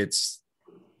many tickets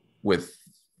with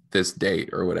this date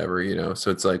or whatever,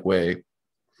 so it's like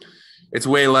it's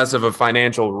way less of a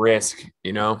financial risk,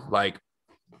 like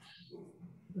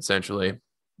essentially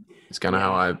it's kind of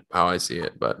Yeah. how I see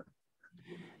it. But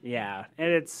Yeah.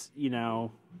 And it's,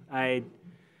 I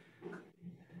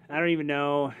don't even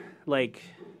know, like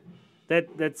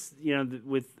that's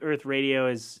with Earth Radio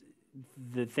is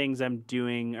the things I'm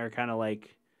doing are kind of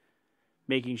like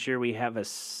making sure we have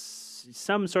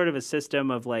some sort of a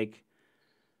system of like,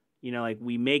 like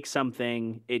we make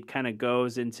something, it kind of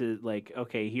goes into like,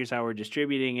 okay, here's how we're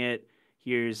distributing it.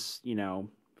 here's,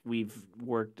 we've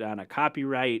worked on a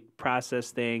copyright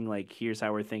process thing. Like, here's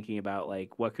how we're thinking about,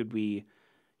 like, what could we,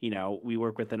 we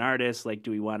work with an artist. Like, do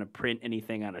we want to print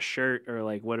anything on a shirt, or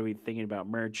like, what are we thinking about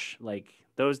merch? Like,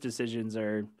 those decisions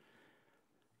are,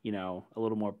 a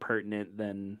little more pertinent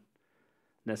than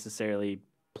necessarily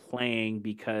playing,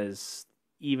 because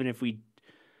even if we,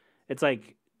 it's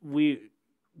like we,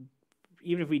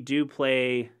 even if we do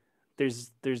play,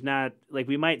 there's not, like,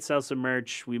 we might sell some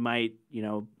merch, we might,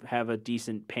 have a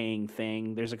decent paying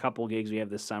thing. There's a couple gigs we have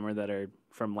this summer that are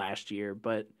from last year,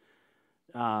 but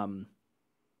um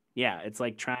yeah, it's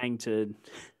like trying to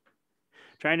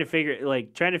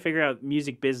figure out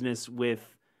music business with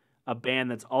a band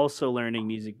that's also learning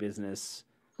music business.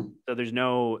 So there's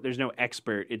no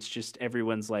expert. It's just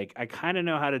everyone's like, I kind of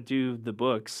know how to do the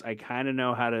books. I kind of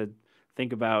know how to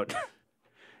think about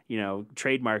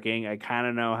trademarking. I kind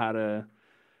of know how to,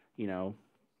 you know,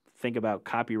 think about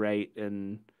copyright,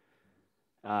 and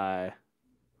uh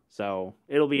so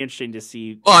it'll be interesting to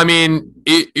see. Well, I mean,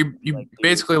 you Like,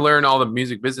 basically learn all the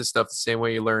music business stuff the same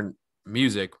way you learn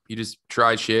music. You just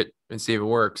try shit and see if it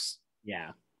works,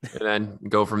 yeah, and then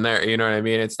go from there. You know what I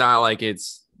mean? It's not like I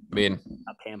mean,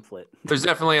 a pamphlet. there's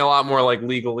definitely a lot more like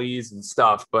legalese and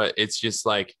stuff, but it's just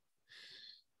like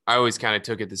I always kind of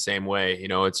took it the same way.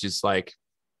 It's just like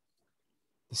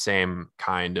the same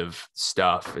kind of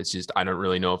stuff. It's just I don't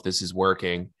really know if this is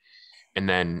working, and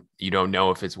then you don't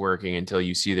know if it's working until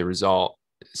you see the result.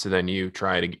 So then you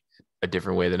try it a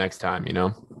different way the next time.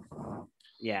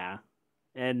 Yeah.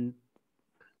 And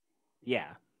yeah.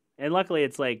 And luckily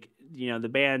it's like, the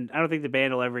band, I don't think the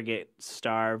band will ever get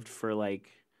starved for, like,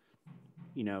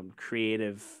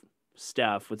 creative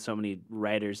stuff with so many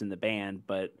writers in the band,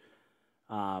 but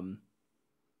um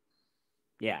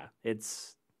yeah,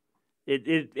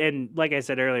 and like I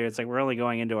said earlier, it's like we're only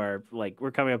going into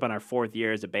we're coming up on our fourth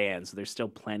year as a band, so there's still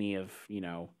plenty of,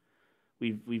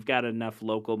 we've got enough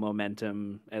local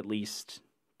momentum, at least,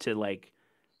 to, like,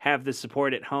 have the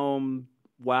support at home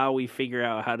while we figure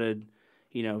out how to,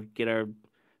 get our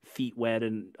feet wet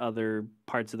in other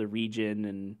parts of the region,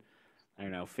 and I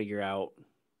don't know, figure out,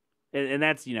 and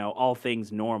that's, all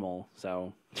things normal.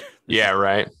 So this Yeah, is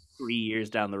right. 3 years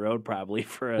down the road probably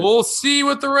for a, We'll see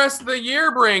what the rest of the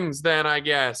year brings then, I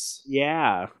guess.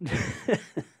 yeah.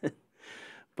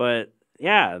 But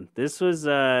yeah, this was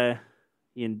long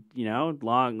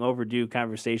overdue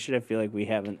conversation. I feel like we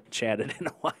haven't chatted in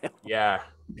a while. Yeah.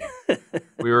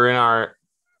 We were in our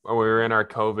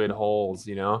COVID holes.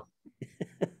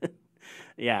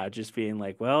 Yeah, just being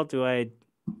like, well, do I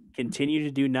continue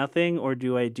to do nothing, or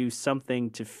do I do something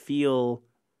to feel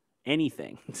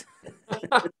anything?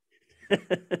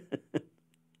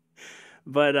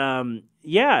 But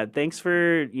yeah, thanks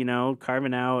for,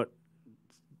 carving out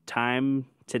time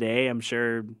today. I'm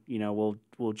sure,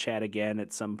 we'll chat again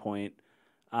at some point.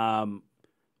 Um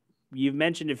you've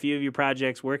mentioned a few of your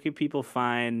projects. Where can people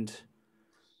find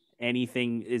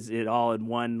anything? Is it all in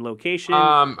one location?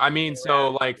 I mean,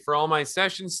 so like for all my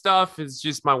session stuff, it's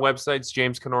just my website's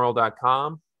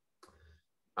jamesknoerl.com.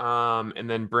 And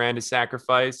then Brand of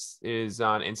Sacrifice is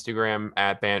on Instagram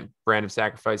at Brand of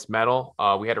Sacrifice Metal.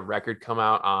 We had a record come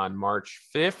out on March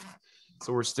 5th.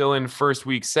 So we're still in first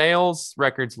week sales.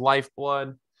 Record's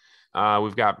Lifeblood.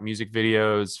 We've got music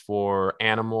videos for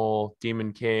Animal,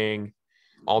 Demon King,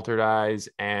 Altered Eyes,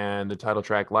 and the title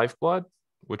track Lifeblood,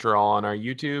 which are all on our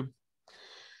YouTube.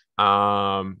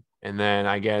 And then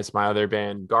I guess my other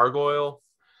band, Gargoyl,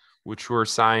 which were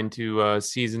signed to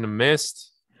Season of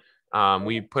Mist.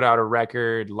 We put out a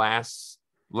record last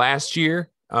year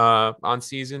on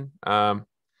Season,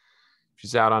 which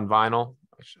is out on vinyl.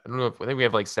 I don't know I think we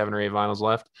have like 7 or 8 vinyls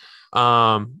left.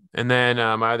 And then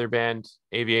my other band,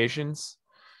 Aviations,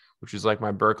 which is like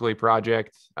my Berklee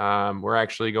project. We're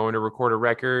actually going to record a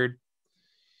record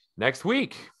next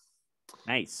week.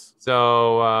 Nice.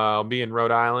 So I'll be in Rhode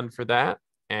Island for that.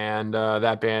 And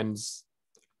that band's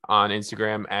on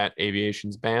Instagram at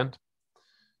Aviations Band.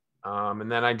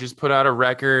 And then I just put out a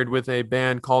record with a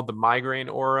band called the Migraine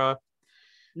Aura.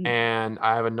 And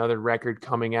I have another record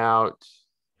coming out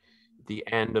at the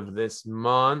end of this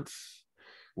month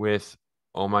with,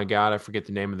 oh my God, I forget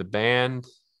the name of the band.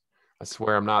 I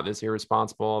swear I'm not this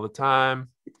irresponsible all the time.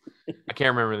 I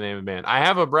can't remember the name of the band. I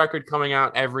have a record coming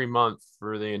out every month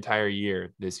for the entire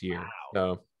year this year.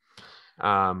 Wow.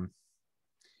 So,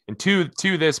 and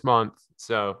two this month.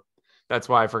 So that's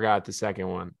why I forgot the second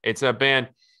one. It's a band.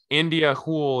 India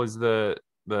Hool is the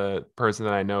person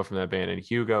that I know from that band, and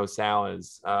Hugo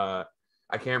Salas. I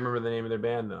can't remember the name of their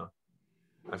band though.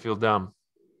 I feel dumb,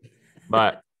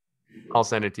 but I'll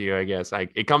send it to you. I guess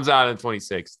it comes out on the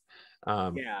 26th.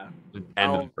 Yeah. The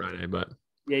end of the Friday, but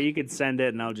Yeah, you could send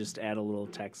it and I'll just add a little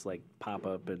text like pop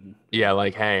up and yeah,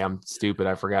 like, hey, I'm stupid.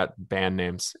 I forgot band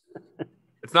names.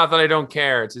 It's not that I don't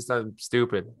care. It's just that I'm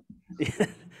stupid.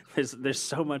 there's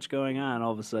so much going on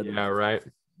all of a sudden. Yeah, right.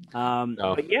 So,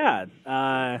 But yeah,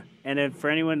 and if, for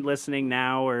anyone listening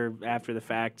now or after the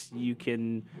fact, you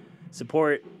can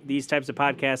support these types of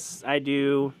podcasts I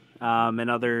do, and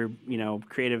other,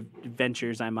 creative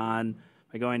ventures I'm on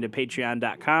by going to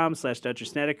patreon.com/Dutcher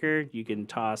Snedeker. You can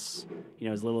toss,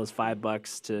 as little as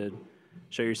 $5 to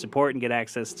show your support and get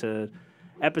access to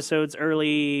episodes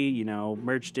early,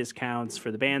 merch discounts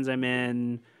for the bands I'm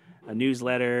in, a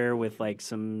newsletter with like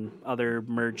some other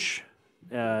merch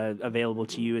available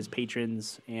to you as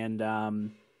patrons, and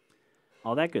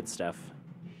all that good stuff.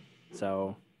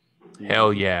 So,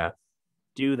 hell yeah.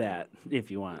 do that if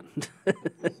you want.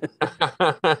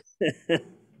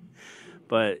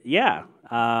 But yeah,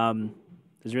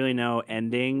 there's really no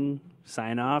ending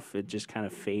sign off. It just kind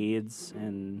of fades,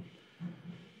 and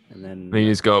then Then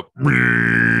you just go.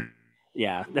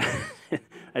 yeah.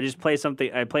 I just play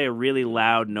something. I play a really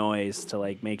loud noise to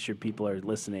like make sure people are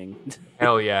listening.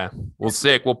 Hell yeah. Well,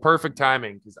 sick. Well, perfect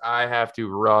timing because I have to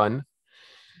run.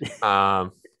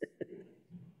 Because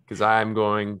I'm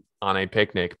going on a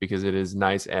picnic because it is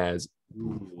nice as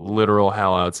literal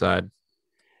hell outside.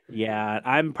 Yeah,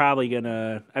 I'm probably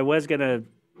gonna. I was gonna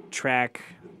track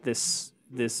this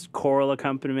choral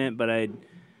accompaniment, but I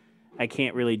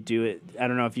can't really do it. I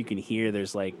don't know if you can hear.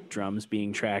 There's like drums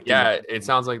being tracked. Yeah, it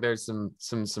sounds like there's some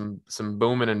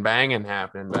booming and banging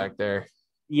happening back there.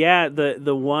 Yeah,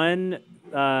 the one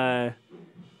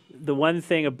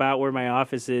thing about where my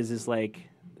office is like,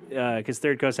 because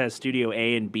Third Coast has Studio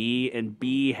A and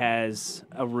B has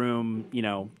a room.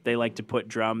 They like to put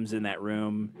drums in that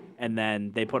room, and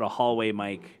then they put a hallway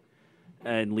mic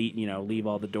and leave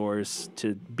all the doors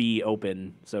to be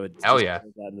open, so it Hell just yeah.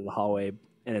 goes out into the hallway,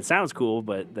 and it sounds cool.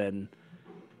 But then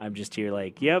I'm just here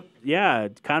like, yep, yeah,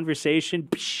 conversation,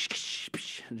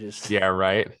 just Yeah,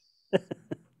 right.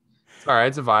 It's all right.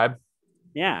 It's a vibe.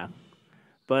 yeah.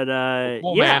 But Well,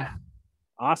 cool, yeah, man.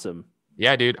 awesome.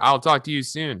 Yeah, dude. I'll talk to you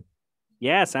soon.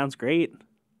 Yeah, sounds great.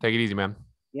 Take it easy, man.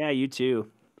 Yeah, you too.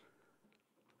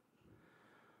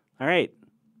 All right,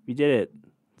 we did it.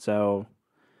 So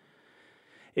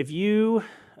if you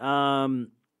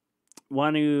want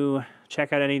to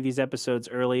check out any of these episodes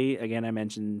early, again, I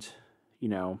mentioned,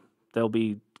 they'll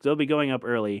be going up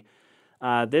early.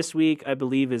 This week, I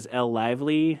believe, is Elle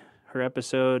Lively. Her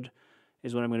episode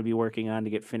is what I'm going to be working on to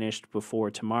get finished before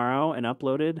tomorrow and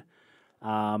uploaded.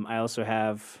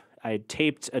 I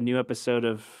taped a new episode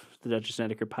of the Dutcher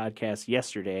Snedeker podcast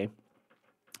yesterday,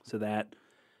 so that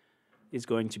is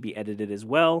going to be edited as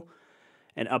well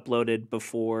and uploaded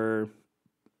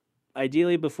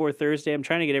ideally before Thursday. I'm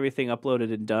trying to get everything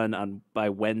uploaded and done by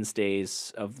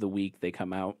Wednesdays of the week they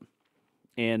come out.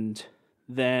 And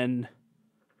then,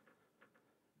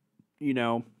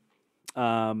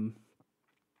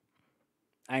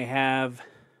 I have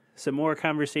some more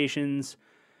conversations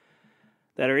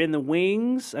that are in the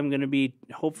wings. I'm going to be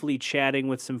hopefully chatting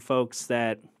with some folks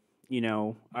that,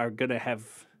 are going to have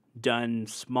done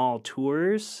small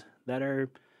tours that are,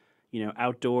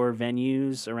 outdoor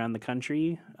venues around the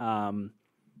country. I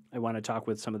want to talk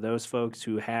with some of those folks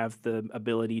who have the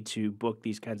ability to book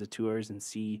these kinds of tours and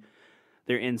see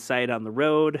their insight on the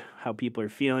road, how people are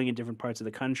feeling in different parts of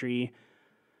the country.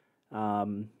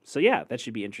 So yeah, that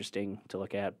should be interesting to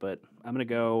look at, but I'm going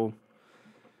to go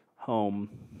home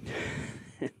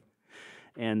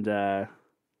and,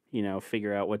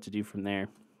 figure out what to do from there.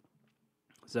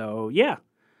 So yeah,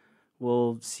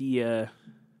 we'll see you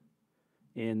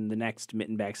in the next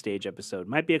Mitten Backstage episode.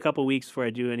 Might be a couple weeks before I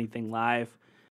do anything live.